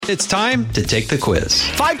It's time to take the quiz.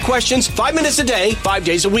 5 questions, 5 minutes a day, 5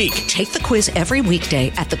 days a week. Take the quiz every weekday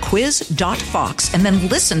at thequiz.fox and then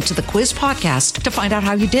listen to the quiz podcast to find out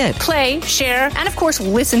how you did. Play, share, and of course,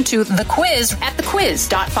 listen to the quiz at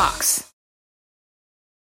thequiz.fox.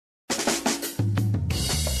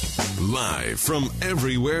 Live from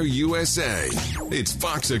everywhere USA, it's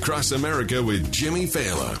Fox Across America with Jimmy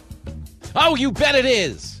Fallon. Oh, you bet it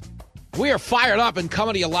is. We are fired up and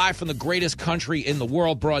coming to you live from the greatest country in the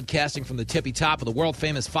world, broadcasting from the tippy top of the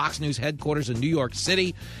world-famous Fox News headquarters in New York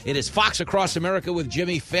City. It is Fox Across America with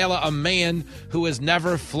Jimmy Fallon, a man who has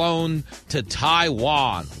never flown to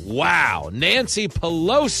Taiwan. Wow. Nancy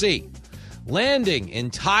Pelosi landing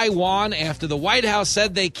in Taiwan after the White House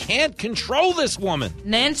said they can't control this woman.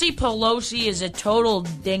 Nancy Pelosi is a total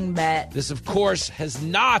dingbat. This, of course, has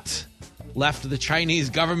not left the Chinese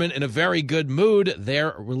government in a very good mood.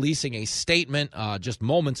 They're releasing a statement just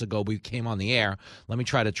moments ago. We came on the air. Let me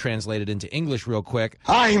try to translate it into English real quick.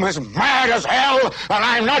 I'm as mad as hell, and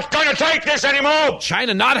I'm not going to take this anymore.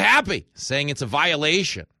 China not happy, saying it's a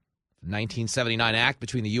violation. 1979 act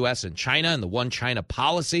between the U.S. and China and the One China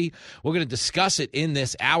policy. We're going to discuss it in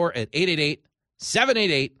this hour at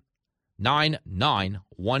 888-788-9910.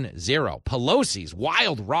 Pelosi's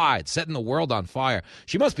wild ride setting the world on fire.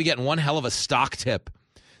 She must be getting one hell of a stock tip.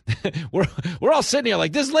 We're all sitting here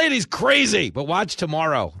like, this lady's crazy. But watch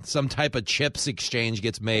tomorrow. Some type of chips exchange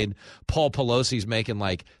gets made. Paul Pelosi's making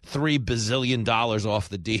like $3 bazillion off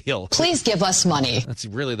the deal. Please give us money. That's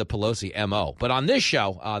really the Pelosi M.O. But on this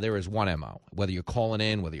show, there is one M.O. Whether you're calling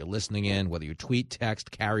in, whether you're listening in, whether you tweet,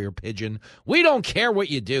 text, carrier pigeon, we don't care what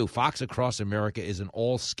you do. Fox Across America is an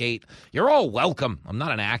all-skate. You're all welcome. I'm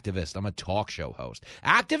not an activist. I'm a talk show host.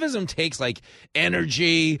 Activism takes like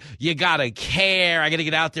energy. You got to care. I got to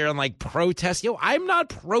get out there and like protest. I'm not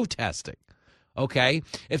protesting. Okay?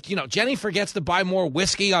 If, Jenny forgets to buy more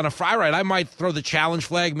whiskey on a fry ride, I might throw the challenge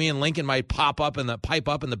flag. Me and Lincoln might pipe up in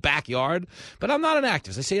the backyard. But I'm not an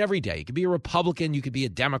activist. I say it every day. You could be a Republican. You could be a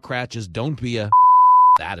Democrat. Just don't be a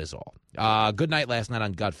that is all. Good night last night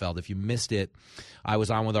on Gutfeld. If you missed it, I was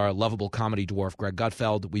on with our lovable comedy dwarf, Greg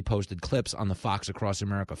Gutfeld. We posted clips on the Fox Across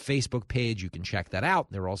America Facebook page. You can check that out.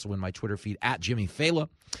 They're also in my Twitter feed, at Jimmy Fallon.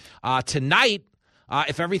 Tonight,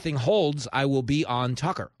 if everything holds, I will be on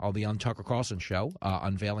Tucker. I'll be on Tucker Carlson's show,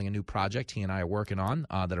 unveiling a new project he and I are working on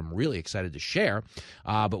that I'm really excited to share.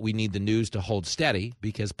 But we need the news to hold steady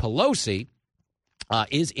because Pelosi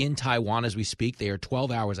is in Taiwan as we speak. They are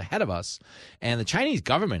 12 hours ahead of us. And the Chinese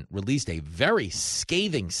government released a very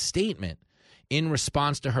scathing statement in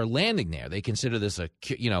response to her landing there. They consider this a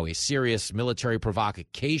serious military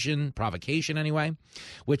provocation anyway,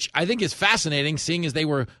 which I think is fascinating, seeing as they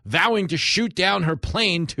were vowing to shoot down her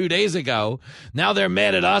plane 2 days ago. Now they're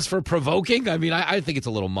mad at us for provoking. I mean, I think it's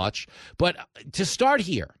a little much. But to start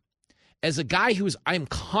here, as a guy I'm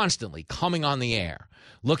constantly coming on the air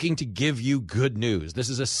looking to give you good news. This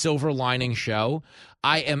is a silver lining show.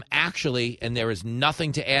 I am actually, and there is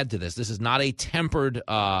nothing to add to this. This is not a tempered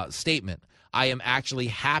statement. I am actually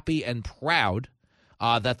happy and proud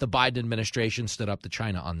that the Biden administration stood up to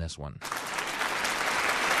China on this one.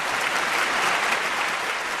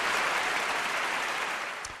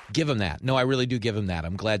 Give him that. No, I really do give him that.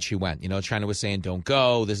 I'm glad she went. China was saying, don't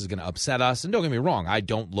go. This is going to upset us. And don't get me wrong.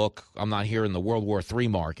 I'm not here in the World War III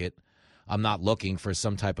market. I'm not looking for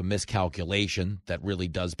some type of miscalculation that really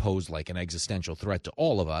does pose like an existential threat to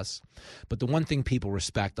all of us. But the one thing people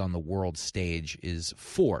respect on the world stage is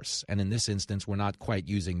force. And in this instance, we're not quite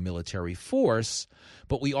using military force,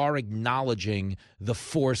 but we are acknowledging the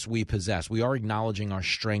force we possess. We are acknowledging our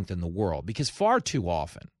strength in the world because far too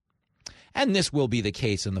often, and this will be the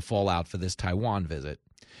case in the fallout for this Taiwan visit,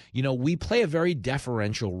 we play a very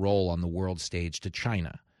deferential role on the world stage to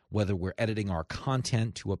China. Whether we're editing our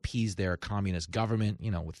content to appease their communist government,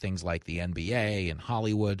 with things like the NBA and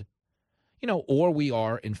Hollywood, or we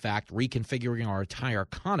are, in fact, reconfiguring our entire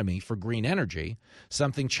economy for green energy,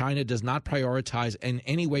 something China does not prioritize in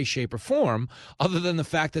any way, shape, or form, other than the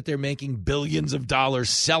fact that they're making billions of dollars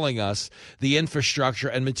selling us the infrastructure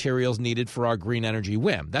and materials needed for our green energy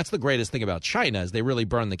whim. That's the greatest thing about China, is they really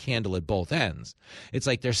burn the candle at both ends. It's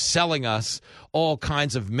like they're selling us all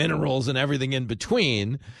kinds of minerals and everything in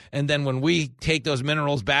between, and then when we take those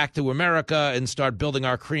minerals back to America and start building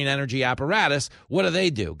our clean energy apparatus, what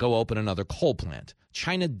do? Go open another coal plant.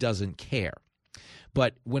 China doesn't care.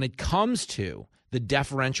 But when it comes to the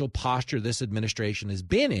deferential posture this administration has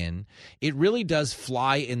been in, it really does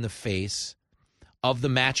fly in the face of the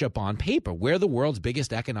matchup on paper. We're the world's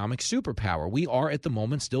biggest economic superpower. We are at the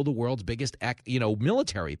moment still the world's biggest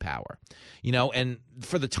military power. And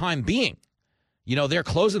for the time being, they're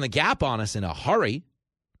closing the gap on us in a hurry.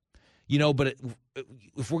 But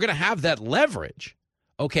if we're going to have that leverage,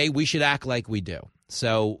 okay, we should act like we do.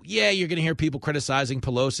 So, yeah, you're going to hear people criticizing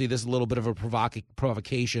Pelosi. This is a little bit of a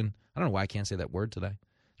provocation. I don't know why I can't say that word today.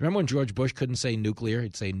 Remember when George Bush couldn't say nuclear?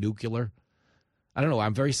 He'd say nuclear. I don't know.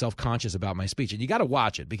 I'm very self-conscious about my speech. And you got to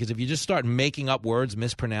watch it, because if you just start making up words,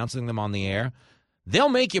 mispronouncing them on the air, they'll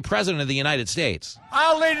make you president of the United States.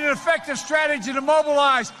 I'll lead an effective strategy to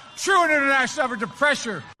mobilize true international effort to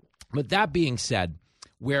pressure. But that being said,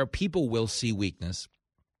 where people will see weakness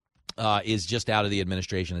is just out of the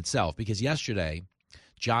administration itself. Because yesterday,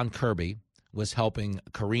 John Kirby was helping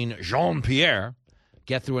Karine Jean-Pierre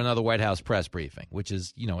get through another White House press briefing, which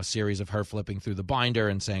is, a series of her flipping through the binder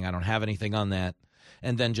and saying, I don't have anything on that,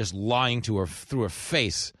 and then just lying to her through her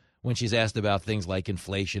face when she's asked about things like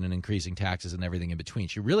inflation and increasing taxes and everything in between.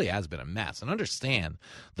 She really has been a mess. And understand,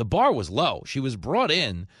 the bar was low. She was brought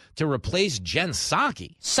in to replace Jen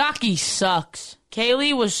Psaki. Psaki sucks.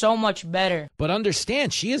 Kaylee was so much better. But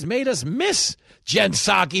understand, she has made us miss Jen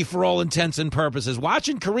Psaki for all intents and purposes.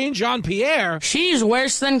 Watching Karine Jean-Pierre, she's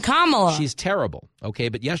worse than Kamala. She's terrible, okay?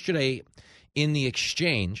 But yesterday in the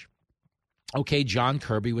exchange, okay, John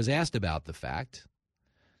Kirby was asked about the fact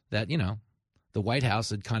that, the White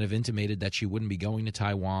House had kind of intimated that she wouldn't be going to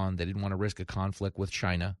Taiwan. They didn't want to risk a conflict with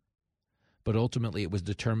China. But ultimately it was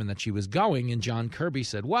determined that she was going, and John Kirby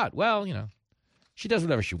said, what? Well, she does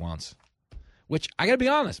whatever she wants. Which, I got to be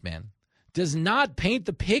honest, man, does not paint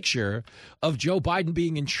the picture of Joe Biden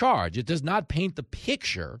being in charge. It does not paint the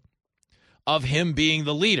picture of him being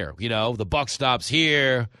the leader. The buck stops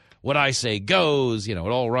here. What I say goes.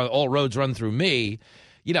 All roads run through me.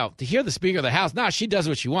 To hear the Speaker of the House, she does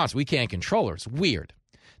what she wants. We can't control her. It's weird.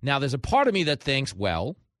 Now, there's a part of me that thinks,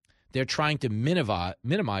 well, they're trying to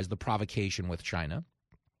minimize the provocation with China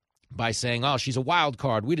by saying, oh, she's a wild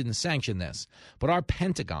card. We didn't sanction this. But our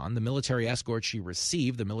Pentagon, the military escort she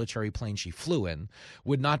received, the military plane she flew in,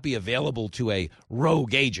 would not be available to a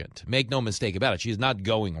rogue agent. Make no mistake about it. She is not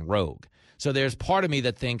going rogue. So there's part of me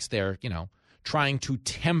that thinks they're, trying to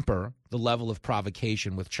temper the level of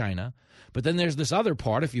provocation with China. But then there's this other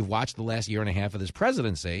part, if you've watched the last year and a half of this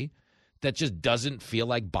presidency, that just doesn't feel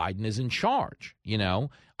like Biden is in charge.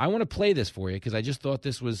 I want to play this for you because I just thought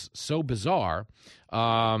this was so bizarre.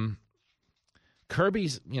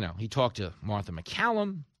 Kirby's, he talked to Martha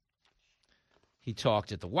McCallum. He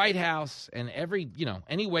talked at the White House. And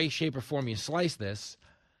any way, shape, or form you slice this,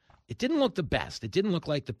 it didn't look the best. It didn't look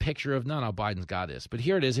like the picture of, no, Biden's got this. But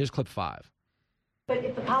here it is. Here's clip 5. But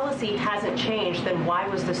if the policy hasn't changed, then why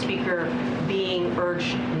was the speaker being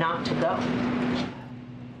urged not to go?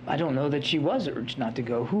 I don't know that she was urged not to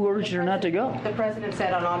go. Who urged her not to go? The president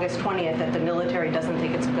said on August 20th that the military doesn't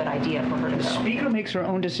think it's a good idea for her to go. The speaker makes her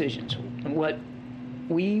own decisions. What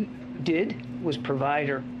we did was provide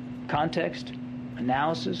her context,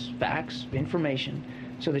 analysis, facts, information,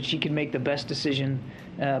 so that she can make the best decision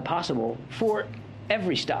possible for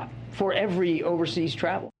every stop, for every overseas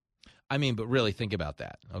travel. But really think about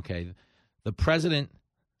that, okay? The president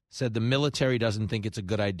said the military doesn't think it's a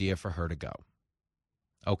good idea for her to go.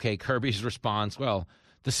 Okay, Kirby's response, well,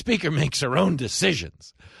 the speaker makes her own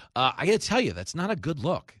decisions. I got to tell you, that's not a good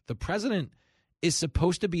look. The president is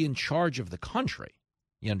supposed to be in charge of the country,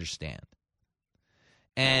 you understand?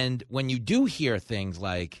 And when you do hear things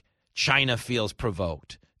like China feels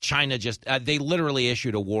provoked, China just they literally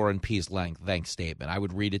issued a War and Peace length statement. I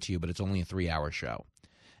would read it to you, but it's only a 3-hour show.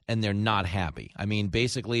 And they're not happy.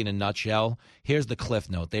 Basically, in a nutshell, here's the cliff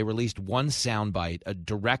note. They released one soundbite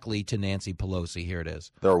directly to Nancy Pelosi. Here it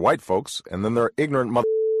is. There are white folks, and then there are ignorant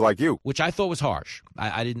like you. Which I thought was harsh.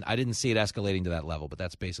 I didn't see it escalating to that level, but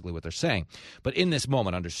that's basically what they're saying. But in this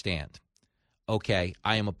moment, understand, okay,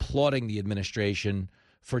 I am applauding the administration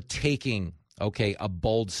for taking, a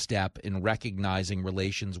bold step in recognizing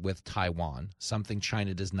relations with Taiwan, something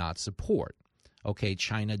China does not support. Okay,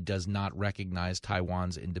 China does not recognize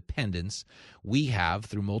Taiwan's independence. We have,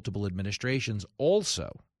 through multiple administrations,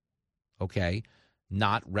 also,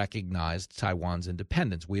 not recognized Taiwan's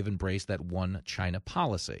independence. We have embraced that one China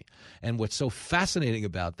policy. And what's so fascinating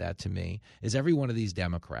about that to me is every one of these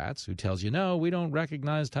Democrats who tells you, no, we don't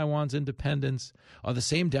recognize Taiwan's independence, are the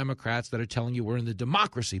same Democrats that are telling you we're in the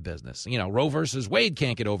democracy business. Roe versus Wade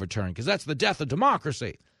can't get overturned because that's the death of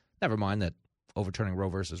democracy. Never mind that overturning Roe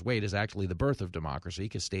versus Wade is actually the birth of democracy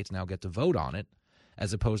because states now get to vote on it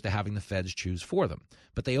as opposed to having the feds choose for them.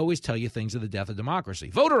 But they always tell you things are the death of democracy.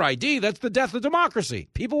 Voter ID, that's the death of democracy.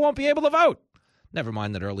 People won't be able to vote. Never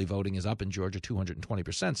mind that early voting is up in Georgia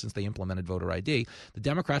 220% since they implemented voter ID. The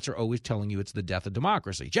Democrats are always telling you it's the death of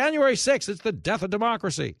democracy. January 6th, it's the death of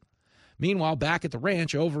democracy. Meanwhile, back at the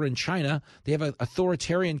ranch over in China, they have an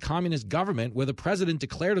authoritarian communist government where the president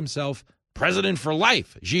declared himself president for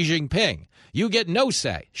life, Xi Jinping. You get no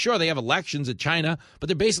say. Sure, they have elections at China, but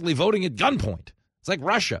they're basically voting at gunpoint. It's like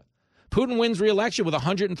Russia. Putin wins re-election with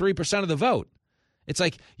 103% of the vote. It's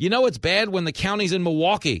like, it's bad when the counties in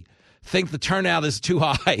Milwaukee think the turnout is too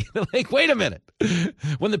high. Like, wait a minute.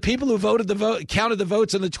 When the people who counted the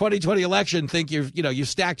votes in the 2020 election think you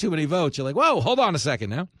stacked too many votes, you're like, whoa, hold on a second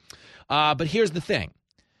now. But here's the thing.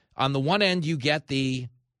 On the one end, you get the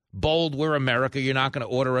bold, we're America. You're not going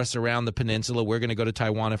to order us around the peninsula. We're going to go to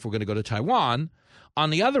Taiwan if we're going to go to Taiwan. On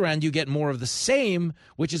the other end, you get more of the same,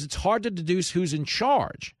 which is it's hard to deduce who's in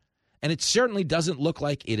charge. And it certainly doesn't look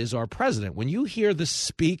like it is our president. When you hear the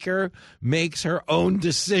speaker makes her own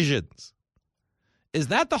decisions, is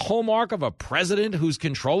that the hallmark of a president who's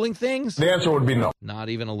controlling things? The answer would be no. Not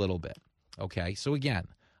even a little bit. Okay, so again,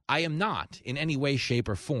 I am not in any way, shape,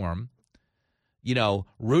 or form,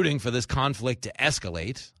 rooting for this conflict to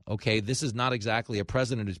escalate. Okay, this is not exactly a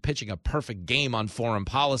president who's pitching a perfect game on foreign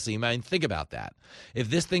policy. I mean, think about that. If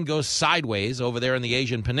this thing goes sideways over there in the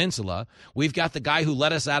Asian Peninsula, we've got the guy who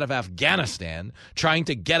let us out of Afghanistan trying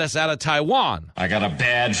to get us out of Taiwan. I got a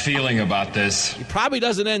bad feeling about this. It probably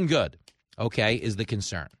doesn't end good, okay, is the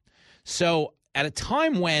concern. So at a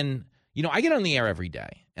time when, I get on the air every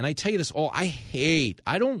day, and I tell you this all, I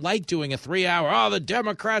don't like doing a 3-hour, the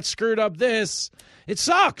Democrats screwed up this. It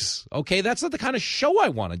sucks, okay? That's not the kind of show I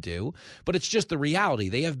want to do, but it's just the reality.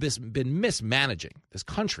 They have been mismanaging this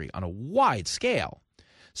country on a wide scale.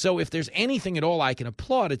 So if there's anything at all I can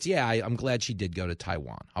applaud, it's, I'm glad she did go to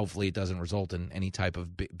Taiwan. Hopefully it doesn't result in any type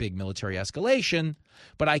of big military escalation,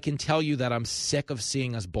 but I can tell you that I'm sick of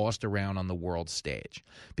seeing us bossed around on the world stage.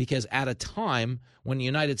 Because at a time when the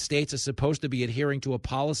United States is supposed to be adhering to a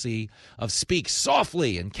policy of speak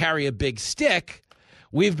softly and carry a big stick,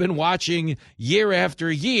 we've been watching year after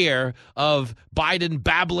year of Biden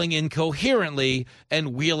babbling incoherently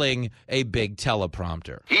and wielding a big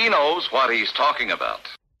teleprompter. He knows what he's talking about.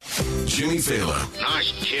 Jimmy Fallon.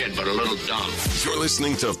 Nice kid, but a little dumb. You're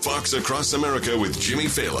listening to Fox Across America with Jimmy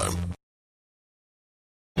Fallon.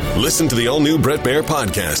 Listen to the all-new Bret Baier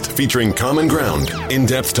podcast featuring Common Ground,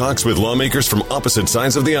 in-depth talks with lawmakers from opposite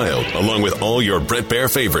sides of the aisle, along with all your Bret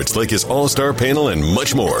Baier favorites like his all-star panel and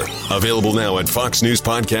much more. Available now at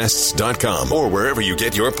foxnewspodcasts.com or wherever you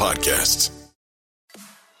get your podcasts.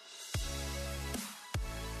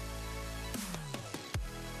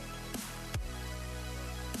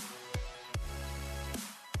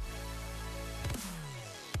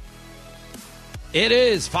 It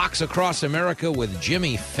is Fox Across America with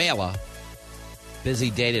Jimmy Fallon.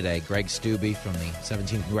 Busy day today. Greg Stubbe from the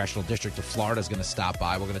 17th Congressional District of Florida is going to stop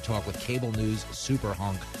by. We're going to talk with cable news super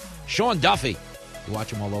hunk Sean Duffy. You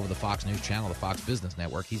watch him all over the Fox News Channel, the Fox Business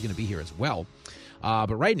Network. He's going to be here as well.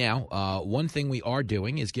 But right now, one thing we are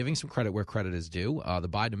doing is giving some credit where credit is due. The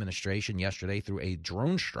Biden administration yesterday, through a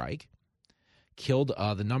drone strike, killed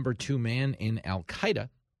the number 2 man in Al-Qaeda.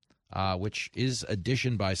 Which is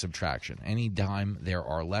addition by subtraction. Any time there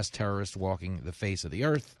are less terrorists walking the face of the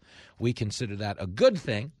earth, we consider that a good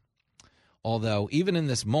thing. Although, even in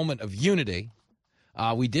this moment of unity,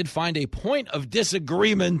 we did find a point of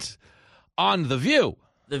disagreement on The View.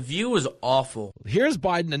 The View was awful. Here's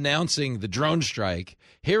Biden announcing the drone strike.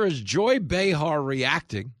 Here is Joy Behar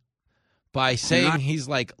reacting by saying he's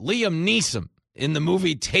like Liam Neeson in the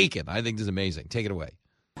movie Taken. I think this is amazing. Take it away.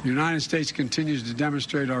 The United States continues to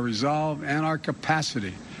demonstrate our resolve and our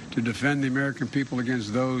capacity to defend the American people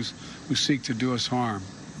against those who seek to do us harm.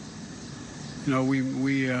 We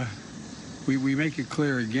make it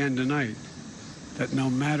clear again tonight that no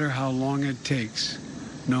matter how long it takes,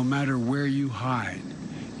 no matter where you hide,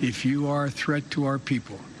 if you are a threat to our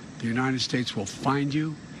people, the United States will find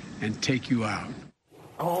you and take you out.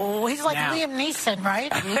 Oh, he's like Liam Neeson, right?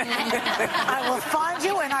 I will find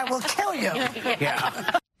you and I will kill you.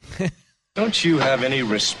 Yeah. Don't you have any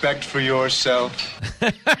respect for yourself?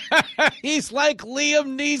 He's like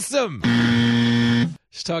Liam Neeson.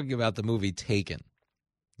 He's talking about the movie Taken.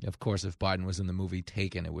 Of course, if Biden was in the movie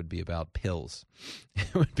Taken, it would be about pills.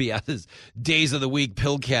 It would be out his days of the week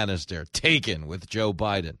pill canister, Taken with Joe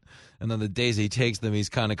Biden. And on the days he takes them, he's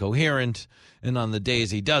kind of coherent. And on the days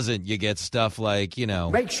he doesn't, you get stuff like,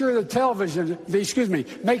 Make sure the television,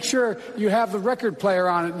 make sure you have the record player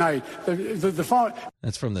on at night, the phone.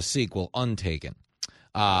 That's from the sequel, Untaken.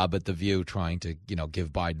 But The View trying to,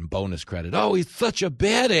 give Biden bonus credit. Oh, he's such a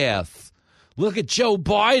badass. Look at Joe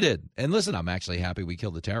Biden. And listen, I'm actually happy we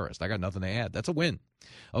killed the terrorist. I got nothing to add. That's a win.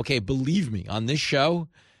 Okay, believe me, on this show,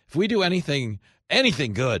 if we do anything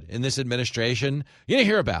anything good in this administration, you didn't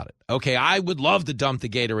hear about it. Okay, I would love to dump the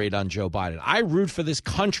Gatorade on Joe Biden. I root for this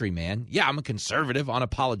country, man. Yeah, I'm a conservative,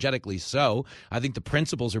 unapologetically so. I think the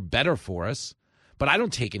principles are better for us. But I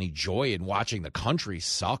don't take any joy in watching the country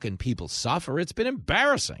suck and people suffer. It's been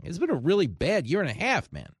embarrassing. It's been a really bad year and a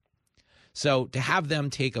half, man. So to have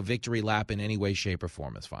them take a victory lap in any way, shape, or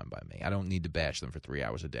form is fine by me. I don't need to bash them for 3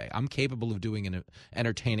 hours a day. I'm capable of doing an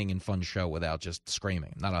entertaining and fun show without just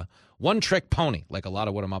screaming. I'm not a one-trick pony like a lot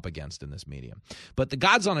of what I'm up against in this medium. But the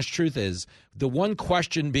God's honest truth is the one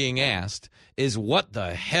question being asked is what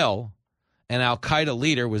the hell an al-Qaeda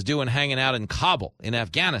leader was doing hanging out in Kabul in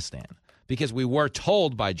Afghanistan? Because we were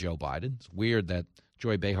told by Joe Biden, it's weird that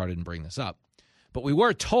Joy Behar didn't bring this up, but we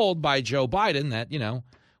were told by Joe Biden that,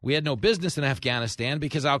 we had no business in Afghanistan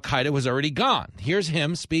because al-Qaeda was already gone. Here's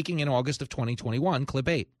him speaking in August of 2021, clip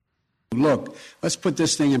 8. Look, let's put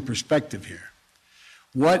this thing in perspective here.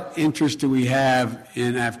 What interest do we have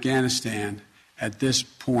in Afghanistan at this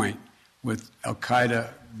point with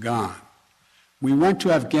al-Qaeda gone? We went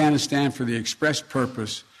to Afghanistan for the express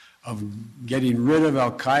purpose of getting rid of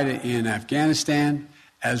al-Qaeda in Afghanistan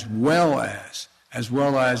as well as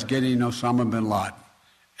getting Osama bin Laden.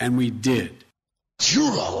 And we did.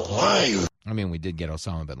 You're a liar. I mean, we did get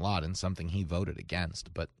Osama bin Laden, something he voted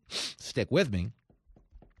against, but stick with me.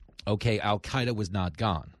 Okay, al-Qaeda was not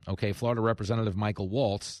gone. Okay, Florida Representative Michael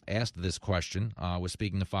Waltz asked this question, was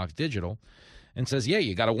speaking to Fox Digital, and says, yeah,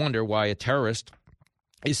 you got to wonder why a terrorist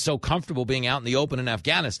is so comfortable being out in the open in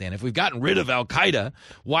Afghanistan. If we've gotten rid of al-Qaeda,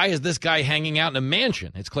 why is this guy hanging out in a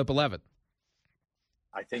mansion? It's clip 11.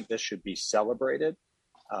 I think this should be celebrated.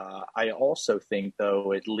 I also think,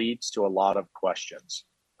 though, it leads to a lot of questions.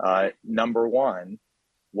 Number one,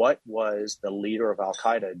 what was the leader of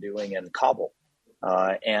al-Qaeda doing in Kabul?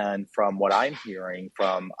 And from what I'm hearing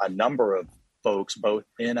from a number of folks, both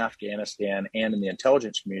in Afghanistan and in the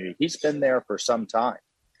intelligence community, he's been there for some time.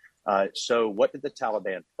 So what did the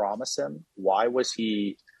Taliban promise him? Why was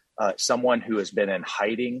he someone who has been in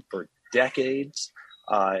hiding for decades?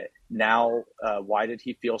 Now, why did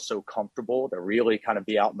he feel so comfortable to really kind of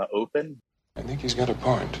be out in the open? I think he's got a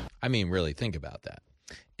point. I mean, really think about that.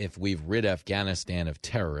 If we've rid Afghanistan of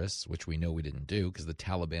terrorists, which we know we didn't do because the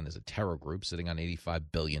Taliban is a terror group sitting on $85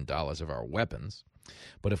 billion of our weapons.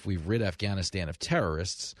 But if we've rid Afghanistan of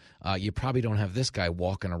terrorists, you probably don't have this guy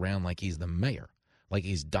walking around like he's the mayor. Like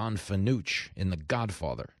he's Don Fanucci in The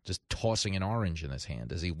Godfather, just tossing an orange in his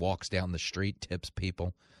hand as he walks down the street, tips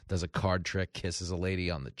people, does a card trick, kisses a lady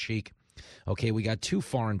on the cheek. Okay, we got two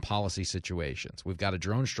foreign policy situations. We've got a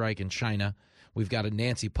drone strike in China. We've got a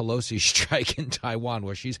Nancy Pelosi strike in Taiwan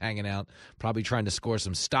where she's hanging out, probably trying to score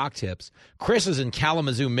some stock tips. Chris is in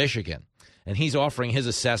Kalamazoo, Michigan, and he's offering his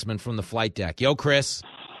assessment from the flight deck. Yo, Chris.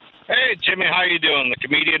 Hey, Jimmy, how you doing? The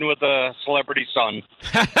comedian with a celebrity son.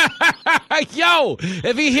 Yo,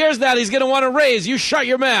 if he hears that, he's going to want to raise. You shut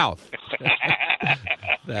your mouth.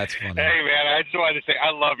 That's funny. Hey, man, I just wanted to say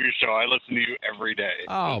I love your show. I listen to you every day.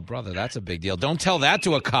 Oh, brother, that's a big deal. Don't tell that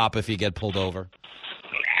to a cop if you get pulled over.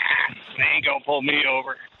 They ain't going to pull me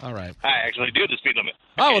over. All right. I actually do the speed limit.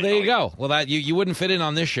 Oh, well, there you go. Well, that you wouldn't fit in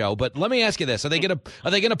on this show. But let me ask you this: Are they gonna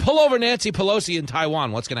pull over Nancy Pelosi in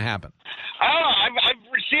Taiwan? What's going to happen? I don't know. I've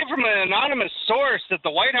received from an anonymous source that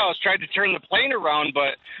the White House tried to turn the plane around,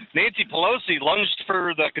 but Nancy Pelosi lunged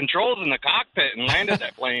for the controls in the cockpit and landed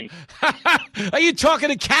that plane. Are you talking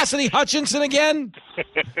to Cassidy Hutchinson again?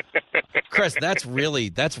 Chris, that's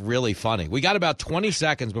really funny. We got about 20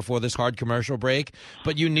 seconds before this hard commercial break,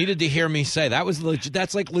 but you needed to hear me say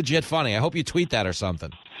that's like legit funny. I hope you tweet that or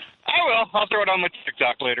something. I will. I'll throw it on my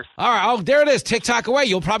TikTok later. All right. Oh, there it is. TikTok away.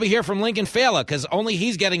 You'll probably hear from Lincoln Fela because only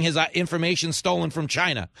he's getting his information stolen from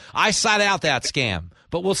China. I sat out that scam,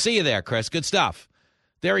 but we'll see you there, Chris. Good stuff.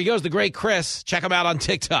 There he goes, the great Chris. Check him out on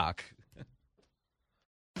TikTok.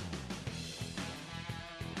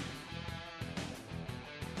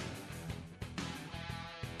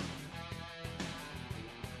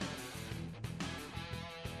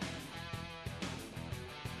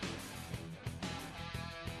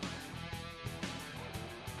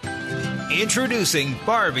 Introducing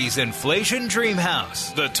Barbie's Inflation Dream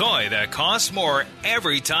House, the toy that costs more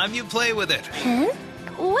every time you play with it. Huh?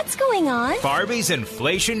 What's going on? Barbie's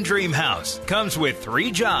Inflation Dream House comes with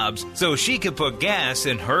 3 jobs so she can put gas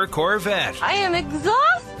in her Corvette. I am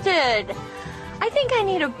exhausted. I think I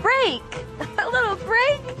need a break. A little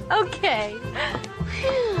break? Okay.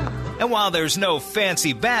 And while there's no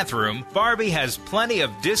fancy bathroom, Barbie has plenty of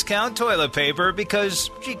discount toilet paper because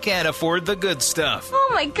she can't afford the good stuff. Oh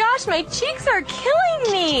my gosh, my cheeks are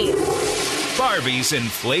killing me. Barbie's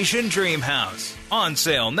Inflation Dream House. On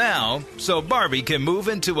sale now, so Barbie can move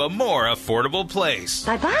into a more affordable place.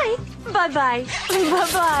 Bye-bye. Bye-bye.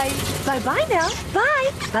 Bye-bye. Bye-bye now.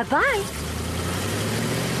 Bye. Bye-bye.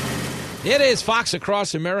 It is Fox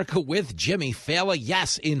Across America with Jimmy Fallon.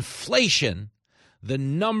 Yes, inflation, the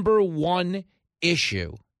number one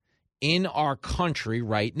issue in our country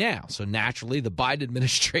right now. So naturally, the Biden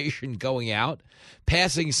administration going out,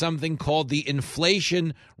 passing something called the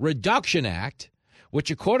Inflation Reduction Act,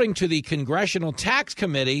 which according to the Congressional Tax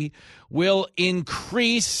Committee will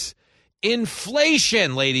increase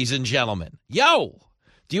inflation, ladies and gentlemen. Yo,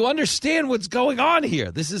 do you understand what's going on here?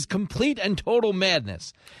 This is complete and total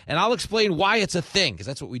madness. And I'll explain why it's a thing, because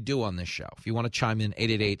that's what we do on this show. If you want to chime in,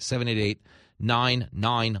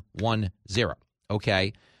 888-788-9910.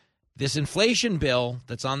 Okay? This inflation bill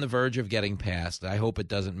that's on the verge of getting passed, I hope it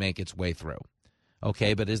doesn't make its way through.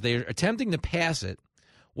 Okay? But as they're attempting to pass it,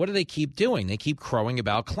 what do they keep doing? They keep crowing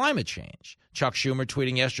about climate change. Chuck Schumer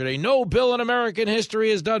tweeting yesterday, no bill in American history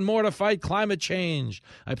has done more to fight climate change.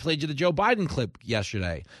 I played you the Joe Biden clip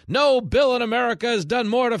yesterday. No bill in America has done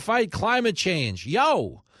more to fight climate change.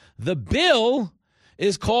 Yo, the bill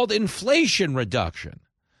is called inflation reduction.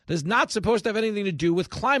 It is not supposed to have anything to do with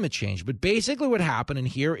climate change. But basically what happened, and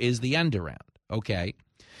here is the end around, okay,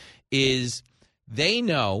 is they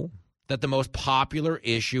know that the most popular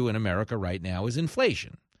issue in America right now is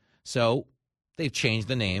inflation. So they've changed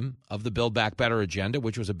the name of the Build Back Better agenda,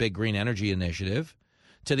 which was a big green energy initiative,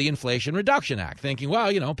 to the Inflation Reduction Act, thinking,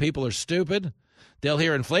 well, you know, people are stupid. They'll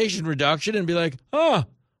hear inflation reduction and be like, I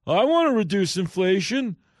want to reduce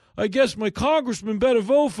inflation. I guess my congressman better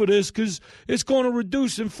vote for this because it's going to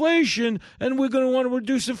reduce inflation, and we're going to want to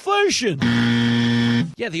reduce inflation.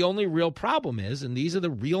 Yeah, the only real problem is, and these are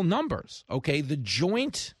the real numbers, okay, the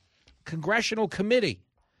Joint Congressional Committee,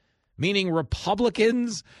 meaning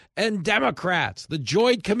Republicans and Democrats, the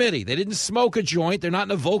Joint Committee. They didn't smoke a joint. They're not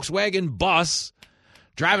in a Volkswagen bus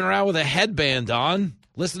driving around with a headband on,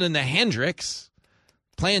 listening to Hendrix,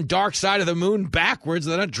 playing Dark Side of the Moon backwards.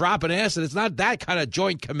 They're not dropping acid. It's not that kind of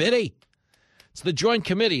joint committee. It's the Joint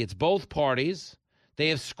Committee. It's both parties. They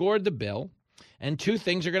have scored the bill, and two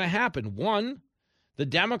things are going to happen. One, the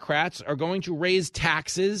Democrats are going to raise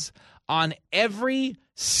taxes on every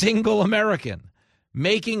single American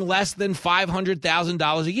making less than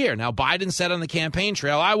 $500,000 a year. Now, Biden said on the campaign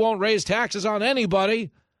trail, I won't raise taxes on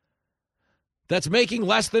anybody that's making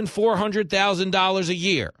less than $400,000 a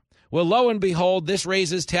year. Well, lo and behold, this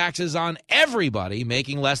raises taxes on everybody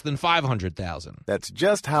making less than $500,000. That's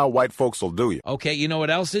just how white folks will do you. Okay, you know what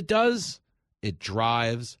else it does? It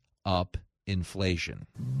drives up inflation.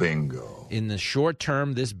 Bingo. In the short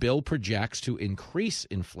term, this bill projects to increase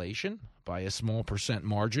inflation by a small percent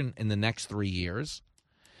margin in the next 3 years.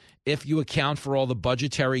 If you account for all the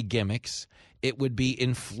budgetary gimmicks, it would be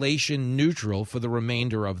inflation neutral for the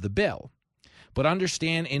remainder of the bill. But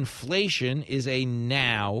understand, inflation is a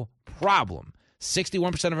now problem.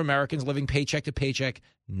 61% of Americans living paycheck to paycheck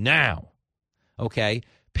now. Okay?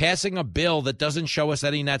 Passing a bill that doesn't show us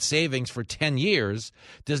any net savings for 10 years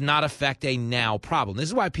does not affect a now problem. This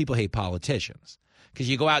is why people hate politicians. Because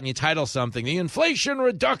you go out and you title something, the Inflation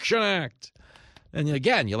Reduction Act. And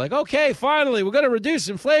again, you're like, okay, finally, we're going to reduce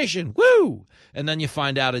inflation. Woo! And then you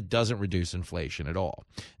find out it doesn't reduce inflation at all.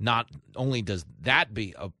 Not only does that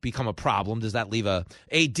become a problem, does that leave a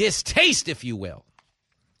distaste, if you will,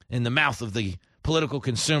 in the mouth of the political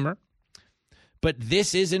consumer. But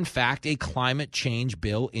this is, in fact, a climate change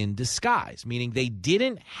bill in disguise, meaning they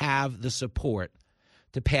didn't have the support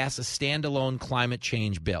to pass a standalone climate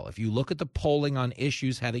change bill. If you look at the polling on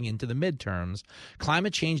issues heading into the midterms,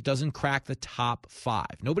 climate change doesn't crack the top 5.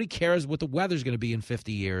 Nobody cares what the weather's going to be in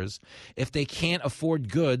 50 years if they can't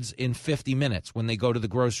afford goods in 50 minutes when they go to the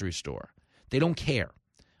grocery store. They don't care.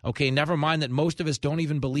 Okay, never mind that most of us don't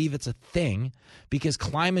even believe it's a thing because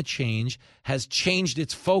climate change has changed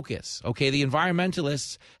its focus. Okay, the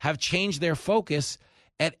environmentalists have changed their focus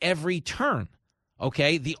at every turn.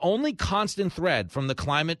 Okay, the only constant thread from the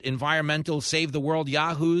climate, environmental, save the world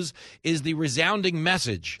yahoos is the resounding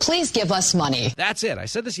message. Please give us money. That's it. I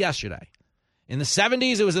said this yesterday. In the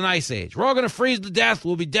 70s, it was an ice age. We're all going to freeze to death.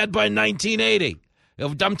 We'll be dead by 1980.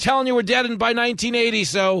 I'm telling you, we're dead by 1980,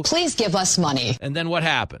 so... Please give us money. And then what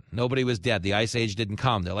happened? Nobody was dead. The ice age didn't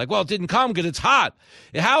come. They're like, well, it didn't come because it's hot.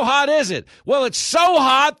 How hot is it? Well, it's so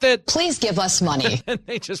hot that... Please give us money. And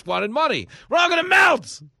they just wanted money. We're all going to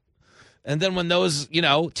melt. And then when those,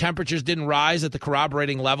 temperatures didn't rise at the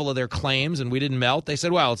corroborating level of their claims and we didn't melt, they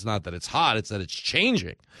said, well, it's not that it's hot, it's that it's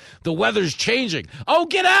changing. The weather's changing. Oh,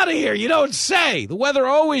 get out of here. You don't say. The weather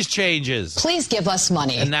always changes. Please give us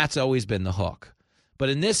money. And that's always been the hook. But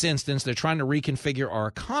in this instance, they're trying to reconfigure our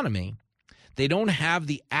economy. They don't have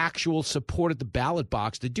the actual support at the ballot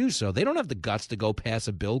box to do so. They don't have the guts to go pass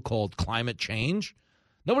a bill called climate change.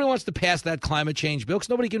 Nobody wants to pass that climate change bill because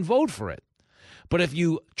nobody can vote for it. But if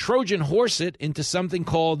you Trojan horse it into something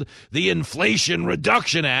called the Inflation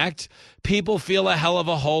Reduction Act, people feel a hell of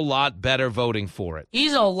a whole lot better voting for it.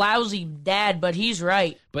 He's a lousy dad, but he's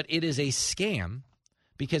right. But it is a scam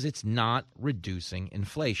because it's not reducing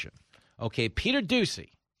inflation. Okay, Peter Doocy,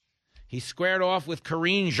 he squared off with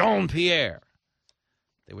Karine Jean-Pierre.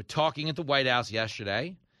 They were talking at the White House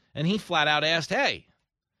yesterday, and he flat out asked, hey,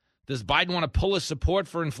 does Biden want to pull his support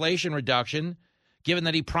for inflation reduction, given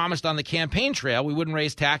that he promised on the campaign trail we wouldn't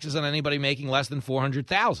raise taxes on anybody making less than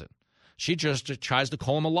 $400,000? She just tries to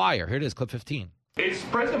call him a liar. Here it is, clip 15. Is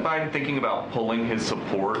President Biden thinking about pulling his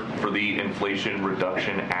support for the Inflation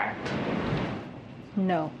Reduction Act?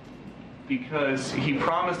 No. Because he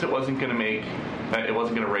promised it wasn't going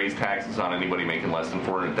to raise taxes on anybody making less than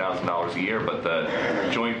 $400,000 a year, but the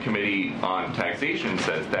Joint Committee on Taxation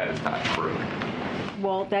says that is not true.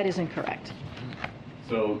 Well, that isn't correct.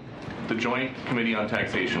 So the Joint Committee on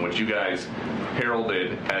Taxation, which you guys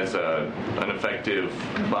heralded as an effective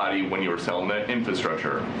body when you were selling the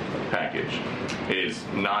infrastructure package, is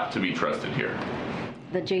not to be trusted here.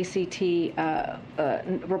 The JCT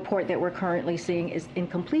report that we're currently seeing is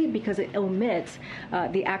incomplete because it omits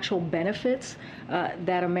the actual benefits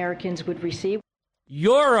that Americans would receive.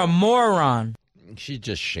 You're a moron. She's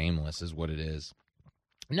just shameless is what it is.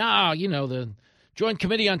 No, the Joint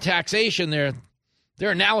Committee on Taxation, their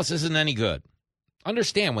analysis isn't any good.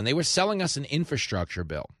 Understand, when they were selling us an infrastructure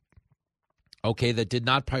bill, okay, that did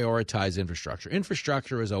not prioritize infrastructure.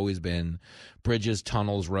 Infrastructure has always been bridges,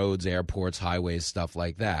 tunnels, roads, airports, highways, stuff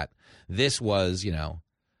like that. This was,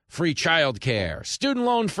 free child care, student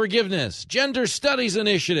loan forgiveness, gender studies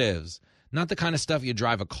initiatives. Not the kind of stuff you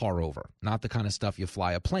drive a car over, not the kind of stuff you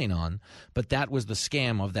fly a plane on, but that was the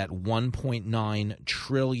scam of that $1.9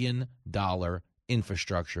 trillion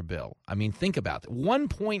infrastructure bill. I mean, think about it.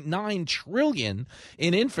 $1.9 trillion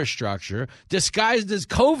in infrastructure disguised as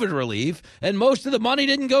COVID relief, and most of the money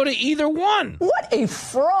didn't go to either one. What a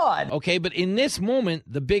fraud. Okay, but in this moment,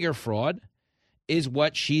 the bigger fraud is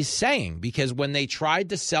what she's saying, because when they tried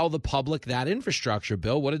to sell the public that infrastructure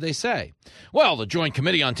bill, what did they say? Well, the Joint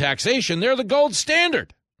Committee on Taxation, they're the gold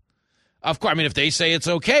standard. Of course, I mean, if they say it's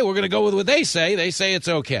okay, we're going to go with what they say. They say it's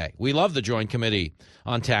okay. We love the Joint Committee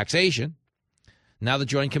on Taxation. Now the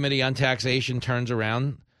Joint Committee on Taxation turns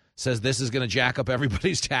around, says this is going to jack up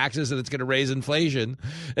everybody's taxes and it's going to raise inflation.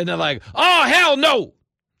 And they're like, oh, hell no.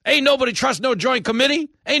 Ain't nobody trust no Joint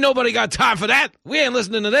Committee. Ain't nobody got time for that. We ain't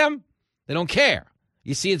listening to them. They don't care.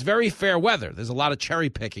 You see, it's very fair weather. There's a lot of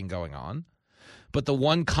cherry picking going on. But the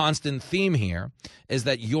one constant theme here is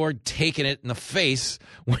that you're taking it in the face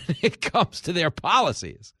when it comes to their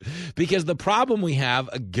policies. Because the problem we have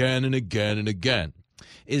again and again and again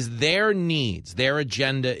is their needs, their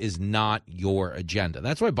agenda is not your agenda.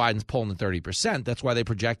 That's why Biden's polling at 30%. That's why they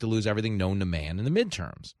project to lose everything known to man in the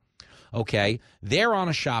midterms. Okay? They're on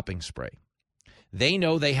a shopping spree. They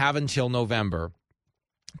know they have until November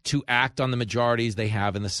to act on the majorities they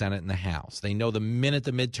have in the Senate and the House. They know the minute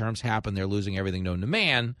the midterms happen, they're losing everything known to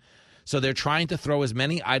man. So they're trying to throw as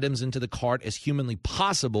many items into the cart as humanly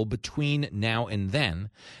possible between now and then.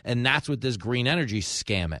 And that's what this green energy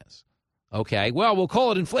scam is. Okay, well, we'll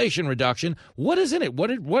call it inflation reduction. What is in it?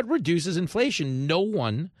 What reduces inflation? No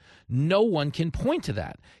one can point to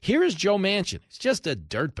that. Here is Joe Manchin. He's just a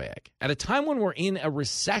dirtbag. At a time when we're in a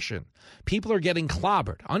recession, people are getting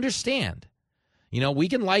clobbered. Understand. We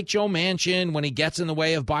can like Joe Manchin when he gets in the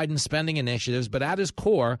way of Biden's spending initiatives, but at his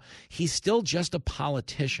core, he's still just a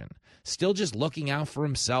politician, still just looking out for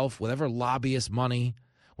himself, whatever lobbyist money,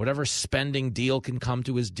 whatever spending deal can come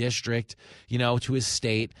to his district, to his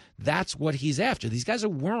state. That's what he's after. These guys are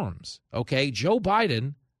worms, okay? Joe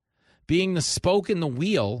Biden being the spoke in the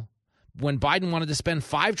wheel when Biden wanted to spend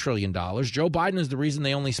 $5 trillion. Joe Biden is the reason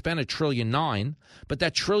they only spent $1.9 trillion, but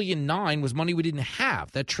that $1.9 trillion was money we didn't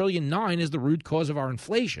have. That $1.9 trillion is the root cause of our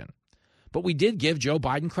inflation. But we did give Joe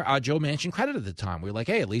Manchin credit at the time. We were like,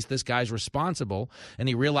 hey, at least this guy's responsible, and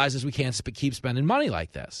he realizes we can't keep spending money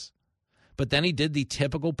like this. But then he did the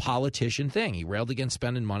typical politician thing. He railed against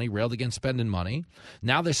spending money.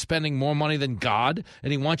 Now they're spending more money than God,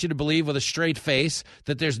 and he wants you to believe with a straight face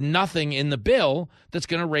that there's nothing in the bill that's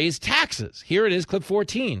going to raise taxes. Here it is, clip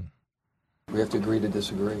 14. We have to agree to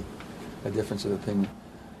disagree, a difference of opinion.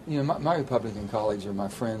 My Republican colleagues are my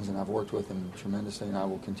friends, and I've worked with them tremendously, and I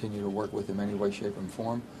will continue to work with them any way, shape, and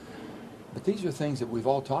form. But these are things that we've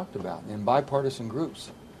all talked about in bipartisan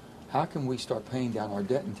groups. How can we start paying down our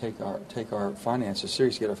debt and take our finances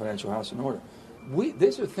seriously, get our financial house in order?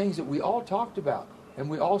 These are things that we all talked about, and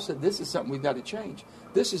we all said this is something we've got to change.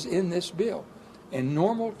 This is in this bill. In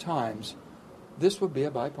normal times, this would be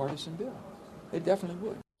a bipartisan bill. It definitely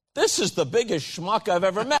would. This is the biggest schmuck I've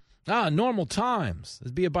ever met. Normal times,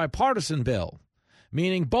 it'd be a bipartisan bill,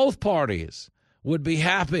 meaning both parties would be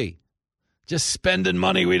happy just spending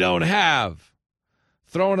money we don't have,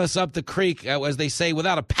 throwing us up the creek, as they say,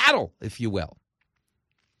 without a paddle, if you will.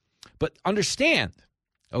 But understand,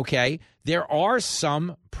 okay, there are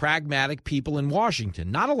some pragmatic people in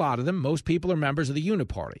Washington. Not a lot of them. Most people are members of the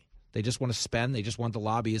Uniparty. They just want to spend. They just want the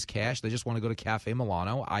lobbyist cash. They just want to go to Cafe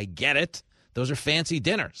Milano. I get it. Those are fancy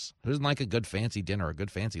dinners. Who doesn't like a good fancy dinner or a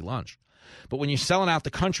good fancy lunch? But when you're selling out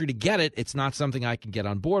the country to get it, it's not something I can get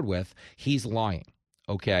on board with. He's lying,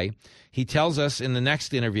 okay? He tells us in the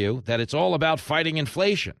next interview that it's all about fighting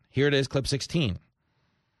inflation. Here it is, clip 16.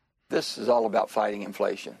 This is all about fighting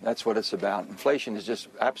inflation. That's what it's about. Inflation is just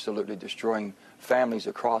absolutely destroying families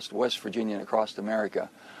across West Virginia and across America.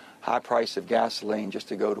 High price of gasoline just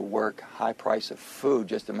to go to work, high price of food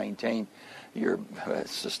just to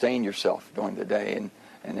sustain yourself during the day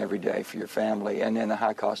and every day for your family, and then the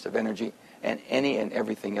high cost of energy and any and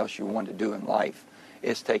everything else you want to do in life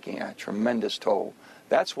is taking a tremendous toll.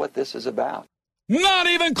 That's what this is about. Not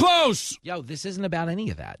even close! Yo, this isn't about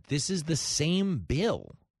any of that. This is the same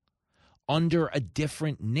bill under a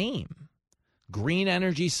different name. Green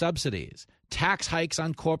energy subsidies, tax hikes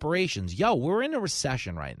on corporations. Yo, we're in a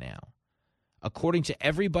recession right now. According to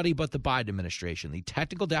everybody but the Biden administration, the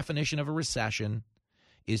technical definition of a recession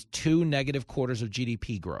is 2 negative quarters of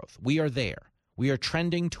GDP growth. We are there. We are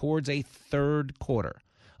trending towards a third quarter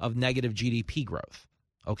of negative GDP growth,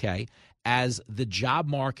 okay, as the job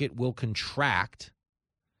market will contract,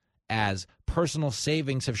 as personal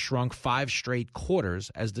savings have shrunk 5 straight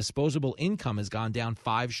quarters, as disposable income has gone down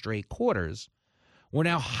 5 straight quarters. We're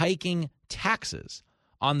now hiking taxes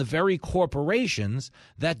on the very corporations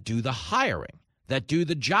that do the hiring, that do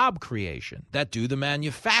the job creation, that do the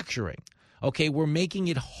manufacturing. Okay, we're making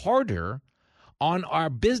it harder on our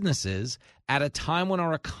businesses at a time when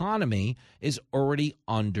our economy is already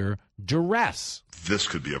under duress. This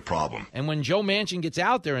could be a problem. And when Joe Manchin gets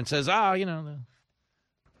out there and says,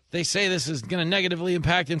 they say this is going to negatively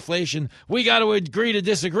impact inflation, we got to agree to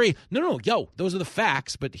disagree. No, those are the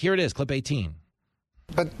facts, but here it is, clip 18.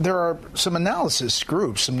 But there are some analysis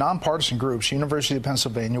groups, some nonpartisan groups, University of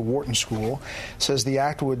Pennsylvania, Wharton School, says the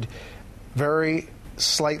act would very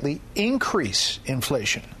slightly increase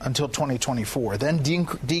inflation until 2024, then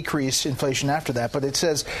decrease inflation after that. But it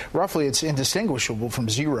says roughly it's indistinguishable from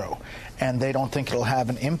zero, and they don't think it'll have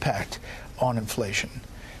an impact on inflation.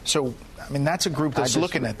 So, I mean, that's a group that's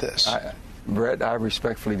looking at this. Brett, I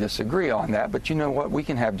respectfully disagree on that, but you know what? We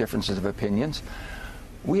can have differences of opinions.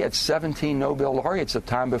 We had 17 Nobel laureates the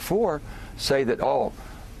time before say that,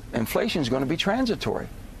 inflation is going to be transitory.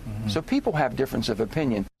 Mm-hmm. So people have difference of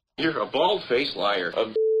opinion. You're a bald-faced liar,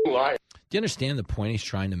 a liar. Do you understand the point he's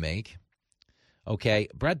trying to make? Okay,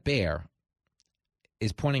 Brett Baer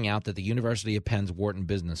is pointing out that the University of Penn's Wharton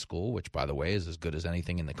Business School, which, by the way, is as good as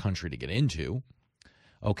anything in the country to get into,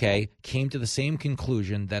 okay, came to the same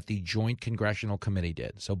conclusion that the Joint Congressional Committee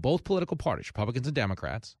did. So both political parties, Republicans and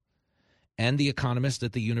Democrats, and the economists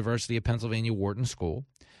at the University of Pennsylvania Wharton School,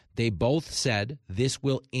 they both said this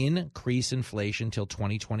will increase inflation till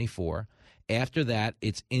 2024. After that,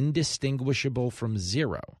 it's indistinguishable from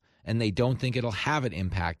zero, and they don't think it'll have an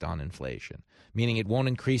impact on inflation, meaning it won't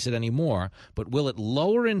increase it anymore. But will it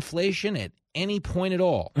lower inflation at any point at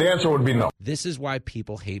all? The answer would be no. This is why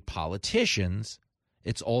people hate politicians.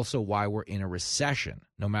 It's also why we're in a recession,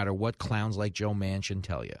 no matter what clowns like Joe Manchin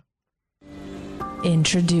tell you.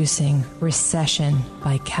 Introducing Recession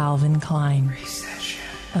by Calvin Klein. Recession.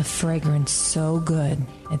 A fragrance so good,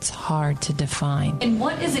 it's hard to define. And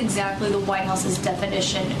what is exactly the White House's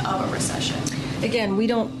definition of a recession? Again,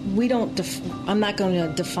 I'm not going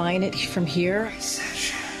to define it from here.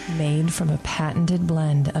 Recession. Made from a patented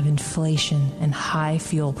blend of inflation and high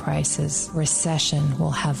fuel prices, Recession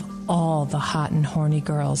will have all the hot and horny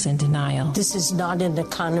girls in denial. This is not an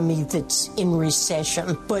economy that's in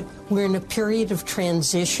recession, but we're in a period of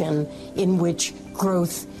transition in which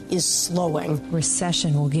growth is slowing.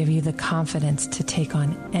 Recession will give you the confidence to take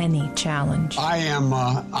on any challenge. I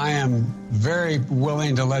am very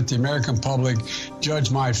willing to let the American public judge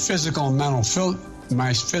my physical and mental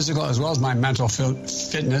my physical as well as my mental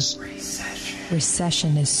fitness.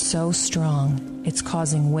 Recession is so strong, it's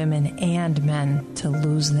causing women and men to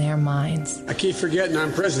lose their minds. I keep forgetting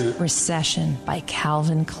I'm president. Recession by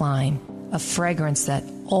Calvin Klein, a fragrance that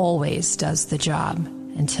always does the job.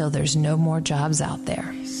 until there's no more jobs out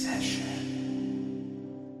there.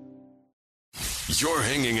 You're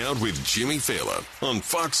hanging out with Jimmy Fallon on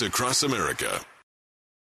Fox Across America.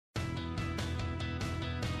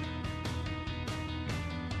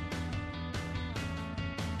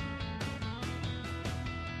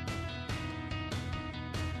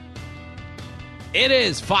 It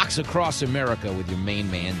is Fox Across America with your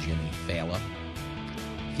main man, Jimmy Fallon.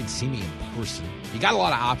 You can see me in person. You got a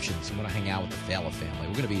lot of options. You want to hang out with the Fallon family.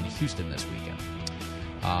 We're going to be in Houston this weekend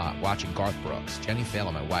watching Garth Brooks. Jenny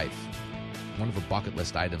Fallon, my wife, one of her bucket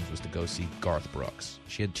list items was to go see Garth Brooks.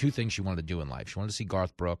 She had two things she wanted to do in life. She wanted to see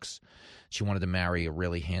Garth Brooks. She wanted to marry a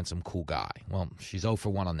really handsome, cool guy. Well, she's 0 for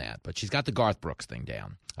 1 on that, but she's got the Garth Brooks thing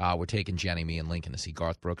down. We're taking Jenny, me, and Lincoln to see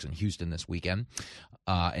Garth Brooks in Houston this weekend.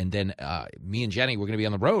 And then me and Jenny, we're going to be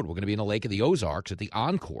on the road. We're going to be in the Lake of the Ozarks at the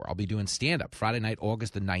Encore. I'll be doing stand-up Friday night,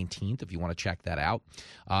 August the 19th, if you want to check that out.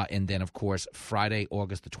 And then, of course, Friday,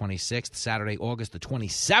 August the 26th, Saturday, August the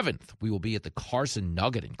 27th, we will be at the Carson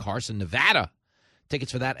Nugget in Carson, Nevada.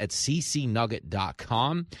 Tickets for that at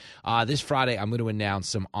ccnugget.com. This Friday, I'm going to announce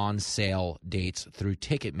some on-sale dates through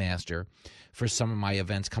Ticketmaster for some of my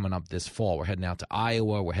events coming up this fall. We're heading out to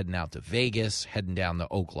Iowa. We're heading out to Vegas, heading down to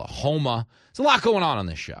Oklahoma. There's a lot going on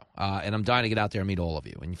this show, and I'm dying to get out there and meet all of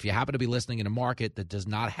you. And if you happen to be listening in a market that does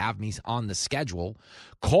not have me on the schedule,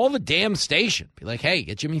 call the damn station. Be like, hey,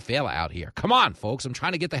 get Jimmy Fallon out here. Come on, folks. I'm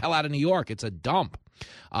trying to get the hell out of New York. It's a dump.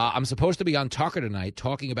 I'm supposed to be on Tucker tonight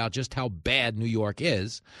talking about just how bad New York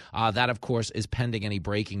is. That, of course, is pending any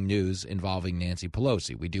breaking news involving Nancy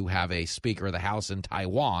Pelosi. We do have a Speaker of the House in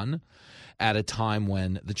Taiwan at a time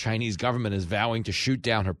when the Chinese government is vowing to shoot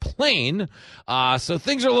down her plane. So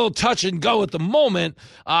things are a little touch and go at the moment,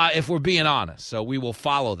 if we're being honest. So we will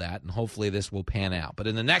follow that, and hopefully this will pan out. But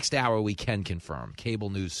in the next hour, we can confirm cable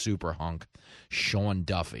news super hunk Sean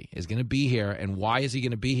Duffy is going to be here. And why is he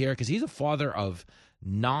going to be here? Because he's a father of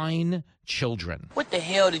 9 children. What the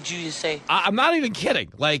hell did you just say? I'm not even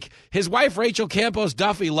kidding. Like, his wife, Rachel Campos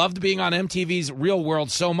Duffy, loved being on MTV's Real World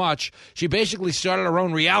so much, she basically started her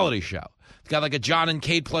own reality show. It's got like a John and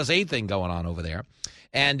Kate +8 thing going on over there.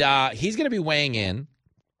 And he's going to be weighing in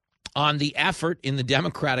on the effort in the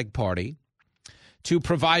Democratic Party to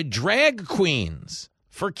provide drag queens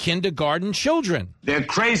for kindergarten children. They're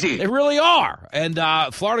crazy. They really are. And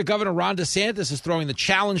Florida Governor Ron DeSantis is throwing the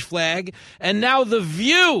challenge flag. And now The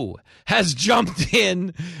View has jumped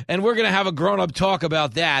in. And we're going to have a grown-up talk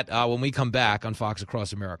about that when we come back on Fox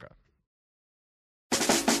Across America.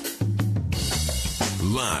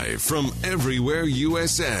 Live from everywhere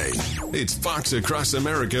USA, it's Fox Across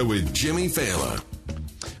America with Jimmy Fallon.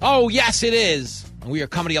 Oh, yes, it is. We are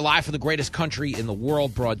coming to you live from the greatest country in the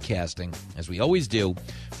world broadcasting, as we always do,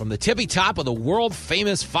 from the tippy top of the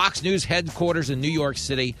world-famous Fox News headquarters in New York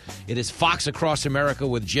City. It is Fox Across America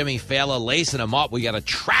with Jimmy Fallon, lacing them up. We got a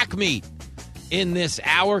track meet in this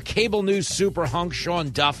hour. Cable news super hunk Sean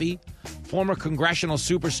Duffy, former congressional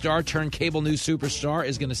superstar turned cable news superstar,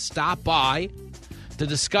 is going to stop by to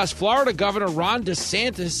discuss Florida Governor Ron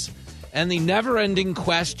DeSantis and the never-ending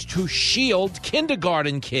quest to shield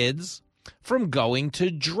kindergarten kids from going to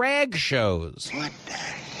drag shows. What the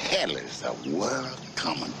hell is the world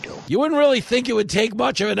coming to? You wouldn't really think it would take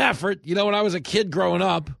much of an effort. You know, when I was a kid growing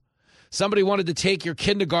up, somebody wanted to take your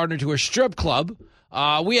kindergartner to a strip club.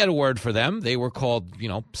 We had a word for them. They were called,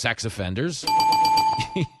 sex offenders.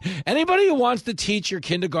 Anybody who wants to teach your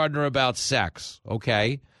kindergartner about sex,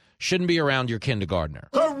 okay, shouldn't be around your kindergartner.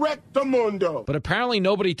 Correctamundo. But apparently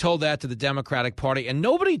nobody told that to the Democratic Party, and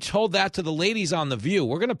nobody told that to the ladies on The View.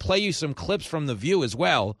 We're going to play you some clips from The View as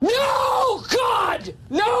well. No, God!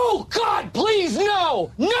 No, God, please,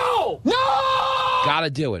 no! No! No!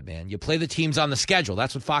 Gotta do it, man. You play the teams on the schedule.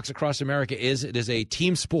 That's what Fox Across America is. It is a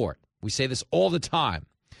team sport. We say this all the time.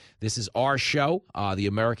 This is our show, the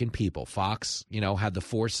American people. Fox, had the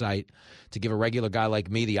foresight to give a regular guy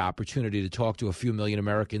like me the opportunity to talk to a few million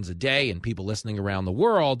Americans a day and people listening around the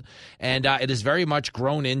world. And it has very much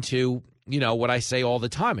grown into, what I say all the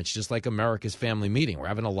time. It's just like America's family meeting. We're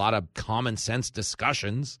having a lot of common sense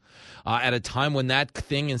discussions at a time when that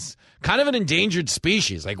thing is kind of an endangered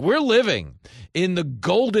species. Like, we're living in the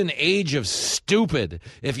golden age of stupid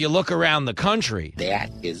if you look around the country.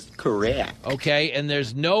 That is correct. Okay, and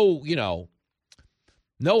there's no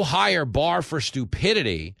higher bar for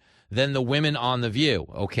stupidity than the women on The View,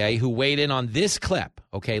 okay, who weighed in on this clip.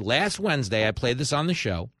 Okay, last Wednesday, I played this on the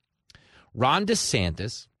show. Ron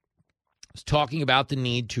DeSantis was talking about the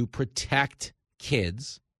need to protect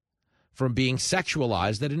kids from being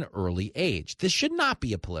sexualized at an early age. This should not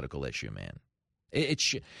be a political issue, man.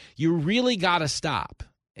 You really got to stop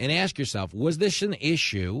and ask yourself, was this an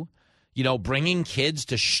issue, You know, bringing kids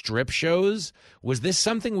to strip shows, was this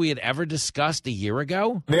something we had ever discussed a year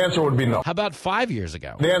ago? The answer would be no. How about 5 years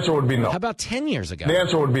ago? The answer would be no. How about 10 years ago? The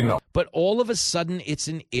answer would be no. But all of a sudden, it's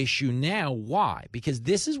an issue now. Why? Because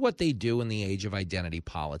this is what they do in the age of identity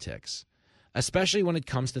politics, especially when it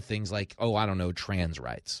comes to things like, trans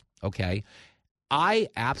rights, okay? I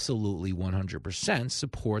absolutely 100%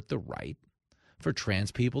 support the right for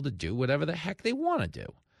trans people to do whatever the heck they want to do,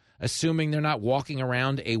 assuming they're not walking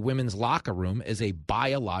around a women's locker room as a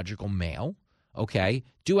biological male, okay?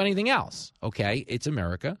 Do anything else, okay? It's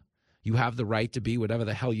America. You have the right to be whatever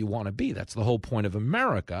the hell you want to be. That's the whole point of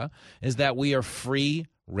America, is that we are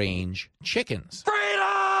free-range chickens.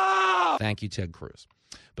 Freedom! Thank you, Ted Cruz.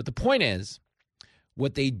 But the point is,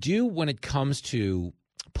 what they do when it comes to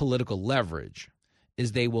political leverage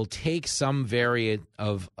is they will take some variant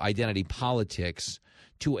of identity politics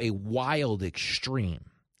to a wild extreme,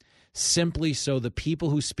 simply so the people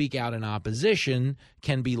who speak out in opposition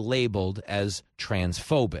can be labeled as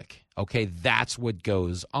transphobic. Okay, that's what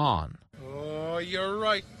goes on. Oh, you're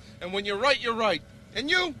right. And when you're right, you're right. And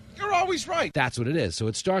you're always right. That's what it is. So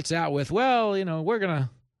it starts out with, we're going to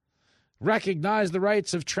recognize the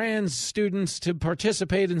rights of trans students to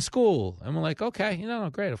participate in school. And we're like, okay,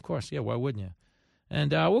 great, of course. Yeah, why wouldn't you?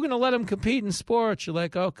 And we're going to let them compete in sports. You're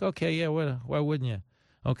like, oh, okay, yeah, why wouldn't you?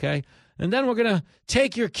 Okay. And then we're going to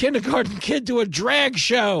take your kindergarten kid to a drag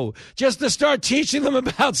show just to start teaching them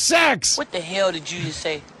about sex. What the hell did you just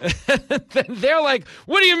say? They're like,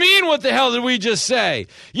 what do you mean, what the hell did we just say?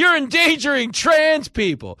 You're endangering trans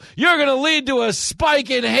people. You're going to lead to a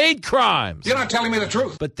spike in hate crimes. You're not telling me the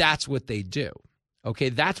truth. But that's what they do. Okay,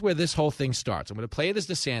 that's where this whole thing starts. I'm going to play this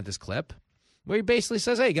DeSantis clip, where he basically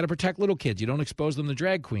says, hey, you got to protect little kids. You don't expose them to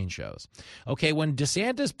drag queen shows. Okay, when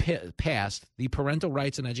DeSantis passed the Parental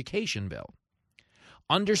Rights and Education Bill,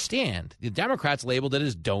 understand, the Democrats labeled it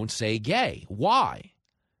as don't say gay. Why?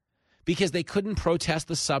 Because they couldn't protest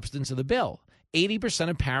the substance of the bill.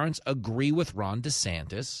 80% of parents agree with Ron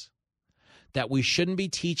DeSantis that we shouldn't be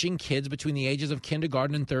teaching kids between the ages of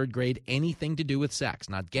kindergarten and third grade anything to do with sex.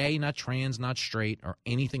 Not gay, not trans, not straight, or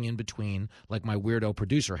anything in between like my weirdo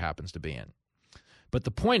producer happens to be in. But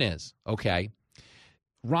the point is, okay,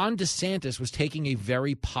 Ron DeSantis was taking a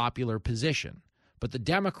very popular position. But the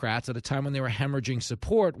Democrats, at a time when they were hemorrhaging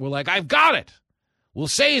support, were like, I've got it. We'll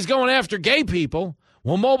say he's going after gay people.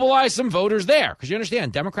 We'll mobilize some voters there. Because you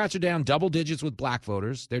understand, Democrats are down double digits with black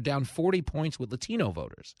voters. They're down 40 points with Latino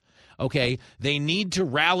voters. Okay, they need to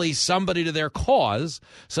rally somebody to their cause.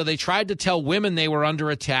 So they tried to tell women they were under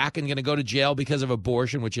attack and going to go to jail because of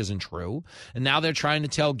abortion, which isn't true. And now they're trying to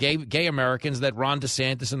tell gay Americans that Ron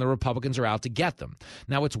DeSantis and the Republicans are out to get them.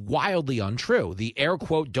 Now, it's wildly untrue. The air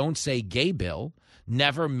quote, don't say gay bill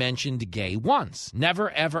never mentioned gay once.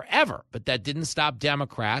 Never, ever, ever. But that didn't stop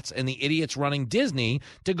Democrats and the idiots running Disney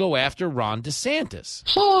to go after Ron DeSantis.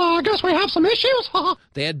 So I guess we have some issues?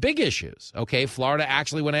 They had big issues. Okay, Florida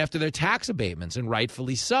actually went after their tax abatements, and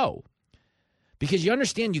rightfully so. Because you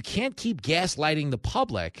understand, you can't keep gaslighting the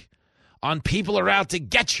public on people are out to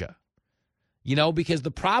get you. You know, because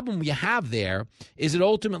the problem you have there is it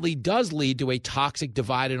ultimately does lead to a toxic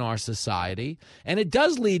divide in our society. And it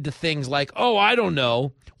does lead to things like,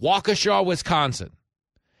 Waukesha, Wisconsin,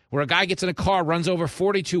 where a guy gets in a car, runs over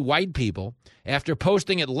 42 white people after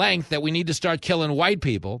posting at length that we need to start killing white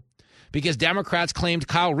people because Democrats claimed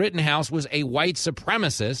Kyle Rittenhouse was a white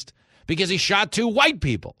supremacist because he shot 2 white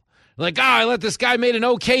people. Like, I let this guy made an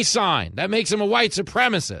okay sign. That makes him a white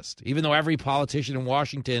supremacist, even though every politician in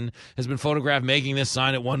Washington has been photographed making this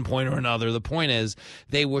sign at one point or another. The point is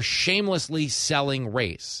they were shamelessly selling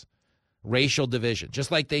racial division,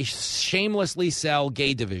 just like they shamelessly sell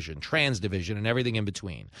gay division, trans division, and everything in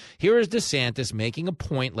between. Here is DeSantis making a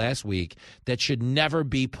point last week that should never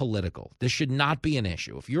be political. This should not be an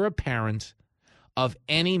issue. If you're a parent of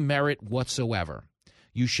any merit whatsoever,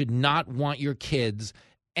 you should not want your kids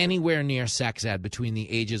anywhere near sex ed between the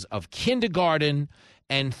ages of kindergarten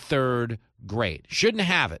and third grade. Shouldn't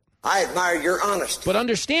have it. I admire your honesty. But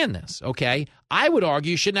understand this, okay? I would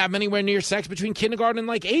argue you shouldn't have anywhere near sex between kindergarten and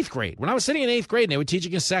like 8th grade. When I was sitting in 8th grade and they were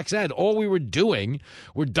teaching us sex ed, all we were doing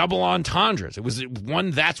were double entendres. It was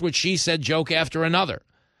one that's what she said joke after another.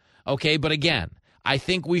 Okay, but again, I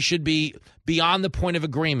think we should be beyond the point of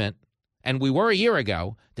agreement, and we were a year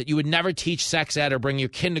ago, that you would never teach sex ed or bring your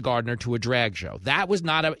kindergartner to a drag show. That was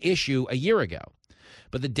not an issue a year ago.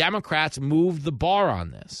 But the Democrats moved the bar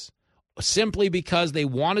on this. simply because they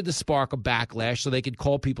wanted to spark a backlash so they could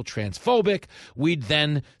call people transphobic. We'd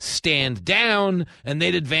then stand down, and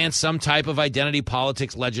they'd advance some type of identity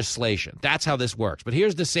politics legislation. That's how this works. But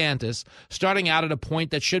here's DeSantis starting out at a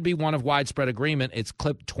point that should be one of widespread agreement. It's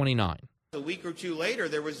clip 29. A week or two later,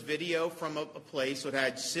 there was video from a place that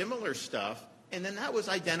had similar stuff, and then that was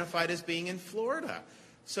identified as being in Florida.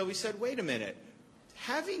 So we said, wait a minute,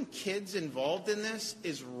 having kids involved in this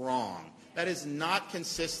is wrong. That is not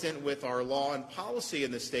consistent with our law and policy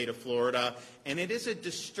in the state of Florida, and it is a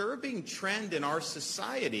disturbing trend in our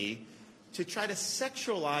society to try to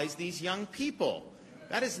sexualize these young people.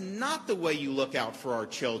 That is not the way you look out for our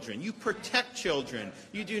children. You protect children.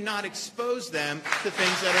 You do not expose them to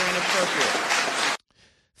things that are inappropriate.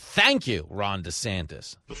 Thank you, Ron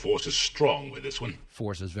DeSantis. The force is strong with this one.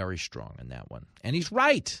 Force is very strong in that one. And he's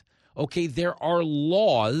right. Okay, there are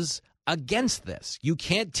laws against this. You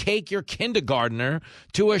can't take your kindergartner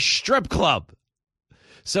to a strip club.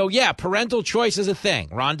 So, yeah, parental choice is a thing.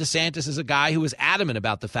 Ron DeSantis is a guy who is adamant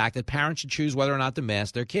about the fact that parents should choose whether or not to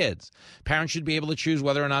mask their kids. Parents should be able to choose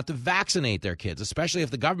whether or not to vaccinate their kids, especially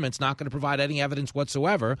if the government's not going to provide any evidence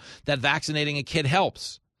whatsoever that vaccinating a kid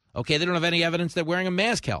helps. Okay, they don't have any evidence that wearing a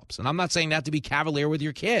mask helps. And I'm not saying that to be cavalier with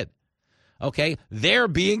your kid. Okay, they're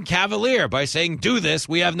being cavalier by saying, do this,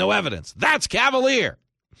 we have no evidence. That's cavalier.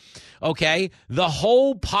 Okay, the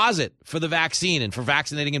whole posit for the vaccine and for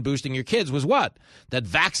vaccinating and boosting your kids was what? That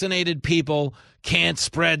vaccinated people can't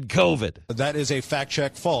spread COVID. That is a fact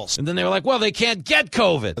check false. And then they were like, well, they can't get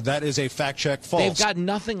COVID. That is a fact check false. They've got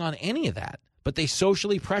nothing on any of that. But they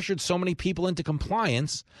socially pressured so many people into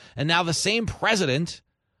compliance. And now the same president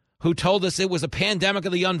who told us it was a pandemic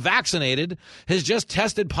of the unvaccinated has just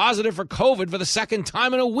tested positive for COVID for the second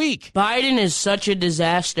time in a week. Biden is such a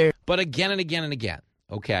disaster. But again and again and again,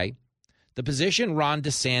 okay, the position Ron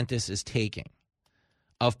DeSantis is taking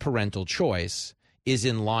of parental choice is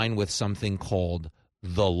in line with something called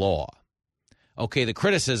the law. Okay, the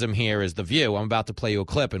criticism here is The View. I'm about to play you a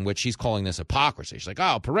clip in which she's calling this hypocrisy. She's like,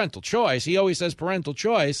 oh, parental choice. He always says parental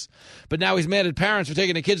choice, but now he's mad at parents for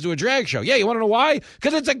taking the kids to a drag show. Yeah, you want to know why?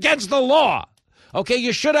 Because it's against the law. Okay,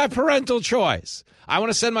 you should have parental choice. I want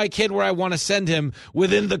to send my kid where I want to send him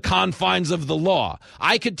within the confines of the law.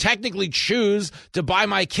 I could technically choose to buy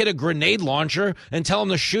my kid a grenade launcher and tell him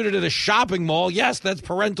to shoot it at a shopping mall. Yes, that's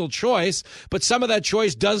parental choice, but some of that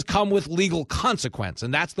choice does come with legal consequence,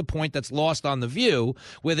 and that's the point that's lost on The View,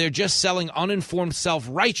 where they're just selling uninformed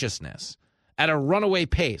self-righteousness at a runaway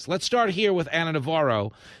pace. Let's start here with Ana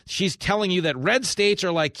Navarro. She's telling you that red states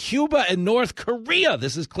are like Cuba and North Korea.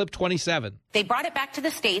 This is clip 27. They brought it back to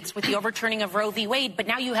the states with the overturning of Roe v. Wade, but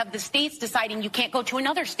now you have the states deciding you can't go to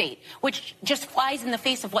another state, which just flies in the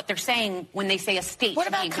face of what they're saying when they say a state. What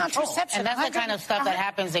about contraception? And that's the kind of stuff that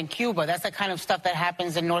happens in Cuba. That's the kind of stuff that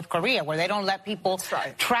happens in North Korea, where they don't let people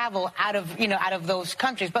travel out of those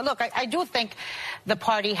countries. But look, I do think the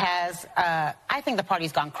party has, I think the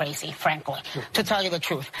party's gone crazy, frankly, to tell you the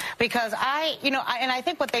truth. Because I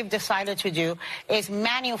think what they've decided to do is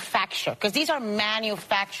manufacture, because these are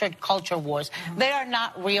manufactured culture wars. They are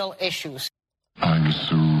not real issues. I'm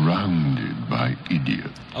surrounded by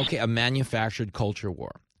idiots. Okay, a manufactured culture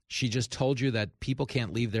war. She just told you that people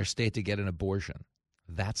can't leave their state to get an abortion.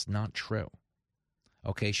 That's not true.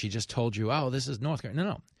 Okay, she just told you, oh, this is North Korea.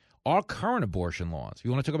 No. Our current abortion laws, if you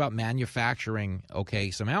want to talk about manufacturing, okay,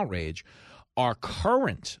 some outrage, our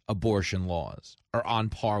current abortion laws are on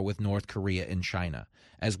par with North Korea and China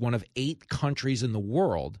as one of 8 countries in the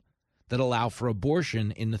world that allow for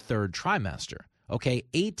abortion in the 3rd trimester. Okay,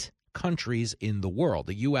 8 countries in the world,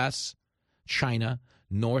 the U.S., China,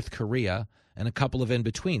 North Korea, and a couple of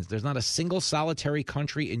in-betweens. There's not a single solitary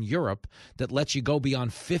country in Europe that lets you go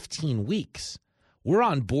beyond 15 weeks. We're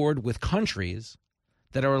on board with countries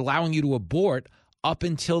that are allowing you to abort up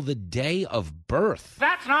until the day of birth.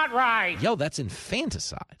 That's not right. Yo, that's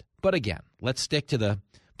infanticide. But again, let's stick to the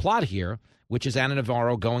plot here, which is Ana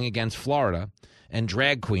Navarro going against Florida and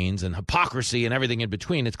drag queens and hypocrisy and everything in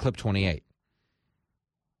between. It's clip 28.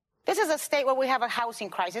 This is a state where we have a housing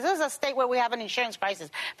crisis. This is a state where we have an insurance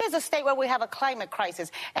crisis. This is a state where we have a climate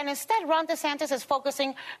crisis. And instead, Ron DeSantis is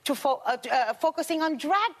focusing on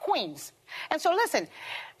drag queens. And so listen,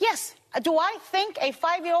 yes, do I think a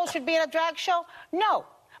 5-year-old should be at a drag show? No.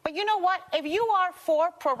 But you know what? If you are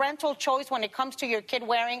for parental choice when it comes to your kid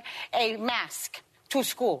wearing a mask to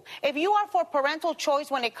school, if you are for parental choice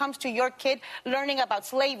when it comes to your kid learning about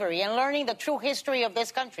slavery and learning the true history of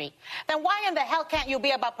this country, then why in the hell can't you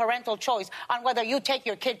be about parental choice on whether you take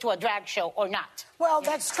your kid to a drag show or not? Well,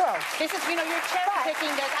 that's true. This is, you're cherry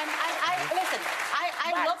picking this. Listen,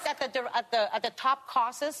 I looked at the top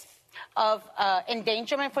causes of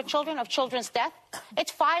endangerment for children, of children's death?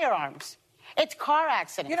 It's firearms. It's car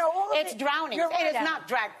accidents. It's drowning. It is not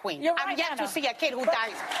drag queen. I'm yet to see a kid who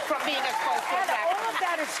dies from being exposed to a drag queen. All of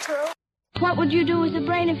that is true. What would you do with a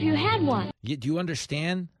brain if you had one? Do you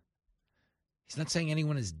understand? He's not saying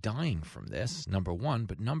anyone is dying from this, number one.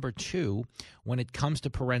 But number two, when it comes to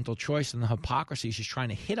parental choice and the hypocrisy she's trying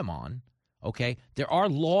to hit him on, okay, there are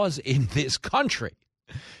laws in this country.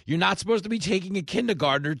 You're not supposed to be taking a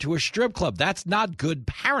kindergartner to a strip club. That's not good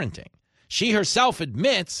parenting. She herself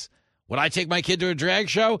admits, would I take my kid to a drag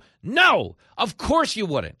show? No, of course you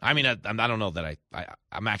wouldn't. I mean, I don't know that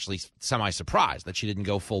I'm actually semi-surprised that she didn't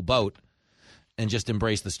go full boat and just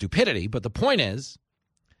embrace the stupidity. But the point is,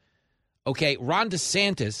 okay, Ron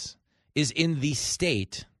DeSantis is in the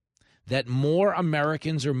state that more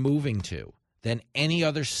Americans are moving to than any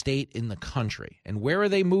other state in the country. And where are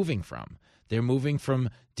they moving from? They're moving from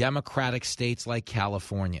Democratic states like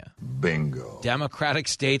California. Bingo. Democratic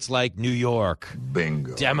states like New York.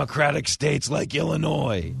 Bingo. Democratic states like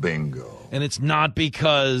Illinois. Bingo. And it's not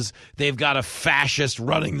because they've got a fascist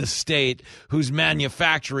running the state who's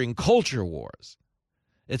manufacturing culture wars.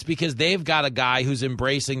 It's because they've got a guy who's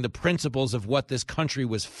embracing the principles of what this country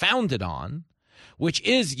was founded on, which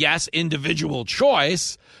is, yes, individual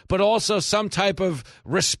choice, but also some type of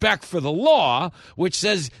respect for the law, which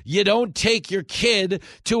says you don't take your kid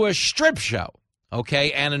to a strip show.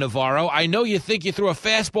 Okay, Anna Navarro, I know you think you threw a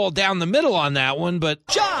fastball down the middle on that one, but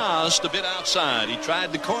Just a bit outside. He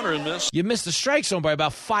tried the corner and missed. You missed the strike zone by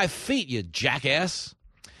about 5 feet, you jackass.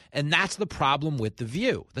 And that's the problem with The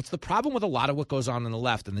View. That's the problem with a lot of what goes on the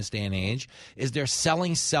left in this day and age, is they're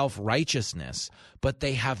selling self-righteousness, but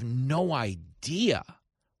they have no idea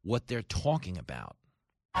what they're talking about.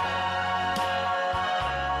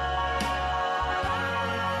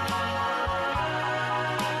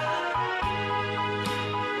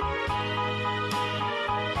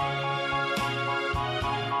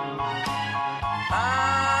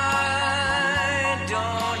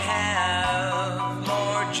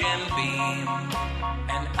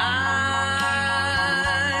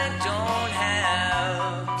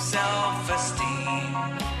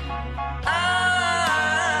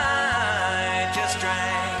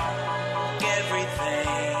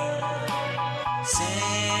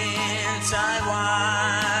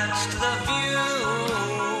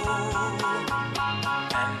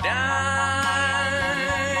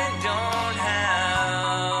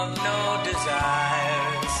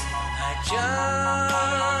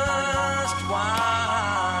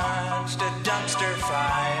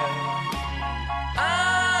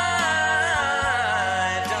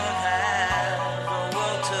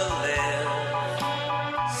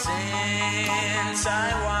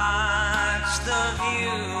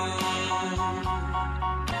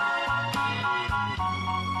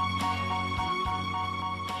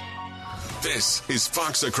 This is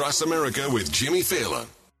Fox Across America with Jimmy Fallon.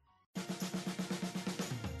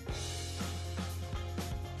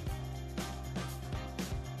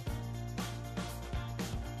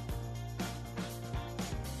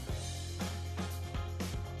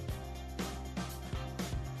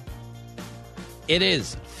 It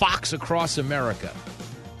is Fox Across America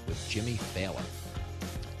with Jimmy Fallon.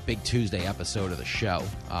 Big Tuesday episode of the show.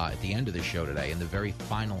 At the end of the show today, in the very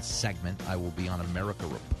final segment, I will be on America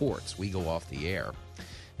Reports. We go off the air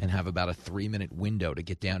and have about a 3-minute window to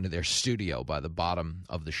get down to their studio by the bottom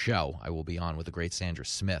of the show. I will be on with the great Sandra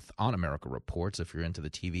Smith on America Reports, if you're into the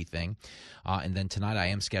TV thing. And then tonight I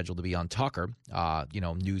am scheduled to be on Tucker,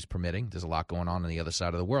 news permitting. There's a lot going on the other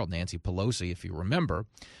side of the world. Nancy Pelosi, if you remember,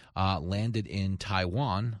 landed in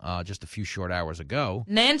Taiwan just a few short hours ago.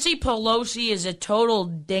 Nancy Pelosi is a total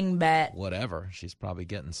dingbat. Whatever. She's probably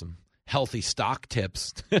getting some healthy stock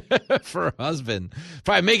tips for her husband.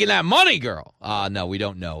 Probably making that money, girl. No, we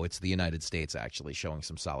don't know. It's the United States actually showing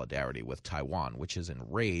some solidarity with Taiwan, which has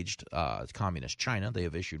enraged communist China. They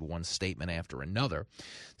have issued one statement after another,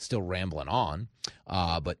 still rambling on.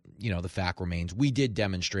 But, the fact remains we did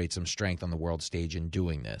demonstrate some strength on the world stage in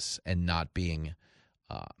doing this and not being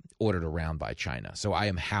ordered around by China. So I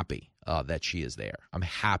am happy that she is there. I'm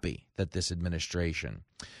happy that this administration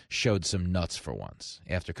showed some nuts for once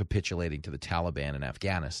after capitulating to the Taliban in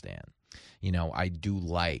Afghanistan. I do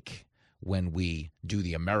like when we do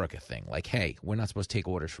the America thing. Like, hey, we're not supposed to take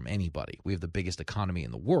orders from anybody. We have the biggest economy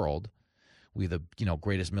in the world. We have the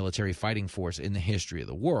greatest military fighting force in the history of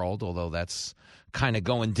the world, although that's kind of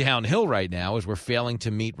going downhill right now as we're failing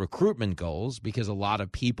to meet recruitment goals because a lot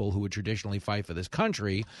of people who would traditionally fight for this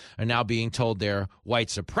country are now being told they're white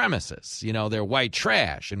supremacists. They're white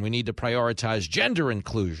trash, and we need to prioritize gender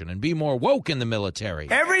inclusion and be more woke in the military.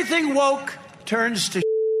 Everything woke turns to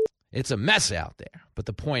It's a mess out there. But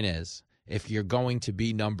the point is, if you're going to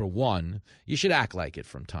be number one, you should act like it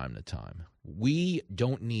from time to time. We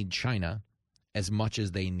don't need China as much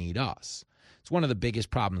as they need us. It's one of the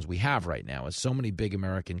biggest problems we have right now is so many big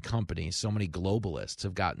American companies, so many globalists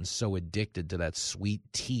have gotten so addicted to that sweet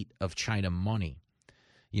teat of China money.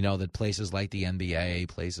 You know, that places like the NBA,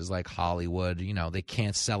 places like Hollywood, you know, they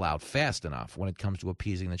can't sell out fast enough when it comes to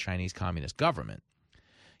appeasing the Chinese Communist government.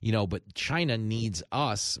 You know, but China needs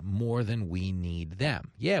us more than we need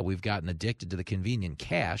them. Yeah, we've gotten addicted to the convenient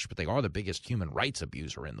cash, but they are the biggest human rights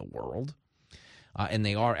abuser in the world. And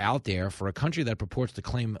they are out there for a country that purports to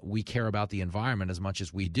claim we care about the environment as much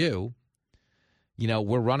as we do. You know,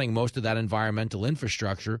 we're running most of that environmental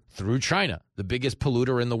infrastructure through China, the biggest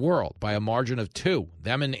polluter in the world by a margin of 2.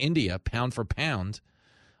 Them and India, pound for pound,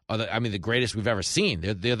 are the greatest we've ever seen.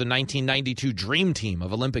 They're the 1992 dream team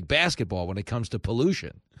of Olympic basketball when it comes to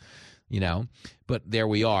pollution. You know, but there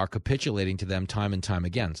we are capitulating to them time and time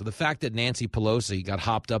again. So the fact that Nancy Pelosi got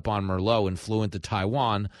hopped up on Merlot and flew into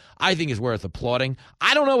Taiwan, I think is worth applauding.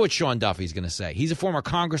 I don't know what Sean Duffy's going to say. He's a former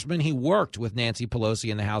congressman. He worked with Nancy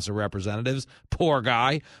Pelosi in the House of Representatives. Poor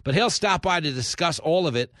guy. But he'll stop by to discuss all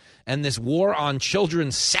of it and this war on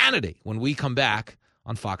children's sanity when we come back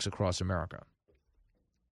on Fox Across America.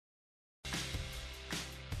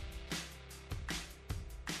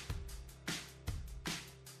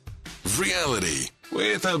 Reality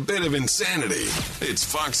with a bit of insanity. It's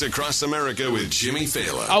Fox Across America with Jimmy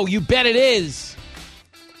Fallon. Oh, you bet it is.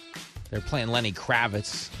 They're playing Lenny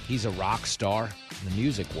Kravitz. He's a rock star in the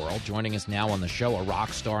music world. Joining us now on the show, a rock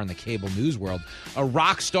star in the cable news world. A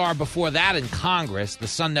rock star before that in Congress. The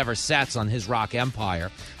sun never sets on his rock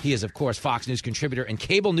empire. He is, of course, Fox News contributor and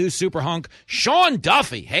cable news super hunk, Sean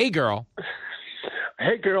Duffy. Hey, girl.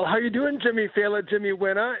 Hey, girl, how you doing, Jimmy Fallon, Jimmy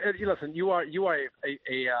Winner? Listen, you are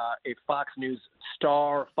a Fox News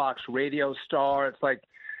star, Fox Radio star. It's like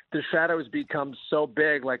the shadows become so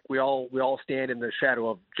big, like we all stand in the shadow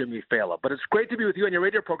of Jimmy Fallon. But it's great to be with you on your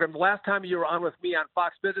radio program. The last time you were on with me on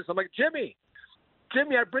Fox Business, I'm like, Jimmy,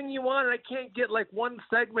 I bring you on, and I can't get like one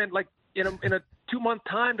segment like in a 2-month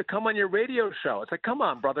time to come on your radio show. It's like, come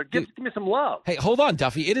on, brother, give me some love. Hey, hold on,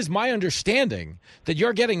 Duffy. It is my understanding that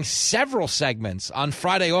you're getting several segments on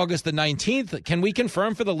Friday, August the 19th. Can we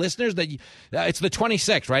confirm for the listeners that it's the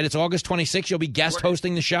 26th, right? It's August 26th. You'll be guest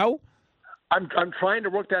hosting the show? I'm trying to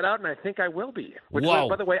work that out, and I think I will be. Whoa.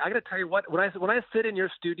 By the way, I got to tell you what, when I sit in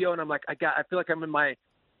your studio and I'm like, I feel like I'm in my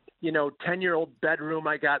 10-year-old bedroom.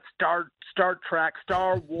 I got Star Trek,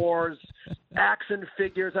 Star Wars, action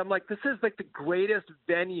figures. I'm like, this is like the greatest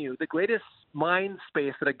venue, the greatest mind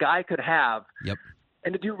space that a guy could have. Yep.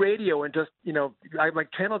 And to do radio and just, I'm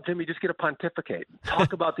like, channel Jimmy, just get to pontificate,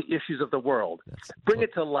 talk about the issues of the world, bring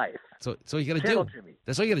it to life. So you got to do. Jimmy.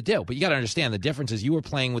 That's all you got to do. But you got to understand the difference is you were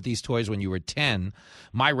playing with these toys when you were 10.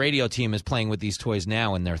 My radio team is playing with these toys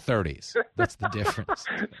now in their 30s. That's the difference.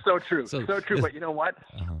 So true. But you know what?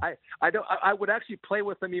 I would actually play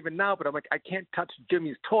with them even now, but I'm like, I can't touch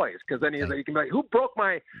Jimmy's toys because then he can be like, who broke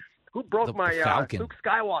my Luke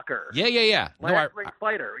Skywalker? Yeah. My X-Wing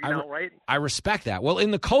fighter, right? I respect that. Well,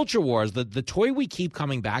 in the culture wars, the toy we keep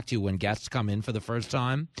coming back to when guests come in for the first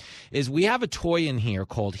time is we have a toy in here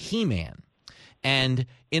called He-Man. And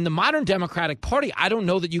in the modern Democratic Party, I don't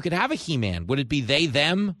know that you could have a He-Man. Would it be they,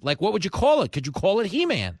 them? Like, what would you call it? Could you call it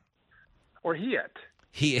He-Man? Or He-It.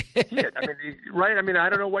 He-It. I mean, right? I mean, I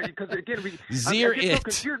don't know what, because again,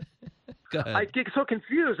 I get so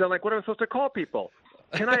confused. I'm like, what am I supposed to call people?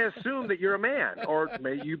 Can I assume that you're a man, or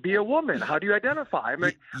may you be a woman? How do you identify? I'm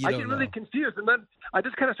like, I get really confused, and then I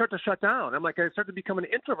just kind of start to shut down. I'm like, I start to become an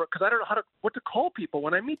introvert because I don't know what to call people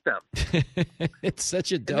when I meet them. It's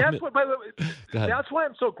such a dumb. And that's what, by the way, that's why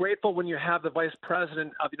I'm so grateful when you have the Vice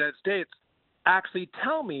President of the United States actually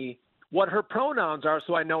tell me what her pronouns are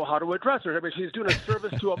so I know how to address her. I mean, she's doing a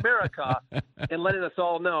service to America and letting us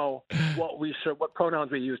all know what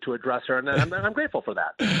pronouns we use to address her, and I'm grateful for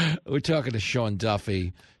that. We're talking to Sean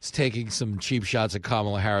Duffy. He's taking some cheap shots at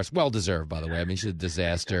Kamala Harris. Well-deserved, by the way. I mean, she's a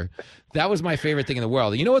disaster. That was my favorite thing in the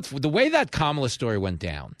world. You know what's the way that Kamala story went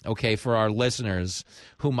down, okay, for our listeners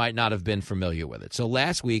who might not have been familiar with it. So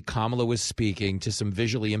last week, Kamala was speaking to some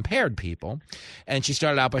visually impaired people, and she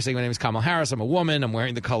started out by saying, my name is Kamala Harris. I'm a woman. I'm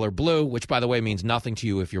wearing the color blue, which, by the way, means nothing to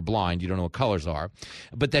you if you're blind. You don't know what colors are.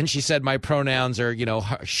 But then she said my pronouns are,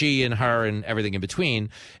 she and her and everything in between,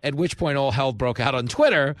 at which point all hell broke out on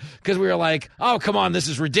Twitter because we were like, oh, come on, this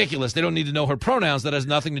is ridiculous. They don't need to know her pronouns. That has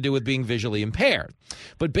nothing to do with being visually impaired.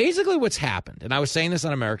 But basically what's happened, and I was saying this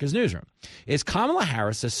on America's Newsroom, is Kamala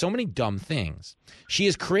Harris says so many dumb things. She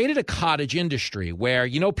has created a cottage industry where,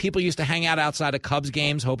 people used to hang out outside of Cubs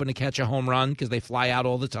games hoping to catch a home run because they fly out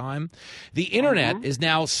all the time. The internet is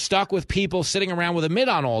now stuck with people sitting around with a mitt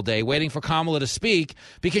on all day waiting for Kamala to speak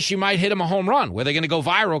because she might hit him a home run where they're going to go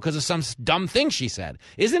viral because of some dumb thing she said.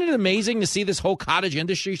 Isn't it amazing to see this whole cottage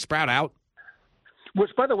industry sprout out? Which,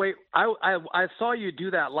 by the way, I saw you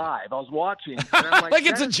do that live. I was watching. And I'm like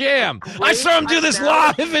it's a jam. I saw him do this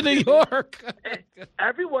live in New York.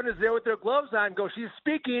 Everyone is there with their gloves on. Go, she's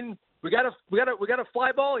speaking. We got a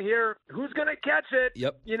fly ball here. Who's gonna catch it?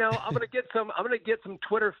 Yep. I'm gonna get some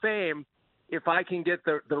Twitter fame if I can get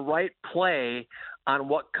the right play on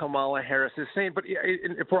what Kamala Harris is saying. But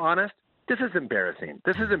if we're honest, this is embarrassing.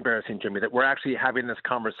 This is embarrassing, Jimmy, that we're actually having this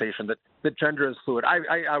conversation that gender is fluid.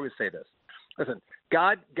 I always say this. Listen,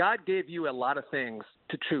 God gave you a lot of things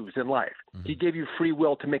to choose in life. He gave you free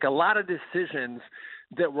will to make a lot of decisions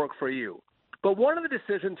that work for you. But one of the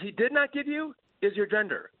decisions he did not give you is your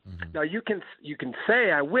gender. Now, you can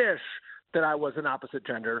say, I wish that I was an opposite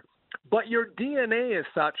gender, but your DNA is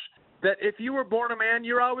such that if you were born a man,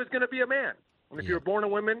 you're always going to be a man. And if you're born a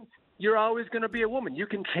woman, you're always going to be a woman. You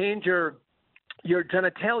can change your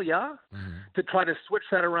genitalia to try to switch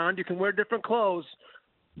that around. You can wear different clothes,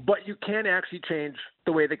 but you can't actually change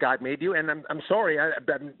the way that God made you. And I'm sorry,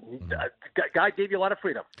 God gave you a lot of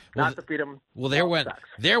freedom, not the freedom. Well,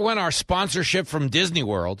 there went our sponsorship from Disney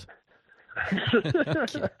World.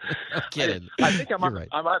 I'm kidding. I think I'm right.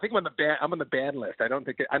 I think I'm on the ban list. I don't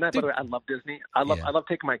think. By the way, I love Disney. I love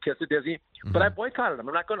taking my kids to Disney, but I boycotted them.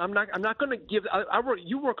 I'm not going to give.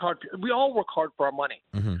 You work hard. We all work hard for our money.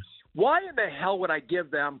 Why in the hell would I give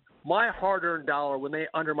them my hard-earned dollar when they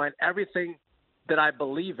undermine everything that I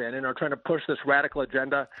believe in and are trying to push this radical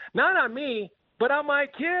agenda? Not on me, but on my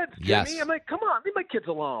kids. Jimmy. Yes. I'm like, come on, leave my kids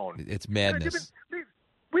alone. It's madness.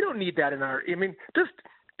 We don't need that in our.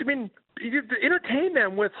 You entertain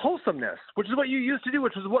them with wholesomeness, which is what you used to do,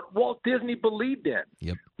 which is what Walt Disney believed in.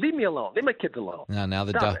 Yep. Leave me alone. Leave my kids alone. Now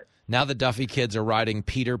the Duffy kids are riding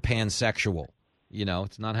Peter Pan sexual.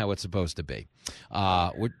 It's not how it's supposed to be.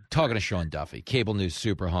 We're talking to Sean Duffy, cable news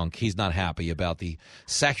super hunk. He's not happy about the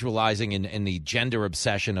sexualizing and the gender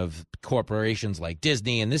obsession of corporations like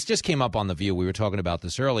Disney. And this just came up on The View. We were talking about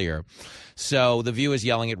this earlier. So The View is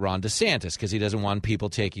yelling at Ron DeSantis because he doesn't want people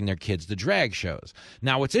taking their kids to drag shows.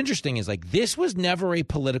 Now, what's interesting is this was never a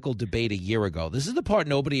political debate a year ago. This is the part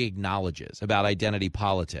nobody acknowledges about identity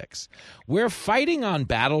politics. We're fighting on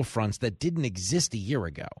battlefronts that didn't exist a year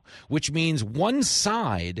ago, which means one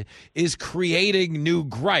side is creating new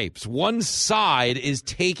gripes. One side is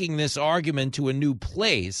taking this argument to a new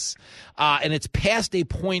place, and it's past a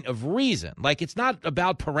point of reason. It's not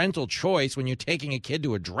about parental choice when you're taking a kid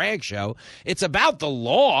to a drag show. It's about the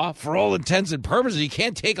law for all intents and purposes. You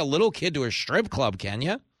can't take a little kid to a strip club, can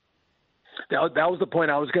you? That was the point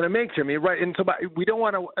I was going to make, Jimmy. Right, and so we don't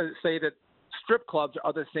want to say that strip clubs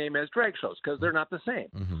are the same as drag shows because they're not the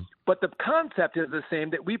same. But the concept is the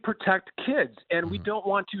same, that we protect kids and we don't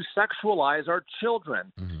want to sexualize our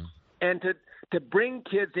children. And to bring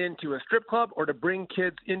kids into a strip club or to bring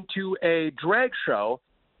kids into a drag show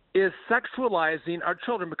is sexualizing our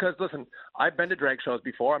children. Because, listen, I've been to drag shows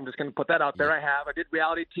before. I'm just going to put that out there. I have. I did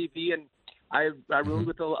reality TV, and I roomed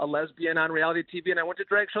with a lesbian on reality TV, and I went to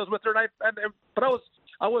drag shows with her. But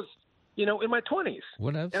I was in my 20s.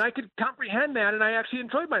 And I could comprehend that, and I actually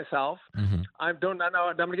enjoyed myself. I'm going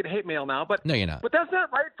to get hate mail now. But no, you're not. But that's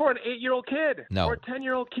not right for an 8-year-old kid or a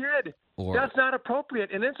 10-year-old kid. That's not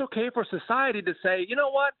appropriate. And it's okay for society to say, you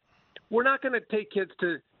know what? We're not going to take kids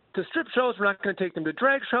to strip shows. We're not going to take them to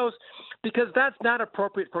drag shows because that's not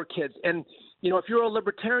appropriate for kids. And, if you're a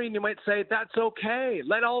libertarian, you might say that's okay.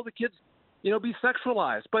 Let all the kids, be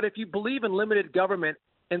sexualized. But if you believe in limited government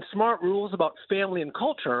and smart rules about family and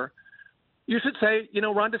culture, you should say,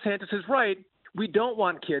 Ron DeSantis is right. We don't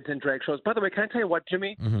want kids in drag shows. By the way, can I tell you what,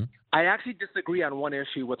 Jimmy? I actually disagree on one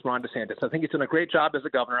issue with Ron DeSantis. I think he's done a great job as a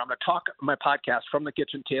governor. I'm going to talk my podcast from the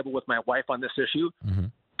kitchen table with my wife on this issue.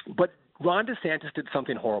 But Ron DeSantis did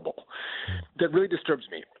something horrible that really disturbs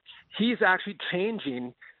me. He's actually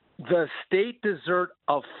changing the state dessert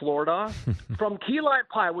of Florida from key lime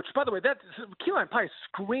pie, which, by the way, key lime pie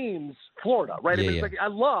screams Florida, right? I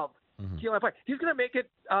love key lime pie. He's going to make it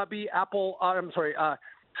be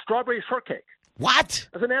strawberry shortcake. What?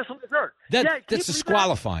 As a national dessert. That's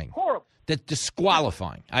disqualifying. Horrible. That's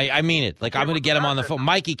disqualifying. I mean it. I'm going to get him on the phone.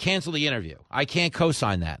 Mikey, cancel the interview. I can't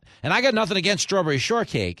co-sign that. And I got nothing against strawberry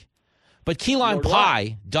shortcake, But key lime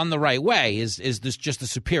pie done the right way is this just a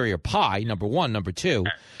superior pie? Number one, number two.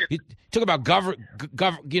 You talk about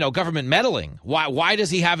government meddling. Why does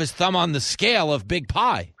he have his thumb on the scale of big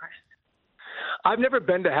pie? I've never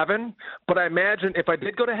been to heaven, but I imagine if I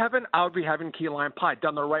did go to heaven, I would be having key lime pie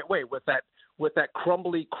done the right way with that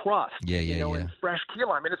crumbly crust, and fresh key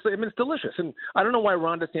lime. It's delicious. And I don't know why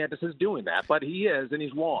Ron DeSantis is doing that, but he is, and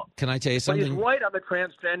he's wrong. Can I tell you something? But he's right on the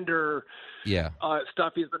transgender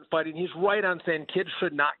stuff he's been fighting. He's right on saying kids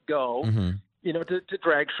should not go, to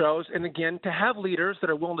drag shows. And again, to have leaders that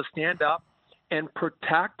are willing to stand up and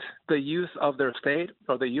protect the youth of their state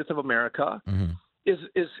or the youth of America is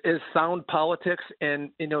sound politics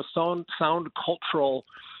and, sound cultural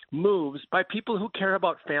moves by people who care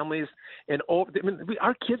about families. And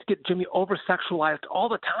our kids get, Jimmy, over-sexualized all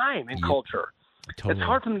the time in culture. Totally. It's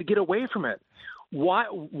hard for them to get away from it.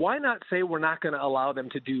 Why not say we're not going to allow them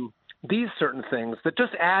to do these certain things that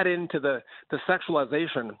just add into the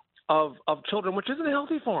sexualization of children, which isn't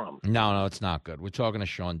healthy for them? No, it's not good. We're talking to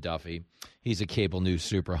Sean Duffy. He's a cable news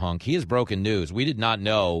super hunk. He has broken news. We did not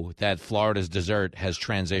know that Florida's dessert has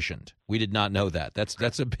transitioned. We did not know that.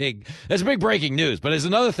 That's a big breaking news. But there's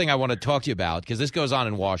another thing I want to talk to you about, because this goes on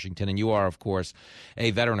in Washington, and you are, of course, a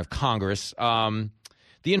veteran of Congress. The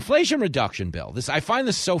Inflation Reduction Bill. I find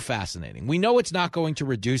this so fascinating. We know it's not going to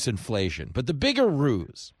reduce inflation, but the bigger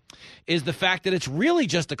ruse is the fact that it's really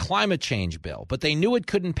just a climate change bill, but they knew it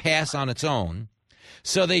couldn't pass on its own.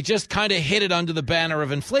 So they just kind of hid it under the banner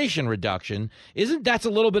of inflation reduction. Isn't that a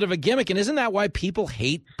little bit of a gimmick? And isn't that why people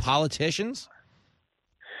hate politicians?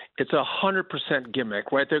 It's 100%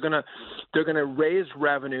 gimmick, right? They're gonna raise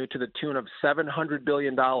revenue to the tune of $700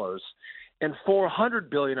 billion, and $400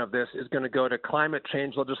 billion of this is going to go to climate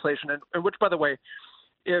change legislation. And which, by the way,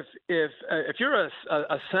 if you're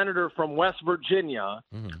a senator from West Virginia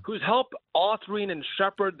who's helped authoring and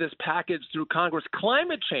shepherd this package through Congress,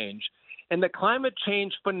 climate change. And the climate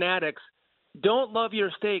change fanatics don't love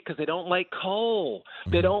your state because they don't like coal.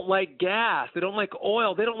 They don't like gas. They don't like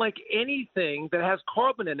oil. They don't like anything that has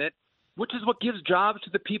carbon in it, which is what gives jobs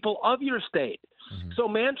to the people of your state. So,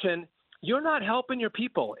 Manchin, you're not helping your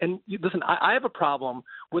people. And listen, I have a problem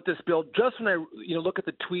with this bill just when I look at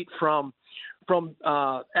the tweet from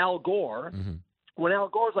Al Gore, when Al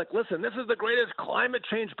Gore's like, listen, this is the greatest climate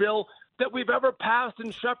change bill that we've ever passed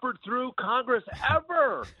and shepherded through Congress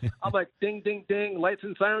ever. I'm like, ding, ding, ding, lights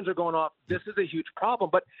and sirens are going off. This is a huge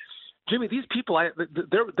problem. But Jimmy, these people,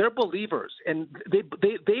 they're believers, and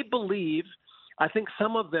they believe. I think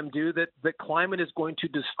some of them do that climate is going to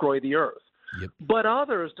destroy the earth. Yep. But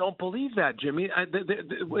others don't believe that, Jimmy.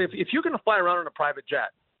 If you're going to fly around in a private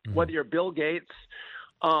jet, whether you're Bill Gates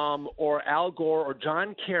or Al Gore or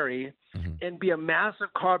John Kerry, and be a massive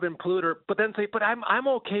carbon polluter, but then say, but I'm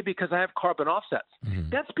okay because I have carbon offsets.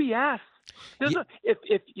 That's BS.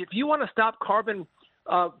 If you want to stop carbon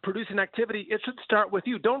producing activity, it should start with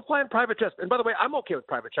you. Don't fly in private jets. And by the way, I'm okay with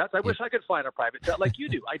private jets. I wish I could fly in a private jet like you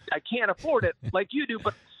do. I can't afford it like you do,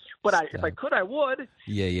 but if I could, I would.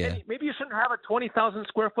 Yeah. And maybe you shouldn't have a 20,000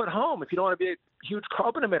 square foot home if you don't want to be a huge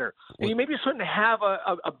carbon emitter. And maybe you shouldn't have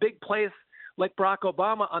a big place like Barack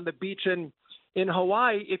Obama on the beach in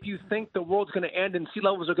Hawaii if you think the world's going to end and sea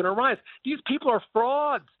levels are going to rise. These people are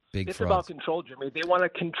frauds. It's about control, Jimmy. They want to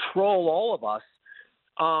control all of us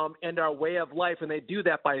and our way of life, and they do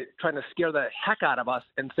that by trying to scare the heck out of us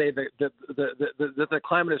and say that the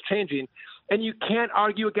climate is changing. And you can't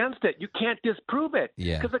argue against it. You can't disprove it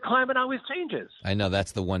because the climate always changes. I know,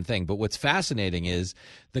 that's the one thing. But what's fascinating is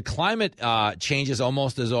the climate changes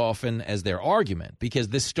almost as often as their argument, because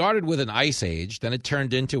this started with an ice age. Then it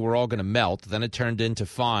turned into we're all going to melt. Then it turned into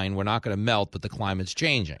fine, we're not going to melt, but the climate's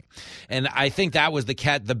changing. And I think that was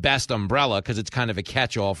the best umbrella, because it's kind of a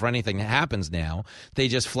catch-all for anything that happens now. They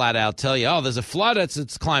just flat out tell you, oh, there's a flood,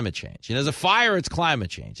 it's climate change. There's a fire, it's climate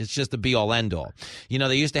change. It's just the be-all, end-all.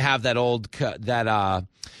 They used to have that old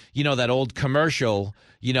commercial,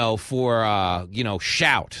 for,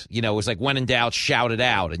 shout. It was like, when in doubt, shout it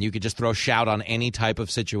out. And you could just throw shout on any type of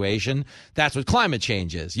situation. That's what climate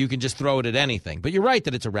change is. You can just throw it at anything. But you're right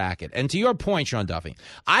that it's a racket. And to your point, Sean Duffy,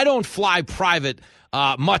 I don't fly private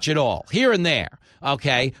much at all, here and there.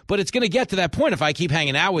 Okay, but it's going to get to that point if I keep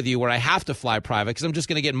hanging out with you where I have to fly private, because I'm just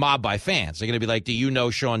going to get mobbed by fans. They're going to be like, do you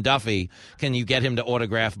know Sean Duffy? Can you get him to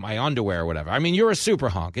autograph my underwear or whatever? I mean, you're a super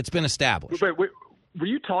hunk. It's been established. Wait, were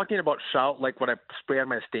you talking about shout like when I spray on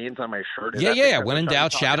my stains on my shirt? Yeah. When in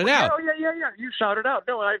doubt, shout it out. Oh, yeah. You shout it out.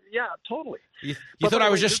 No, totally. You thought I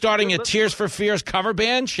was just starting a Tears for Fears cover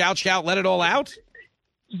band? Shout, let it all out?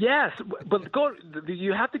 Yes, but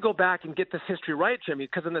you have to go back and get this history right, Jimmy,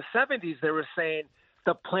 because in the 70s they were saying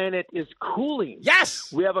the planet is cooling.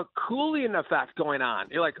 Yes! We have a cooling effect going on.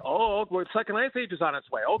 You're like, oh, the second ice age is on its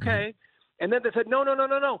way. Okay. And then they said, no.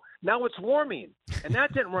 Now it's warming. And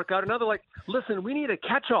that didn't work out. Another like, listen, we need a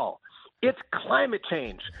catch-all. It's climate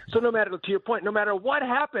change. So no matter, to your point, no matter what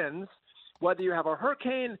happens, whether you have a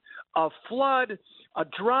hurricane, a flood, a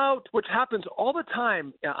drought, which happens all the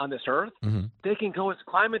time on this earth, they can go, it's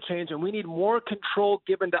climate change, and we need more control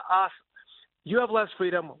given to us. You have less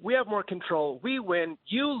freedom. We have more control. We win.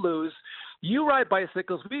 You lose. You ride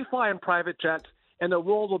bicycles. We fly in private jets, and the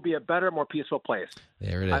world will be a better, more peaceful place.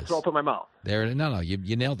 There it is. I throw up in my mouth. No,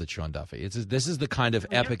 you nailed it, Sean Duffy. This is the kind of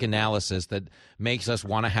epic analysis that makes us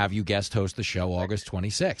want to have you guest host the show August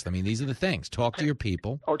 26th. I mean, these are the things. Talk to your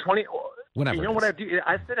people. Or 20. Whenever you know what I do?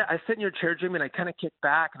 I sit in your chair, Jimmy, and I kind of kick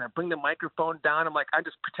back, and I bring the microphone down. I'm like, I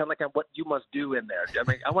just pretend like I'm what you must do in there. I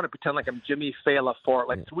mean, I want to pretend like I'm Jimmy Fallon for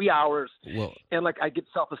like 3 hours, and like I get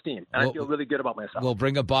self-esteem, and I feel really good about myself. We'll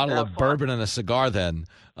bring a bottle of bourbon and a cigar then,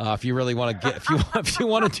 if you really want to get if you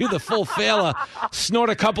want to do the full Fallon, snort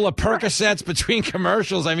a couple of Percocets between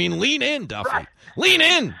commercials. I mean, lean in, Duffy, lean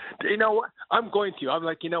in. You know what? I'm going to. I'm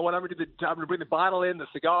like, you know what? I'm going to bring the bottle in, the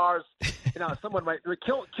cigars. You know, someone might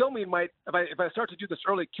Kilmeade might if I start to do this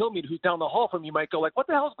early. Kilmeade, who's down the hall from you, might go like, "What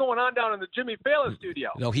the hell's going on down in the Jimmy Fallon studio?"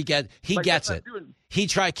 No, he gets it.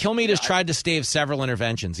 Kilmeade has tried to stave several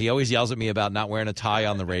interventions. He always yells at me about not wearing a tie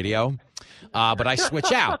on the radio. But I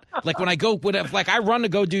switch out. Like when I run to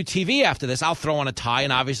go do TV after this, I'll throw on a tie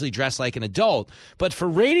and obviously dress like an adult. But for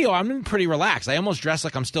radio, I'm pretty relaxed. I almost dress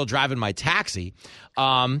like I'm still driving my taxi.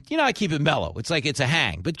 I keep it mellow. It's like it's a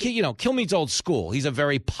hang. But, Kilmeade's old school. He's a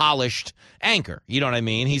very polished anchor. You know what I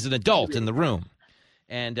mean? He's an adult in the room.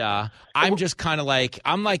 And I'm just kind of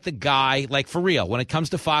I'm like the guy, like for real, when it comes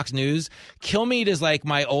to Fox News, Kilmeade is like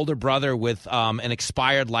my older brother with an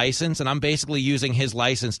expired license, and I'm basically using his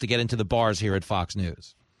license to get into the bars here at Fox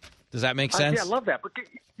News. Does that make sense? Yeah, I love that. But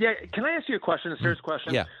can I ask you a question, a serious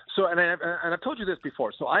question? Yeah. So, and I've told you this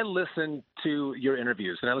before. So I listen to your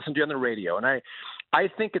interviews, and I listen to you on the radio, and I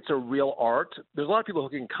think it's a real art. There's a lot of people who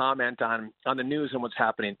can comment on the news and what's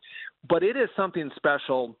happening, but it is something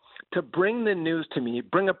special to bring the news to me,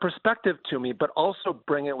 bring a perspective to me, but also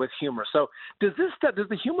bring it with humor. So does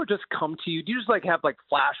the humor just come to you? Do you just have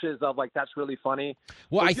flashes of that's really funny?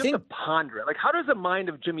 Well, I think you have to ponder it. How does the mind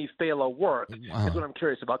of Jimmy Fallon work? Is what I'm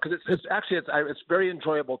curious about, because it's very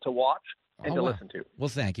enjoyable to watch and to listen to. Well,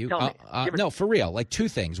 thank you. Tell me. No, for real. Two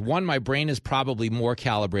things. One, my brain is probably more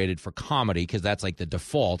calibrated for comedy because that's the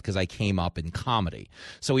default because I came up in comedy.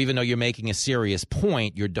 So even though you're making a serious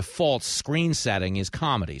point, your default screen setting is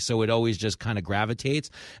comedy. So it always just kind of gravitates.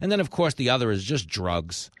 And then, of course, the other is just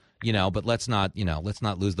drugs. But let's not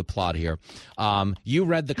lose the plot here. You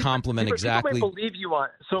read the compliment exactly.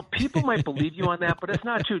 People might believe you on that, but it's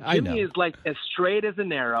not true. Jimmy is as straight as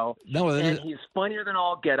an arrow. And he's funnier than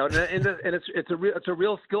all get out. And it's a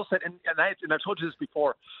real skill set. And I've told you this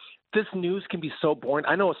before. This news can be so boring.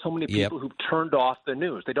 I know so many people who've turned off the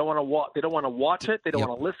news. They don't want to watch. They don't want to watch it. They don't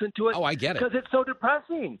want to listen to it. Oh, I get it. Because it's so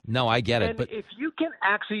depressing. No, I get it. But if you can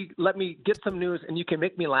actually let me get some news and you can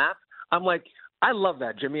make me laugh, I'm like, I love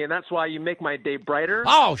that, Jimmy, and that's why you make my day brighter.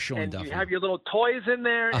 Oh, Sean and Duffy. You have your little toys in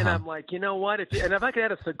there, and I'm like, you know what? If I could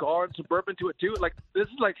add a cigar and some bourbon to it too, this is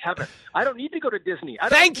like heaven. I don't need to go to Disney. I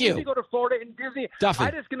don't need to go to Florida and Disney. Duffy.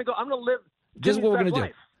 I'm just gonna go. I'm gonna live. This is what we're gonna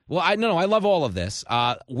do. Well, I love all of this.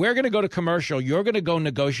 We're gonna go to commercial. You're gonna go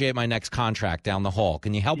negotiate my next contract down the hall.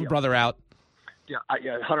 Can you help a brother out? Yeah,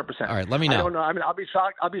 100%. All right, let me know. I don't know. I mean, I'll be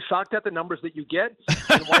shocked. I'll be shocked at the numbers that you get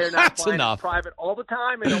and why you're not flying private all the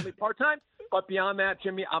time and only part time. But beyond that,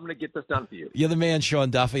 Jimmy, I'm going to get this done for you. You're the man, Sean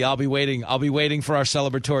Duffy. I'll be waiting for our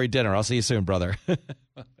celebratory dinner. I'll see you soon, brother.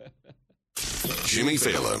 Jimmy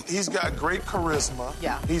Fallon. He's got great charisma.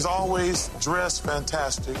 Yeah. He's always dressed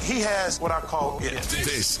fantastic. He has what I call it.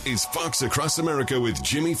 This is Fox Across America with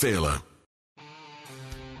Jimmy Fallon.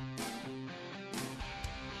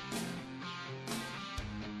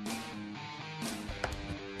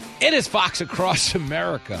 It is Fox Across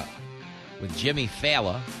America with Jimmy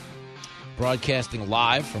Fallon, broadcasting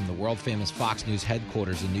live from the world-famous Fox News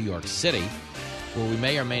headquarters in New York City, where we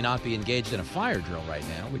may or may not be engaged in a fire drill right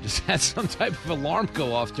now. We just had some type of alarm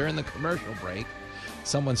go off during the commercial break.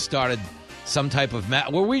 Someone started some type of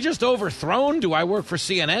were we just overthrown? Do I work for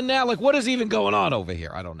CNN now? What is even going on over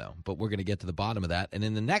here? I don't know, but we're going to get to the bottom of that. And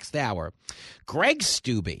in the next hour, Greg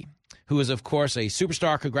Steube, who is, of course, a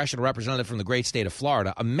superstar congressional representative from the great state of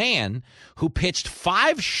Florida, a man who pitched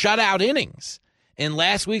 5 shutout innings in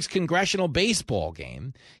last week's congressional baseball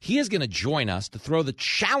game. He is going to join us to throw the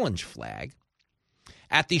challenge flag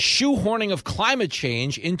at the shoehorning of climate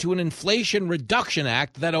change into an Inflation Reduction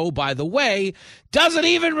Act that, oh, by the way, doesn't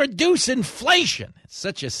even reduce inflation. It's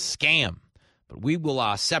such a scam. But we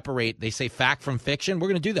will separate, they say, fact from fiction. We're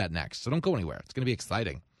going to do that next, so don't go anywhere. It's going to be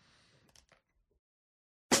exciting.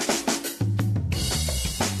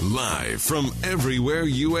 Live from everywhere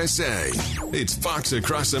USA, it's Fox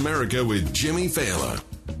Across America with Jimmy Fallon.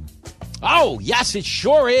 Oh, yes, it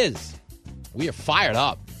sure is. We are fired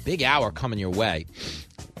up. Big hour coming your way.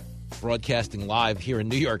 Broadcasting live here in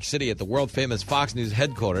New York City at the world-famous Fox News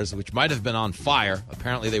headquarters, which might have been on fire.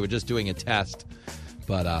 Apparently, they were just doing a test.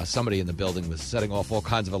 But somebody in the building was setting off all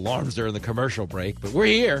kinds of alarms during the commercial break. But we're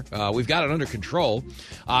here. We've got it under control.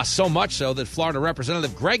 So much so that Florida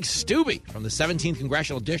Representative Greg Steube from the 17th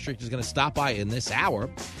Congressional District is going to stop by in this hour.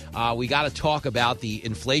 We got to talk about the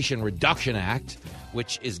Inflation Reduction Act,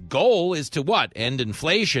 which is goal is to what? End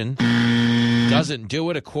inflation. Doesn't do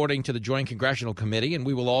it according to the Joint Congressional Committee. And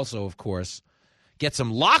we will also, of course, get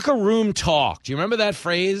some locker room talk. Do you remember that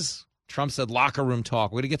phrase? Trump said locker room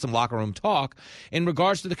talk. We're going to get some locker room talk in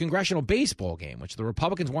regards to the congressional baseball game, which the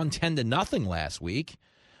Republicans won 10-0 last week,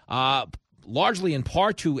 largely in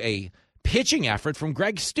part to a pitching effort from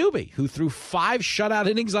Greg Steube, who threw 5 shutout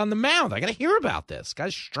innings on the mound. I got to hear about this.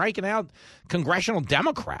 Guy's striking out congressional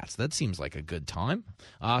Democrats. That seems like a good time.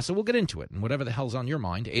 So we'll get into it. And whatever the hell's on your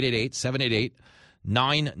mind, 888-788-9910.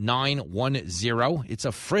 It's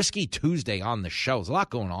a frisky Tuesday on the show. There's a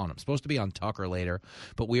lot going on. I'm supposed to be on Tucker later,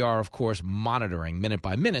 but we are, of course, monitoring minute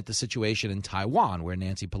by minute the situation in Taiwan, where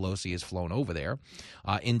Nancy Pelosi has flown over there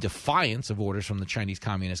in defiance of orders from the Chinese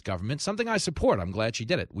Communist government, something I support. I'm glad she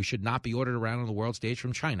did it. We should not be ordered around on the world stage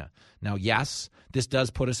from China. Now, yes, this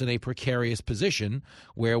does put us in a precarious position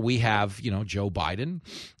where we have, Joe Biden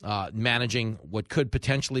managing what could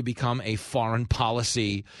potentially become a foreign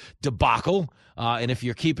policy debacle. And if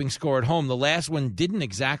you're keeping score at home, the last one didn't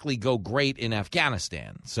exactly go great in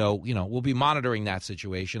Afghanistan. So, we'll be monitoring that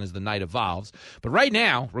situation as the night evolves. But right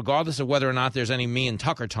now, regardless of whether or not there's any me and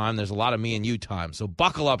Tucker time, there's a lot of me and you time. So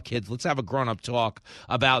buckle up, kids. Let's have a grown-up talk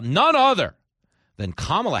about none other than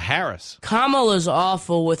Kamala Harris. Kamala's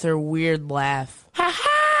awful with her weird laugh. Ha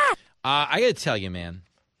ha! I got to tell you, man,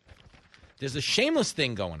 there's a shameless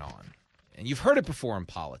thing going on. And you've heard it before in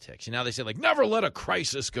politics. They say, never let a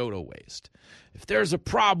crisis go to waste. If there's a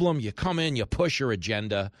problem, you come in, you push your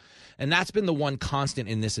agenda. And that's been the one constant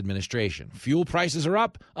in this administration. Fuel prices are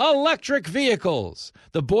up, electric vehicles.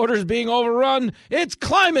 The border's being overrun, it's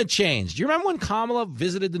climate change. Do you remember when Kamala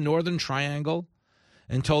visited the Northern Triangle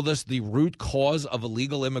and told us the root cause of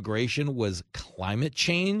illegal immigration was climate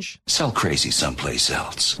change? Sell crazy someplace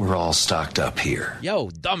else. We're all stocked up here. Yo,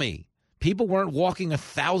 dummy. People weren't walking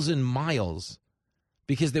 1,000 miles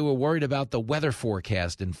because they were worried about the weather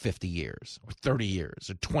forecast in 50 years or 30 years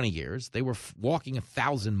or 20 years. They were walking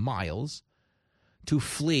 1,000 miles to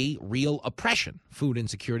flee real oppression, food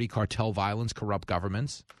insecurity, cartel violence, corrupt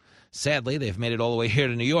governments. Sadly, they've made it all the way here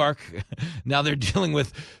to New York. Now they're dealing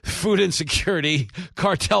with food insecurity,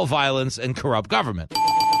 cartel violence, and corrupt government.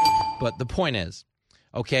 But the point is,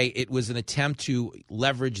 okay, it was an attempt to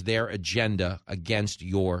leverage their agenda against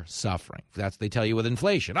your suffering. That's what they tell you with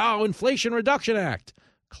inflation. Oh, Inflation Reduction Act,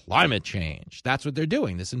 climate change. That's what they're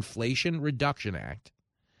doing. This Inflation Reduction Act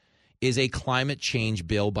is a climate change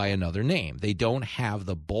bill by another name. They don't have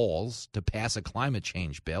the balls to pass a climate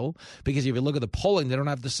change bill because if you look at the polling, they don't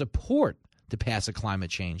have the support to pass a climate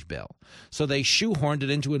change bill. So they shoehorned it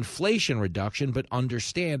into inflation reduction, but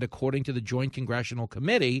understand, according to the Joint Congressional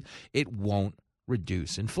Committee, it won't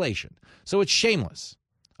reduce inflation. So it's shameless,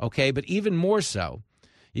 okay? But even more so,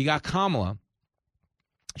 you got Kamala.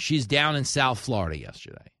 She's down in South Florida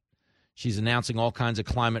yesterday. She's announcing all kinds of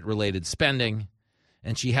climate-related spending,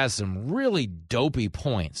 and she has some really dopey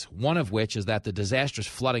points, one of which is that the disastrous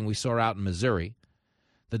flooding we saw out in Missouri,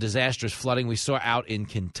 the disastrous flooding we saw out in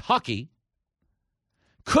Kentucky,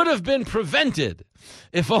 could have been prevented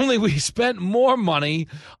if only we spent more money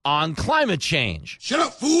on climate change. Shut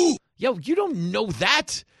up, fool! Yo, you don't know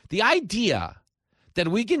that? The idea that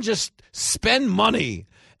we can just spend money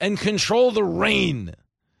and control the rain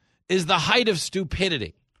is the height of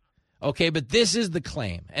stupidity. Okay, but this is the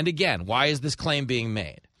claim. And again, why is this claim being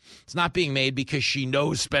made? It's not being made because she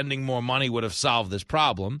knows spending more money would have solved this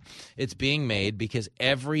problem. It's being made because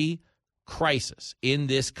every crisis in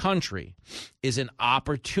this country is an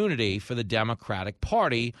opportunity for the Democratic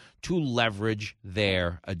Party to leverage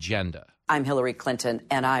their agenda. I'm Hillary Clinton,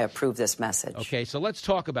 and I approve this message. Okay, so let's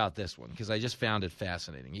talk about this one because I just found it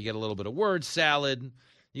fascinating. You get a little bit of word salad.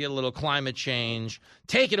 You get a little climate change.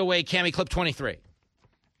 Take it away, Cammie Clip 23.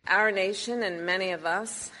 Our nation and many of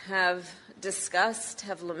us have discussed,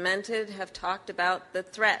 have lamented, have talked about the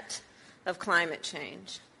threat of climate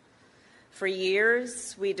change. For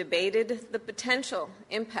years, we debated the potential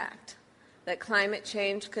impact that climate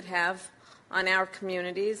change could have on our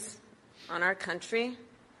communities, on our country,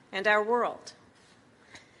 and our world.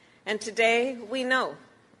 And today, we know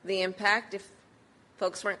the impact if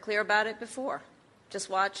folks weren't clear about it before. Just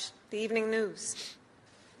watch the evening news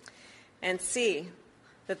and see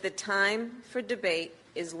that the time for debate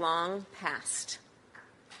is long past.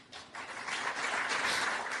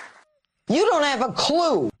 You don't have a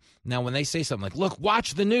clue. Now, when they say something like, look,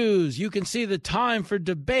 watch the news, you can see the time for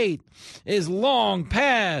debate is long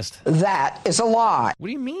past. That is a lie. What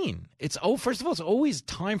do you mean? First of all, it's always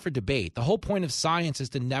time for debate. The whole point of science is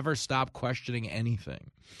to never stop questioning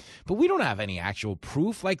anything. But we don't have any actual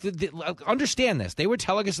proof. Understand this. They were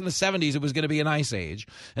telling us in the 70s it was going to be an ice age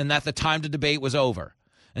and that the time to debate was over.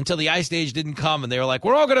 Until the ice age didn't come, and they were like,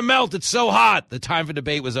 we're all going to melt. It's so hot. The time for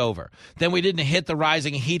debate was over. Then we didn't hit the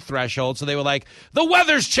rising heat threshold, so they were like, the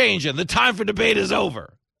weather's changing. The time for debate is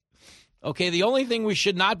over. Okay, the only thing we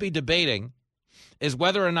should not be debating is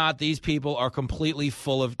whether or not these people are completely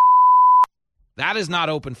full of That is not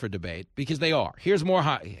open for debate, because they are. Here's more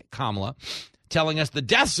Kamala telling us the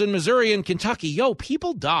deaths in Missouri and Kentucky. Yo,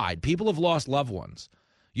 people died. People have lost loved ones.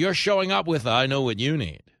 You're showing up with, I know what you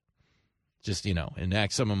need. Just,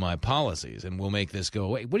 enact some of my policies and we'll make this go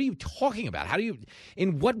away. What are you talking about?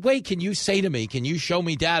 In what way can you say to me, can you show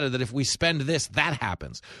me data that if we spend this, that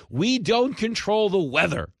happens? We don't control the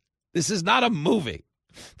weather. This is not a movie.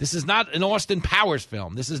 This is not an Austin Powers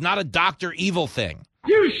film. This is not a Dr. Evil thing.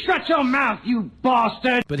 You shut your mouth, you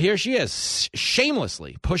bastard! But here she is,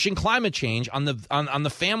 shamelessly pushing climate change on the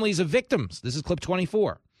families of victims. This is clip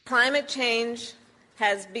 24. Climate change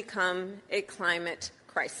has become a climate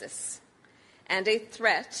crisis. And a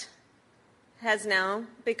threat has now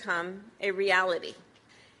become a reality.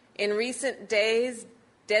 In recent days,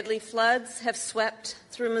 deadly floods have swept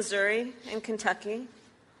through Missouri and Kentucky,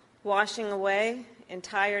 washing away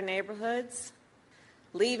entire neighborhoods,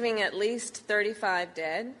 leaving at least 35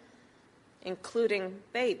 dead, including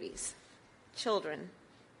babies, children.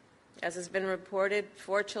 As has been reported,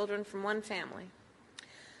 4 children from one family.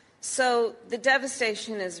 So the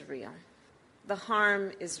devastation is real. The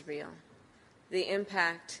harm is real. The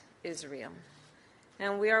impact is real,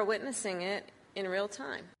 and we are witnessing it in real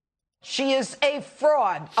time. She is a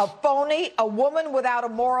fraud, a phony, a woman without a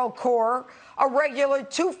moral core, a regular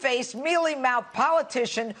two-faced, mealy-mouthed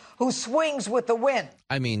politician who swings with the wind.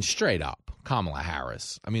 I mean, straight up, Kamala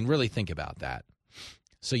Harris. I mean, really think about that.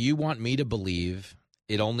 So you want me to believe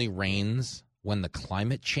it only rains when the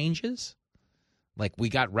climate changes? Like, we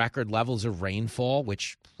got record levels of rainfall,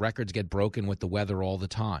 which records get broken with the weather all the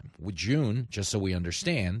time. With June, just so we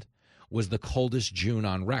understand, was the coldest June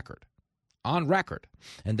on record. On record.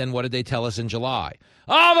 And then what did they tell us in July?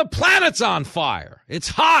 Oh, the planet's on fire. It's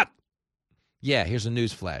hot. Yeah, here's a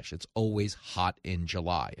news flash. It's always hot in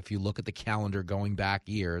July. If you look at the calendar going back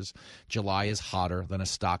years, July is hotter than a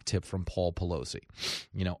stock tip from Paul Pelosi.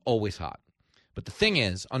 Always hot. But the thing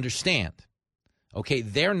is, understand, okay,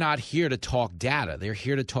 they're not here to talk data. They're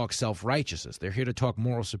here to talk self-righteousness. They're here to talk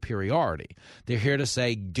moral superiority. They're here to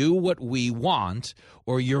say, do what we want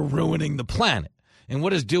or you're ruining the planet. And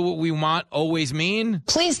what does do what we want always mean?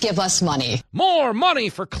 Please give us money. More money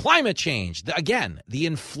for climate change. Again, the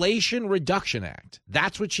Inflation Reduction Act.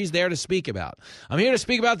 That's what she's there to speak about. I'm here to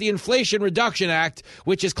speak about the Inflation Reduction Act,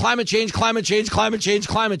 which is climate change, climate change, climate change,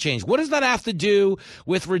 climate change. What does that have to do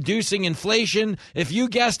with reducing inflation? If you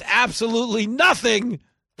guessed absolutely nothing,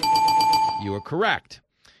 you are correct.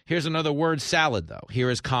 Here's another word salad, though. Here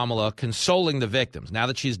is Kamala consoling the victims. Now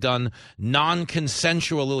that she's done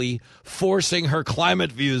non-consensually forcing her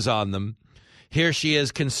climate views on them, here she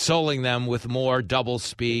is consoling them with more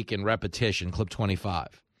double-speak and repetition. Clip 25.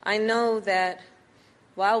 I know that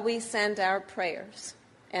while we send our prayers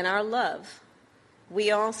and our love,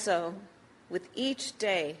 we also, with each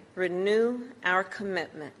day, renew our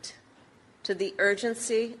commitment to the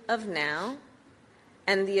urgency of now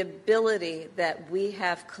and the ability that we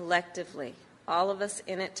have collectively, all of us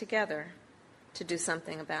in it together, to do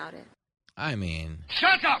something about it. I mean...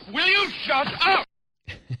 Shut up! Will you shut up?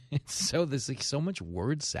 There's so much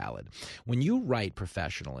word salad. When you write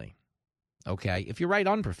professionally, okay, if you write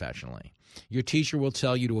unprofessionally, your teacher will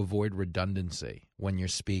tell you to avoid redundancy when you're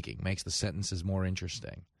speaking. Makes the sentences more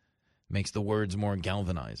interesting. Makes the words more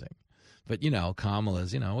galvanizing. But,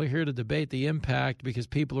 Kamala's, we're here to debate the impact because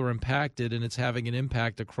people are impacted and it's having an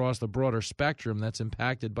impact across the broader spectrum that's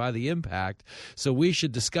impacted by the impact. So we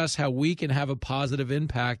should discuss how we can have a positive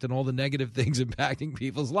impact on all the negative things impacting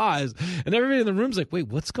people's lives. And everybody in the room's like, wait,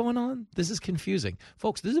 what's going on? This is confusing.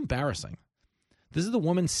 Folks, this is embarrassing. This is the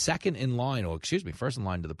woman first in line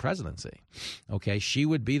to the presidency. Okay, she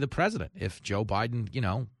would be the president if Joe Biden,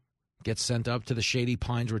 gets sent up to the Shady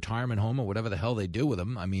Pines retirement home or whatever the hell they do with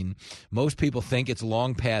him. I mean, most people think it's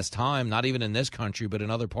long past time, not even in this country, but in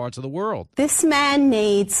other parts of the world. This man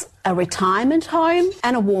needs a retirement home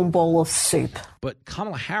and a warm bowl of soup. But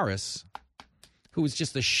Kamala Harris, who is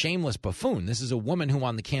just a shameless buffoon, this is a woman who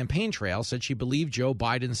on the campaign trail said she believed Joe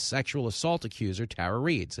Biden's sexual assault accuser, Tara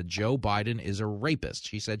Reade, said Joe Biden is a rapist.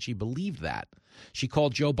 She said she believed that. She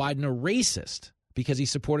called Joe Biden a racist because he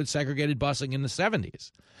supported segregated busing in the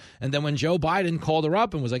 70s. And then when Joe Biden called her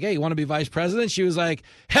up and was like, hey, you want to be vice president? She was like,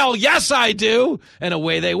 hell yes, I do. And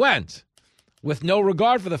away they went. With no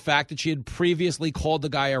regard for the fact that she had previously called the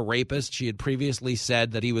guy a rapist. She had previously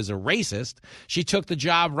said that he was a racist. She took the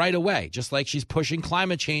job right away, just like she's pushing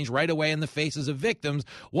climate change right away in the faces of victims.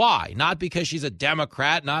 Why? Not because she's a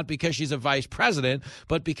Democrat, not because she's a vice president,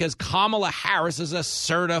 but because Kamala Harris is a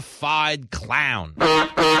certified clown.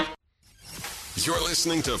 You're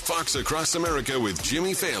listening to Fox Across America with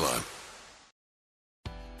Jimmy Fallon.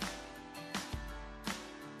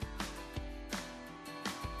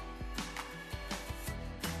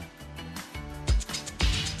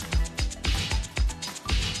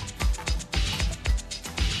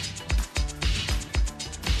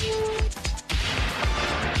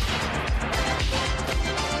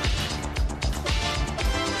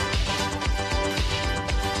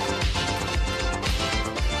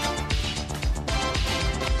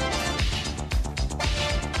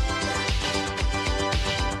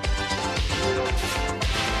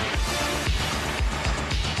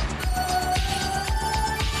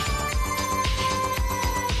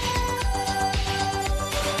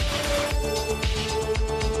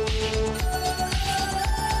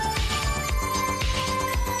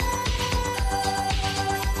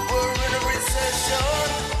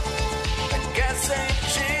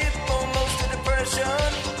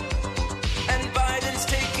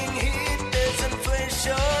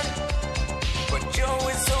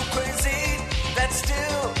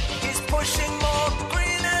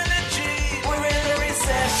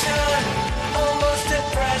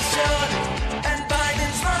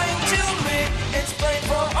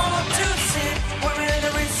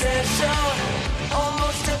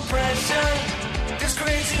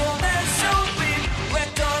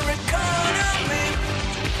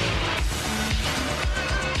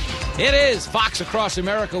 It is Fox Across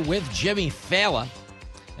America with Jimmy Fallon.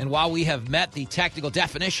 And while we have met the technical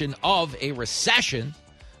definition of a recession,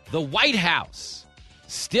 the White House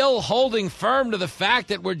still holding firm to the fact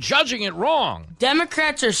that we're judging it wrong.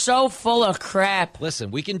 Democrats are so full of crap. Listen,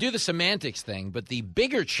 we can do the semantics thing, but the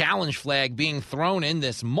bigger challenge flag being thrown in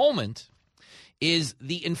this moment is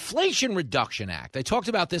the Inflation Reduction Act. I talked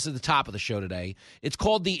about this at the top of the show today. It's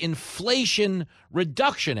called the Inflation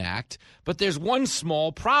Reduction Act, but there's one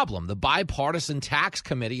small problem. The Bipartisan Tax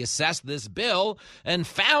Committee assessed this bill and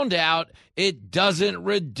found out it doesn't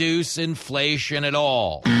reduce inflation at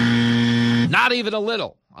all. Not even a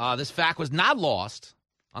little. This fact was not lost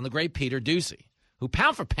on the great Peter Doocy, who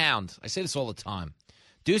pound for pound, I say this all the time,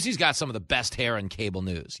 Doocy's got some of the best hair in cable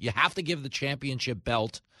news. You have to give the championship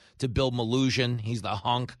belt to Bill Maloogian. He's the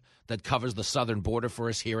hunk that covers the southern border for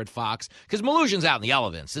us here at Fox. Because Maloogian's out in the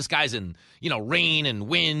elements. This guy's in, rain and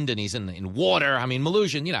wind, and he's in water. I mean,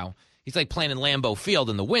 Maloogian, he's like playing in Lambeau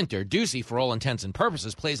Field in the winter. Doocy, for all intents and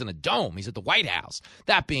purposes, plays in a dome. He's at the White House.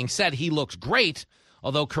 That being said, he looks great,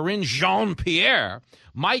 although Karine Jean-Pierre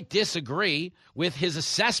might disagree with his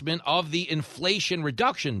assessment of the Inflation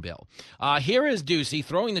Reduction Bill. Here is Doocy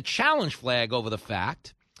throwing the challenge flag over the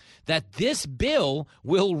fact that this bill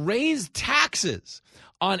will raise taxes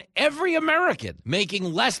on every American making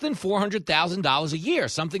less than $400,000 a year,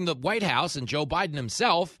 something the White House and Joe Biden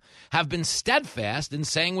himself have been steadfast in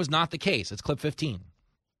saying was not the case. It's clip 15.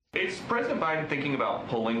 Is President Biden thinking about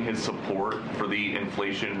pulling his support for the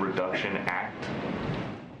Inflation Reduction Act?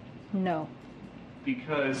 No.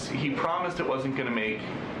 Because he promised it wasn't going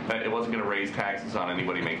to raise taxes on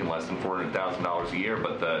anybody making less than $400,000 a year,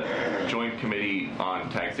 but the Joint Committee on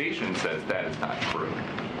Taxation says that is not true.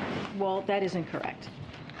 Well, that isn't correct.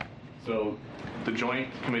 So the Joint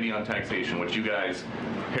Committee on Taxation, which you guys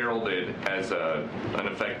heralded as an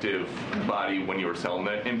effective body when you were selling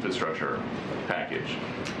the infrastructure package,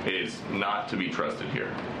 is not to be trusted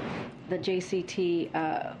here. the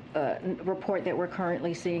JCT report that we're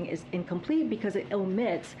currently seeing is incomplete because it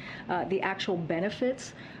omits the actual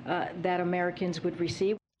benefits that Americans would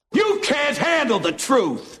receive. You can't handle the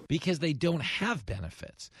truth! Because they don't have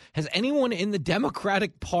benefits. Has anyone in the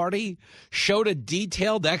Democratic Party showed a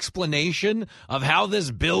detailed explanation of how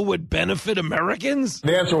this bill would benefit Americans?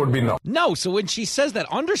 The answer would be no. No. So when she says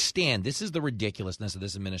that, understand this is the ridiculousness of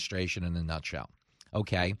this administration in a nutshell.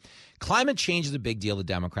 Okay? Climate change is a big deal to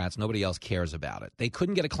Democrats. Nobody else cares about it. They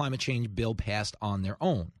couldn't get a climate change bill passed on their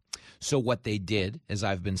own. So what they did, as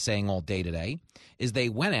I've been saying all day today, is they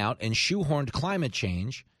went out and shoehorned climate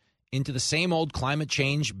change into the same old climate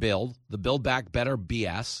change bill, the Build Back Better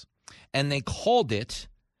BS, and they called it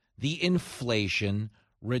the Inflation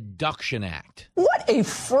Reduction Act. What a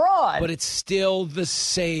fraud. But it's still the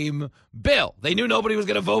same bill. They knew nobody was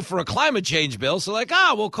going to vote for a climate change bill, so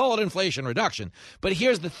we'll call it inflation reduction. But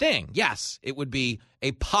here's the thing. Yes, it would be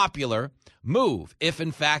a popular move if,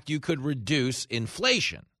 in fact, you could reduce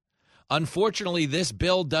inflation. Unfortunately, this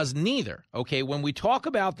bill does neither. Okay, when we talk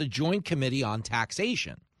about the Joint Committee on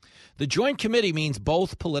Taxation, the Joint Committee means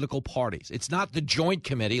both political parties. It's not the Joint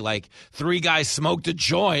Committee like three guys smoked a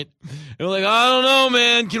joint. They're like, I don't know,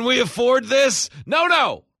 man. Can we afford this?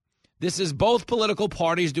 No. This is both political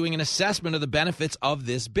parties doing an assessment of the benefits of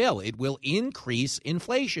this bill. It will increase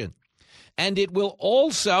inflation. And it will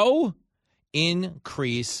also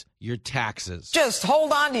increase your taxes. Just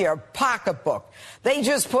hold on to your pocketbook. They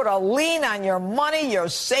just put a lien on your money, your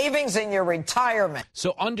savings, and your retirement.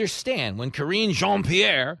 So understand, when Karine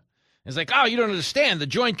Jean-Pierre is like, oh, you don't understand, the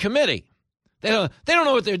Joint Committee. They don't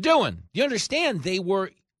know what they're doing. You understand, they were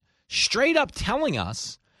straight up telling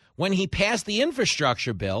us when he passed the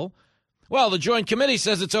infrastructure bill, well, the Joint Committee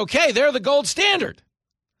says it's okay. They're the gold standard.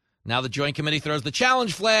 Now the Joint Committee throws the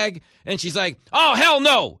challenge flag, and she's like, oh, hell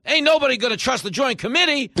no. Ain't nobody going to trust the Joint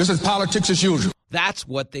Committee. This is politics as usual. That's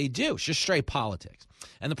what they do. It's just straight politics.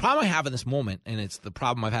 And the problem I have in this moment, and it's the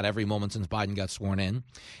problem I've had every moment since Biden got sworn in,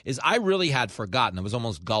 is I really had forgotten. I was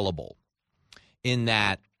almost gullible in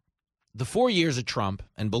that the 4 years of Trump,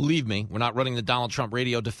 and believe me, we're not running the Donald Trump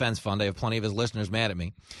Radio Defense Fund. I have plenty of his listeners mad at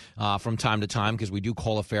me from time to time because we do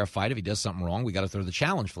call a fair fight. If he does something wrong, we got to throw the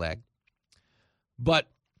challenge flag. But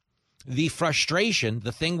the frustration,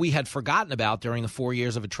 the thing we had forgotten about during the 4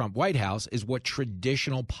 years of a Trump White House is what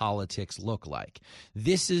traditional politics look like.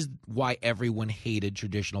 This is why everyone hated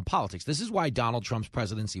traditional politics. This is why Donald Trump's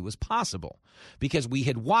presidency was possible, because we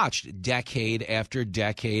had watched decade after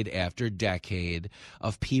decade after decade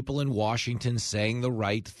of people in Washington saying the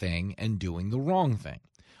right thing and doing the wrong thing.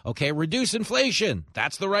 Okay, reduce inflation.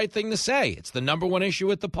 That's the right thing to say. It's the number one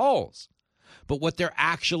issue at the polls. But what they're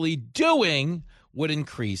actually doing would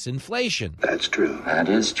increase inflation. That's true. That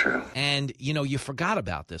is true. And, you forgot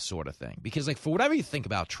about this sort of thing. Because, for whatever you think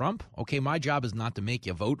about Trump, okay, my job is not to make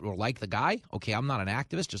you vote or like the guy. Okay, I'm not an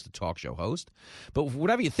activist, just a talk show host. But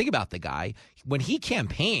whatever you think about the guy, when he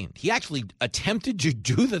campaigned, he actually attempted to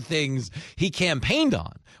do the things he campaigned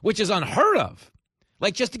on, which is unheard of.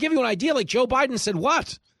 Like, just to give you an idea, like Joe Biden said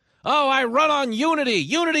what? Oh, I run on unity.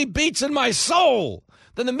 Unity beats in my soul.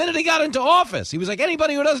 Then the minute he got into office, he was like,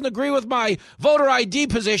 anybody who doesn't agree with my voter ID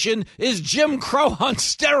position is Jim Crow on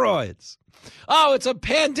steroids. Oh, it's a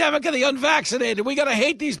pandemic of the unvaccinated. We got to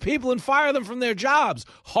hate these people and fire them from their jobs.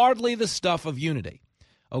 Hardly the stuff of unity.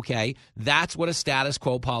 Okay, that's what a status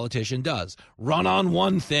quo politician does. Run on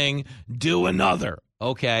one thing, do another.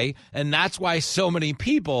 Okay, and that's why so many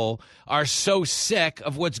people are so sick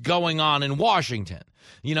of what's going on in Washington.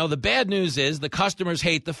 The bad news is the customers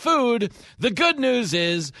hate the food. The good news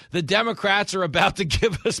is the Democrats are about to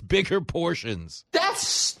give us bigger portions. That's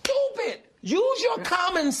stupid. Use your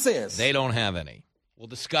common sense. They don't have any. We'll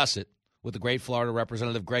discuss it with the great Florida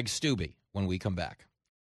Representative Greg Steube when we come back.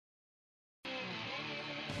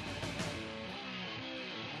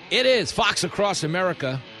 It is Fox Across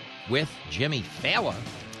America with Jimmy Fallon,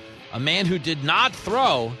 a man who did not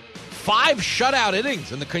throw 5 shutout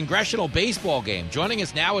innings in the congressional baseball game. Joining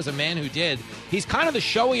us now is a man who did. He's kind of the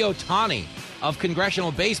Shohei Ohtani of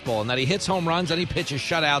congressional baseball in that he hits home runs and he pitches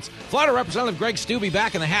shutouts. Florida Representative Greg Steube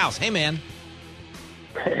back in the house. Hey, man.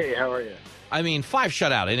 Hey, how are you? I mean, 5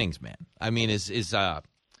 shutout innings, man. I mean,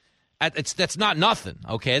 that's not nothing.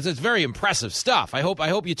 Okay, it's very impressive stuff. I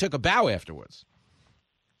hope you took a bow afterwards.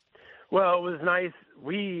 Well, it was nice.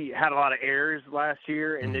 We had a lot of errors last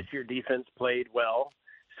year, and this year defense played well.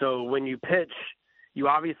 So when you pitch, you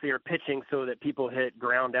obviously are pitching so that people hit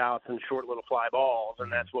ground outs and short little fly balls,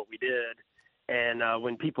 and that's what we did. And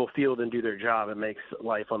when people field and do their job, it makes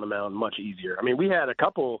life on the mound much easier. I mean, we had a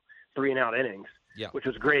couple 3-and-out innings, which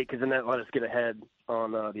was great because then that let us get ahead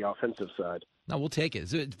on the offensive side. No, we'll take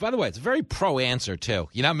it. By the way, it's a very pro answer, too.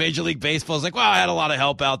 You know, Major League Baseball is like, well, I had a lot of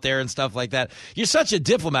help out there and stuff like that. You're such a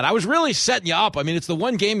diplomat. I was really setting you up. I mean, it's the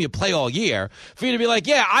one game you play all year for you to be like,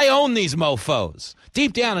 yeah, I own these mofos.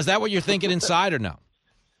 Deep down, is that what you're thinking inside or no?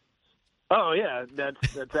 Oh, yeah,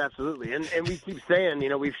 that's absolutely. And we keep saying, you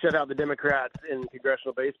know, we've shut out the Democrats in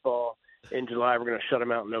congressional baseball in July. We're going to shut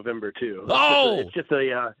them out in November, too. It's just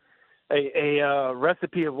a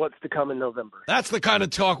recipe of what's to come in November. That's the kind of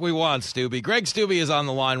talk we want, Stubby. Greg Stubby is on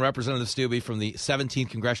the line, Representative Stubby from the 17th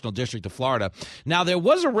Congressional District of Florida. Now, there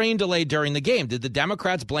was a rain delay during the game. Did the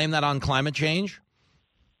Democrats blame that on climate change?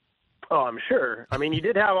 Oh, I'm sure. I mean, you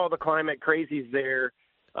did have all the climate crazies there.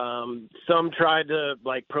 Some tried to,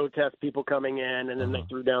 protest people coming in, and then they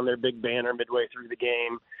threw down their big banner midway through the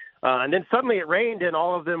game. And then suddenly it rained, and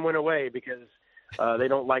all of them went away because they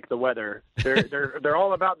don't like the weather. They're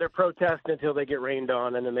all about their protest until they get rained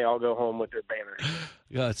on, and then they all go home with their banners.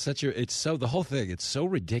 Yeah, the whole thing, it's so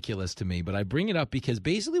ridiculous to me, but I bring it up because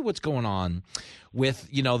basically what's going on with,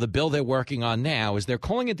 the bill they're working on now is they're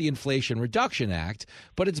calling it the Inflation Reduction Act,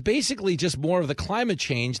 but it's basically just more of the climate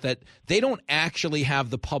change that they don't actually have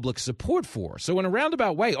the public support for. So in a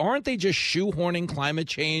roundabout way, aren't they just shoehorning climate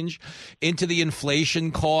change into the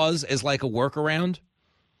inflation cause as like a workaround?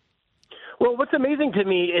 Well, what's amazing to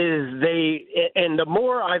me is and the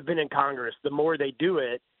more I've been in Congress, the more they do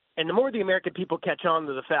it, and the more the American people catch on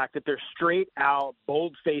to the fact that they're straight out,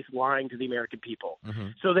 bold-faced lying to the American people. Mm-hmm.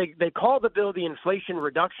 So they call the bill the Inflation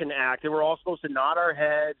Reduction Act, and we're all supposed to nod our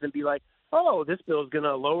heads and be like, oh, this bill is going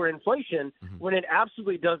to lower inflation, when it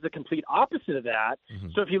absolutely does the complete opposite of that. Mm-hmm.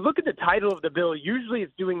 So if you look at the title of the bill, usually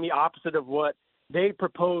it's doing the opposite of what they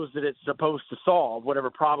propose that it's supposed to solve, whatever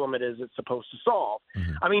problem it is it's supposed to solve.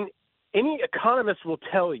 Mm-hmm. I mean, any economist will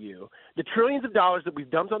tell you the trillions of dollars that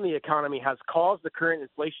we've dumped on the economy has caused the current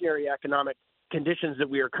inflationary economic conditions that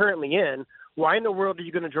we are currently in. Why in the world are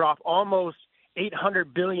you going to drop almost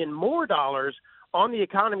 $800 billion more dollars on the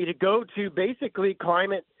economy to go to basically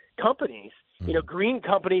climate companies, green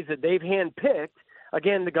companies that they've handpicked?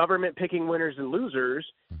 Again, the government picking winners and losers,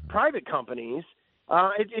 private companies.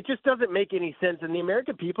 It just doesn't make any sense. And the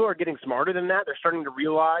American people are getting smarter than that. They're starting to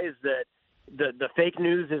realize that the fake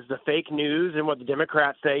news is the fake news, and what the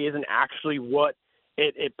Democrats say isn't actually what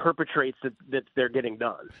it perpetrates that they're getting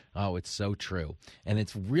done. Oh, it's so true. And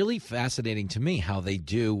it's really fascinating to me how they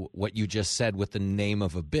do what you just said with the name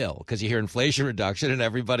of a bill, because you hear inflation reduction and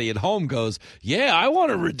everybody at home goes, yeah, I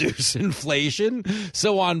want to reduce inflation.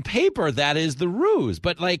 So on paper, that is the ruse.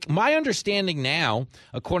 But my understanding now,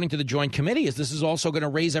 according to the Joint Committee, is this is also going to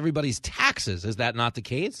raise everybody's taxes. Is that not the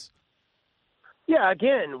case? Yeah,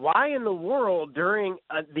 again, why in the world during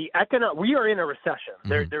we are in a recession.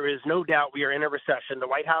 Mm-hmm. There is no doubt we are in a recession. The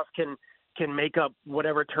White House can make up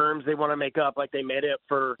whatever terms they want to make up, like they made it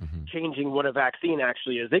for changing what a vaccine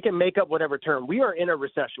actually is. They can make up whatever term. We are in a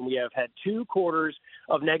recession. We have had 2 quarters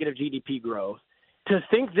of negative GDP growth. To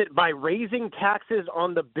think that by raising taxes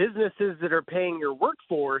on the businesses that are paying your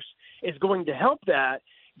workforce is going to help that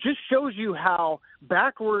just shows you how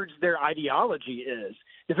backwards their ideology is.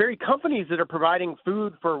 The very companies that are providing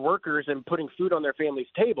food for workers and putting food on their family's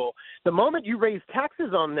table, the moment you raise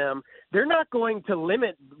taxes on them, they're not going to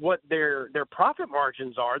limit what their profit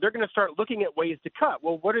margins are. They're going to start looking at ways to cut.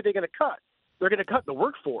 Well, what are they going to cut? They're going to cut the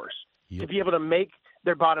workforce to be able to make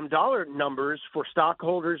their bottom dollar numbers for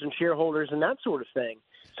stockholders and shareholders and that sort of thing.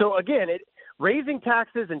 So, again, raising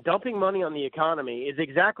taxes and dumping money on the economy is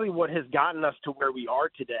exactly what has gotten us to where we are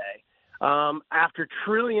today. After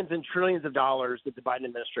trillions and trillions of dollars that the Biden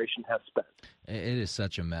administration has spent. It is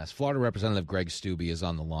such a mess. Florida Representative Greg Stubby is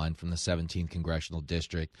on the line from the 17th Congressional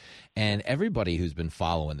District. And everybody who's been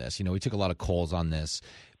following this, we took a lot of calls on this.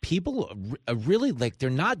 People really they're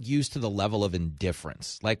not used to the level of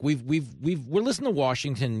indifference. We're listening to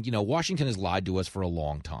Washington. Washington has lied to us for a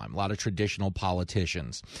long time. A lot of traditional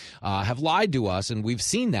politicians have lied to us, and we've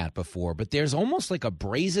seen that before. But there's almost like a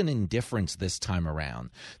brazen indifference this time around,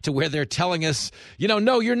 to where they're telling us,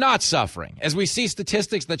 no, you're not suffering. As we see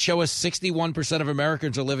statistics that show us 61% of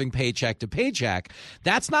Americans are living paycheck to paycheck,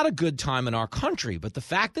 that's not a good time in our country. But the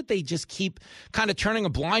fact that they just keep kind of turning a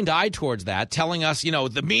blind eye towards that, telling us,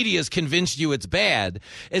 the media's convinced you it's bad,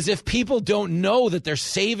 as if people don't know that their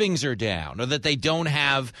savings are down, or that they don't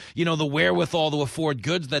have, the wherewithal to afford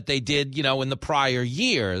goods that they did, in the prior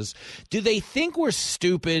years. Do they think we're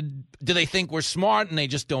stupid? Do they think we're smart and they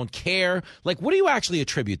just don't care? What do you actually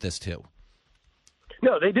attribute this to?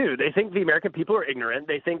 No, they do. They think the American people are ignorant.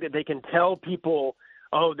 They think that they can tell people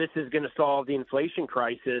oh, this is going to solve the inflation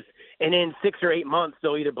crisis. And in 6 or 8 months,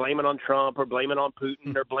 they'll either blame it on Trump or blame it on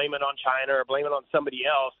Putin or blame it on China or blame it on somebody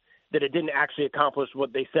else that it didn't actually accomplish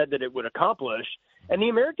what they said that it would accomplish. And the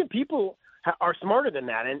American people are smarter than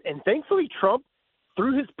that. And thankfully, Trump,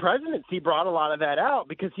 through his presidency, brought a lot of that out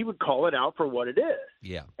because he would call it out for what it is.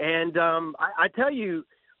 Yeah. And I tell you,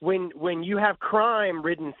 when you have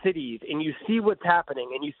crime-ridden cities and you see what's happening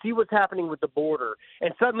and you see what's happening with the border,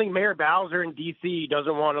 and suddenly Mayor Bowser in D.C.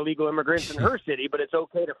 doesn't want illegal immigrants in her city, but it's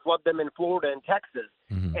okay to flood them in Florida and Texas.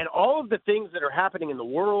 Mm-hmm. And all of the things that are happening in the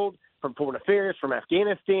world, from foreign affairs, from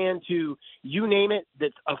Afghanistan to you name it,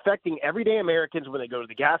 that's affecting everyday Americans when they go to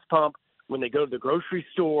the gas pump, when they go to the grocery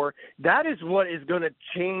store, that is what is going to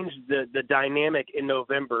change the dynamic in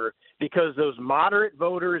November, because those moderate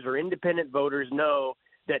voters or independent voters know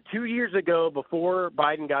that 2 years ago, before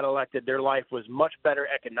Biden got elected, their life was much better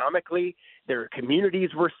economically. Their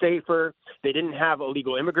communities were safer. They didn't have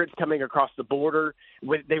illegal immigrants coming across the border.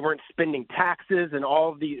 They weren't spending taxes and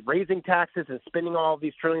raising taxes and spending all of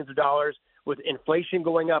these trillions of dollars with inflation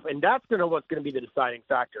going up. And that's what's going to be the deciding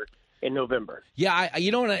factor in November. Yeah,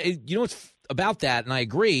 you know what's about that, and I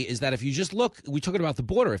agree, is that if you just look, we talking about the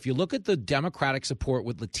border, if you look at the Democratic support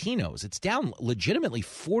with Latinos, it's down legitimately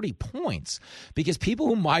 40 points because people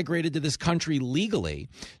who migrated to this country legally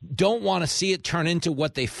don't want to see it turn into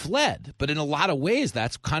what they fled. But in a lot of ways,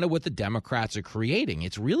 that's kind of what the Democrats are creating.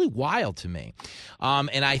 It's really wild to me.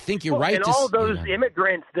 And I think you're right. And all those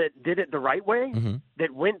immigrants that did it the right way, mm-hmm.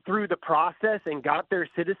 that went through the process and got their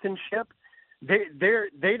citizenship,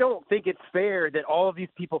 they don't think it's fair that all of these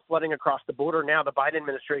people flooding across the border now, the Biden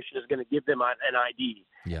administration is going to give them an ID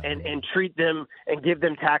and treat them and give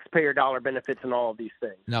them taxpayer dollar benefits and all of these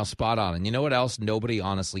things. Now, spot on. And you know what else nobody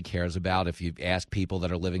honestly cares about if you ask people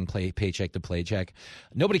that are living paycheck to paycheck?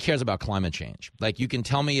 Nobody cares about climate change. Like, you can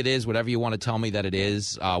tell me it is whatever you want to tell me that it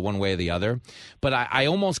is, one way or the other. But I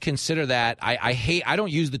almost consider that I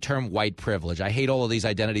don't use the term white privilege. I hate all of these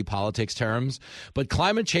identity politics terms. But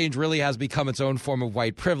climate change really has become its own form of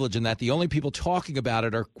white privilege, in that the only people talking about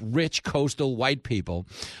it are rich coastal white people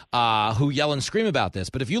who yell and scream about this.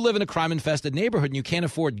 But if you live in a crime-infested neighborhood and you can't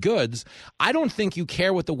afford goods, I don't think you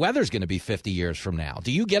care what the weather's going to be 50 years from now.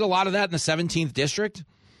 Do you get a lot of that in the 17th district?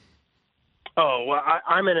 Oh, well,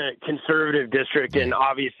 I'm in a conservative district, and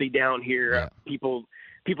obviously down here, people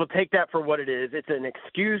take that for what it is. It's an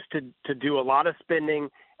excuse to do a lot of spending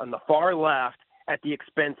on the far left at the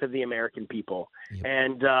expense of the American people. Yep.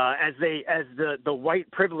 And as the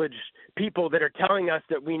white privileged people that are telling us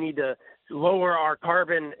that we need to lower our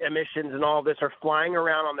carbon emissions and all this are flying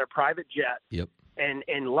around on their private jet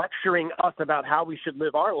and lecturing us about how we should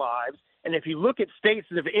live our lives. And if you look at states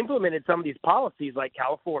that have implemented some of these policies, like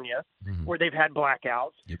California, where they've had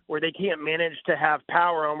blackouts, where they can't manage to have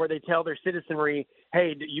power on, where they tell their citizenry,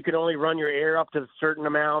 hey, you can only run your air up to a certain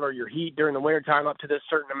amount or your heat during the wintertime up to this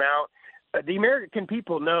certain amount. The American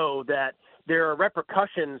people know that there are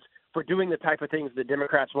repercussions for doing the type of things the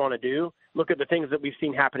Democrats want to do. Look at the things that we've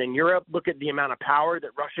seen happen in Europe. Look at the amount of power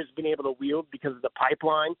that Russia's been able to wield because of the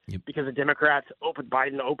pipeline, because the Democrats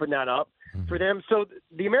Biden opened that up for them. So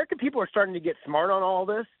the American people are starting to get smart on all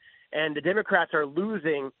this, and the Democrats are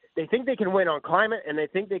losing. They think they can win on climate, and they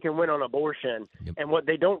think they can win on abortion. And what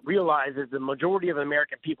they don't realize is the majority of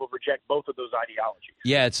American people reject both of those ideologies.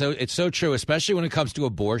 Yeah, it's so true, especially when it comes to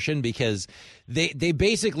abortion, because they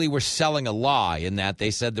basically were selling a lie in that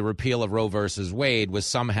they said the repeal of Roe versus Wade was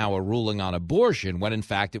somehow a ruling on abortion, when in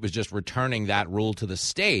fact it was just returning that rule to the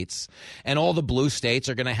states. And all the blue states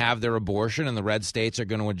are going to have their abortion, and the red states are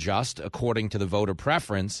going to adjust according to the voter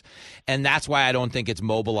preference. And that's why I don't think it's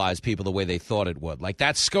mobilized people the way they thought it would. Like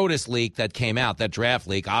that SCOTUS leak that came out, that draft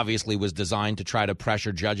leak, obviously was designed to try to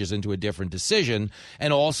pressure judges into a different decision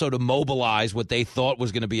and also to mobilize what they thought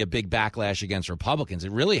was going to be a big backlash against Republicans.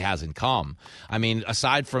 It really hasn't come. I mean,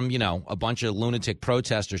 aside from, a bunch of lunatic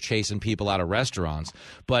protesters chasing people out of restaurants.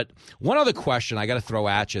 But one other question I got to throw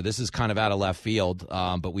at you. This is kind of out of left field,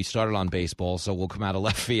 but we started on baseball, so we'll come out of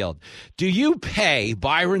left field. Do you pay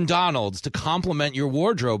Byron Donalds to compliment your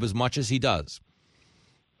wardrobe as much as he does?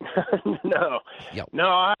 No.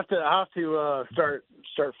 I have to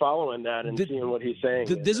start following that and seeing what he's saying.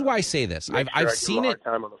 This is why I say this. I've seen it,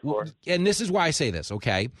 and this is why I say this.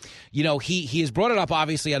 Okay, he has brought it up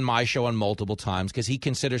obviously on my show on multiple times because he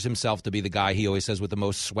considers himself to be the guy, he always says, with the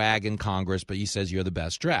most swag in Congress, but he says you're the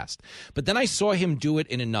best dressed. But then I saw him do it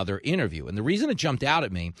in another interview, and the reason it jumped out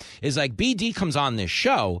at me is like BD comes on this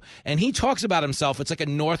show and he talks about himself. It's like a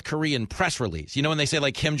North Korean press release, when they say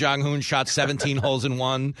like Kim Jong-un shot 17 holes in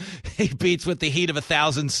one. sun. He beats with the heat of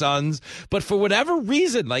 1,000 suns. But for whatever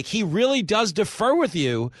reason, like, he really does defer to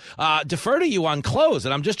you on clothes.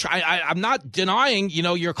 And I'm just I'm not denying,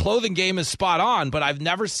 your clothing game is spot on, but I've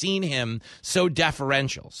never seen him so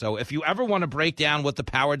deferential. So if you ever want to break down what the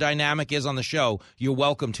power dynamic is on the show, you're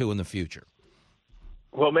welcome to in the future.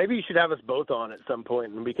 Well, maybe you should have us both on at some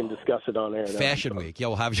point, and we can discuss it on air. Fashion Week. Yeah,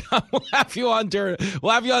 we'll have you on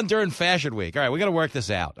during Fashion Week. All right, we got to work this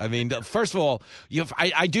out. I mean, first of all,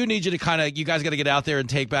 I do need you to you guys got to get out there and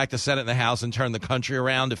take back the Senate and the House and turn the country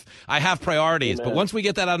around. If I have priorities, but once we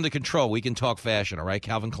get that under control, we can talk fashion. All right,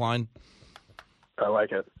 Calvin Klein? I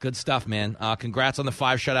like it. Good stuff, man. Congrats on the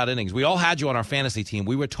 5 shutout innings. We all had you on our fantasy team.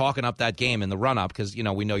 We were talking up that game in the run-up because,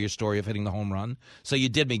 we know your story of hitting the home run. So you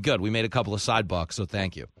did me good. We made a couple of side bucks, so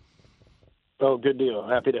thank you. Oh, good deal.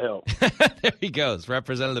 Happy to help. There he goes.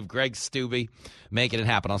 Representative Greg Steube making it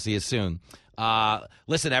happen. I'll see you soon.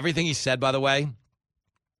 Listen, everything he said, by the way,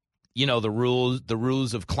 the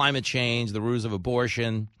rules of climate change, the rules of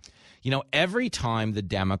abortion, every time the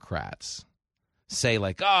Democrats say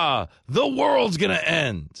the world's going to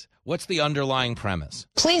end. What's the underlying premise?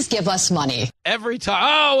 Please give us money. Every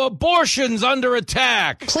time, abortion's under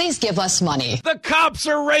attack. Please give us money. The cops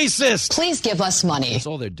are racist. Please give us money. That's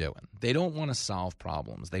all they're doing. They don't want to solve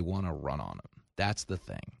problems. They want to run on them. That's the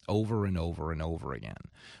thing, over and over and over again.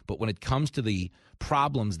 But when it comes to the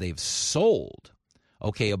problems they've sold,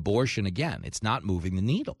 abortion, again, it's not moving the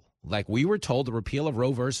needle. Like we were told, the repeal of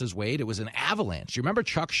Roe versus Wade, it was an avalanche. You remember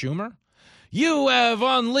Chuck Schumer? You have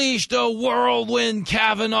unleashed a whirlwind,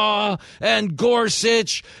 Kavanaugh and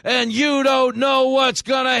Gorsuch, and you don't know what's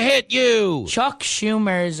going to hit you. Chuck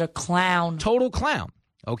Schumer is a clown. Total clown.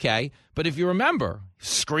 Okay? But if you remember,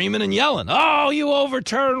 screaming and yelling, oh, you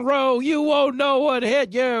overturned Roe, you won't know what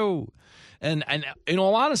hit you. And in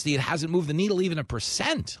all honesty, it hasn't moved the needle even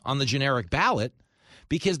 1% on the generic ballot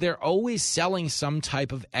because they're always selling some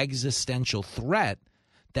type of existential threat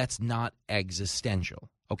that's not existential.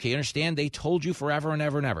 Okay, understand? They told you forever and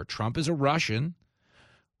ever and ever, Trump is a Russian.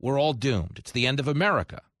 We're all doomed. It's the end of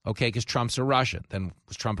America, okay, because Trump's a Russian. Then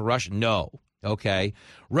was Trump a Russian? No, okay.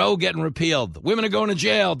 Roe getting repealed. Women are going to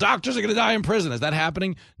jail. Doctors are going to die in prison. Is that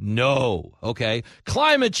happening? No, okay.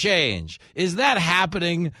 Climate change. Is that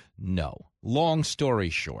happening? No. Long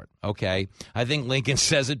story short, okay. I think Lincoln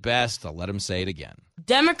says it best. I'll let him say it again.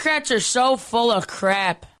 Democrats are so full of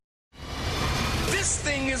crap. This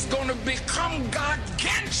thing is going to become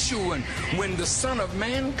gargantuan when the Son of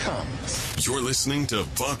Man comes. You're listening to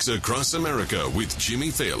Fox Across America with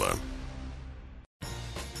Jimmy Thaler.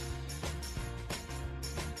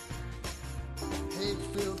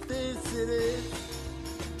 Hate-filled cities,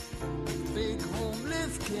 big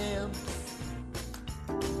homeless camps,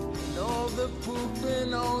 and all the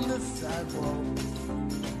pooping on the sidewalks.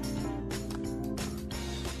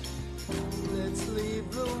 Let's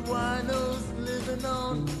leave the winos living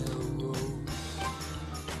on the road.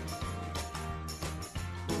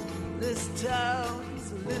 This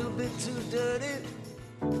town's a little bit too dirty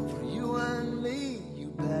for you and me, you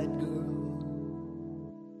bad girl.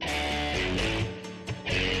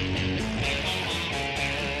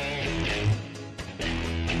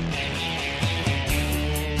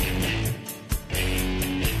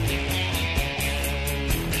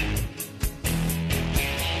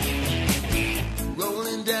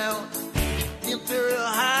 Down the Imperial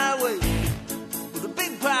Highway with a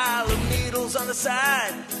big pile of needles on the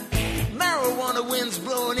side. Marijuana winds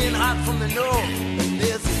blowing in hot from the north, and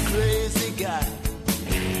there's a crazy guy.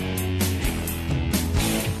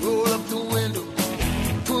 Roll up the window,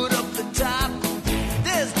 put up the top.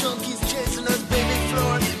 There's junkies chasing us, baby,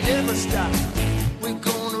 Florence, never stop. We're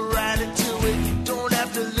gonna ride it till we don't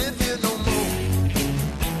have to live here no more.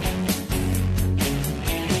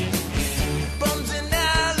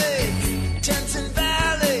 Tents and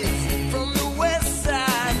valleys, from the west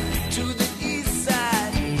side to the east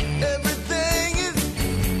side. Everything is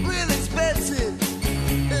real expensive,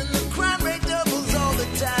 and the crime rate doubles all the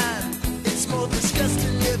time. It's more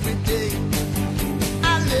disgusting every day.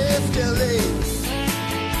 I left LA.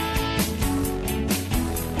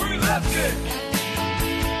 We left it.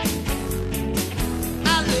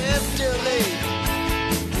 I left LA.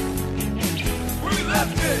 We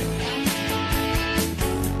left it.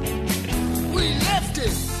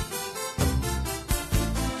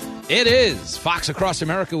 It is Fox Across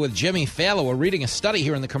America with Jimmy Thaler. We're reading a study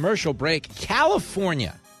here in the commercial break.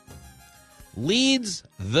 California leads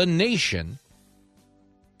the nation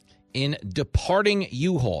in departing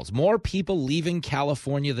U-Hauls. More people leaving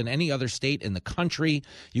California than any other state in the country.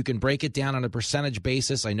 You can break it down on a percentage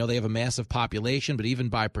basis. I know they have a massive population, but even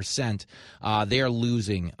by percent, they are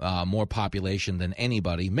losing more population than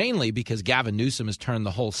anybody, mainly because Gavin Newsom has turned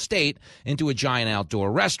the whole state into a giant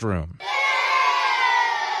outdoor restroom.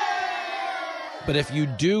 But if you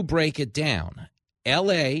do break it down,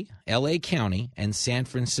 L.A. County, and San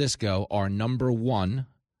Francisco are number 1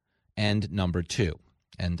 and number 2.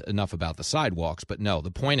 And enough about the sidewalks. But no,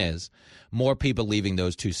 the point is, more people leaving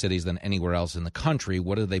those two cities than anywhere else in the country.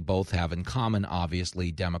 What do they both have in common?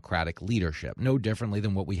 Obviously, Democratic leadership. No differently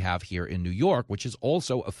than what we have here in New York, which is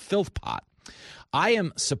also a filth pot. I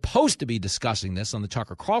am supposed to be discussing this on the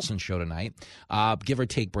Tucker Carlson show tonight, give or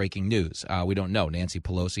take breaking news. We don't know. Nancy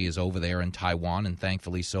Pelosi is over there in Taiwan, and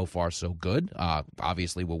thankfully so far so good.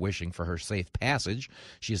 Obviously, we're wishing for her safe passage.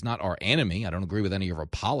 She is not our enemy. I don't agree with any of her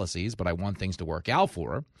policies, but I want things to work out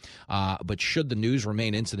for her. But should the news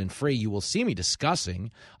remain incident-free, you will see me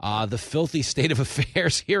discussing the filthy state of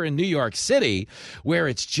affairs here in New York City, where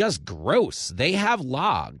it's just gross. They have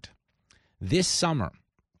logged this summer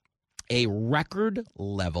a record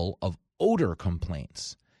level of odor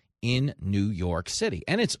complaints in New York City.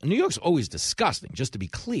 And New York's always disgusting, just to be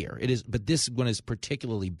clear. It is, but this one is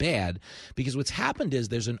particularly bad because what's happened is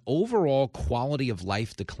there's an overall quality of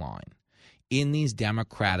life decline in these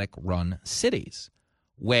Democratic-run cities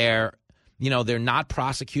where, they're not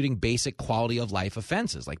prosecuting basic quality of life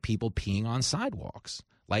offenses like people peeing on sidewalks,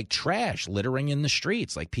 like trash littering in the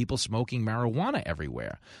streets, like people smoking marijuana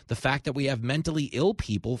everywhere. The fact that we have mentally ill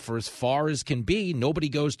people for as far as can be, nobody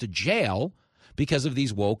goes to jail because of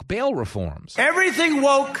these woke bail reforms. Everything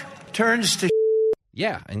woke turns to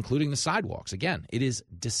yeah, including the sidewalks. Again, it is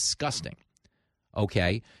disgusting.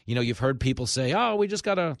 Okay, you've heard people say, oh, we just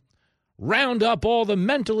got to round up all the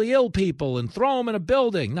mentally ill people and throw them in a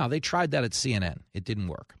building. No, they tried that at CNN. It didn't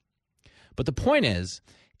work. But the point is,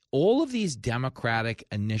 all of these Democratic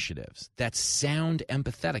initiatives that sound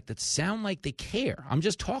empathetic, that sound like they care. I'm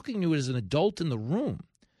just talking to you as an adult in the room.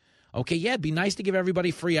 Okay, yeah, it'd be nice to give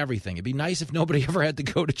everybody free everything. It'd be nice if nobody ever had to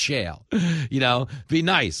go to jail. Be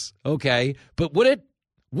nice, okay? But would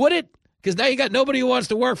it? Because now you got nobody who wants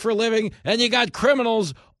to work for a living, and you got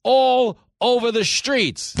criminals all over the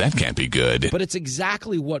streets. That can't be good. But it's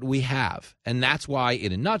exactly what we have. And that's why,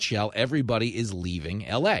 in a nutshell, everybody is leaving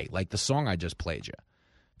L.A., like the song I just played you.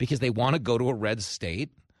 Because they want to go to a red state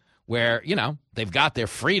where, they've got their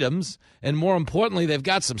freedoms. And more importantly, they've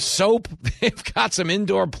got some soap. They've got some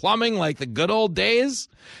indoor plumbing like the good old days,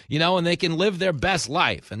 and they can live their best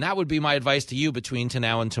life. And that would be my advice to you between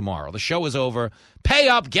now and tomorrow. The show is over. Pay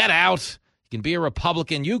up. Get out. You can be a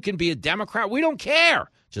Republican. You can be a Democrat. We don't care.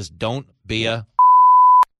 Just don't be a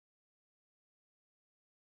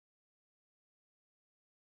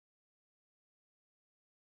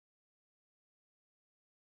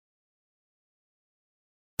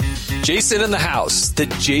Jason in the House, the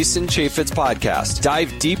Jason Chaffetz Podcast.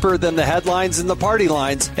 Dive deeper than the headlines and the party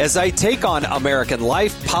lines as I take on American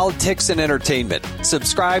life, politics, and entertainment.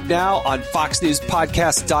 Subscribe now on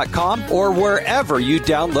FoxNewsPodcast.com or wherever you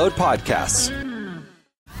download podcasts.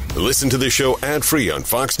 Listen to the show ad-free on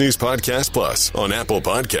Fox News Podcast Plus, on Apple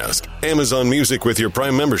Podcast, Amazon Music with your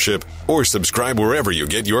Prime membership, or subscribe wherever you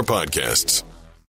get your podcasts.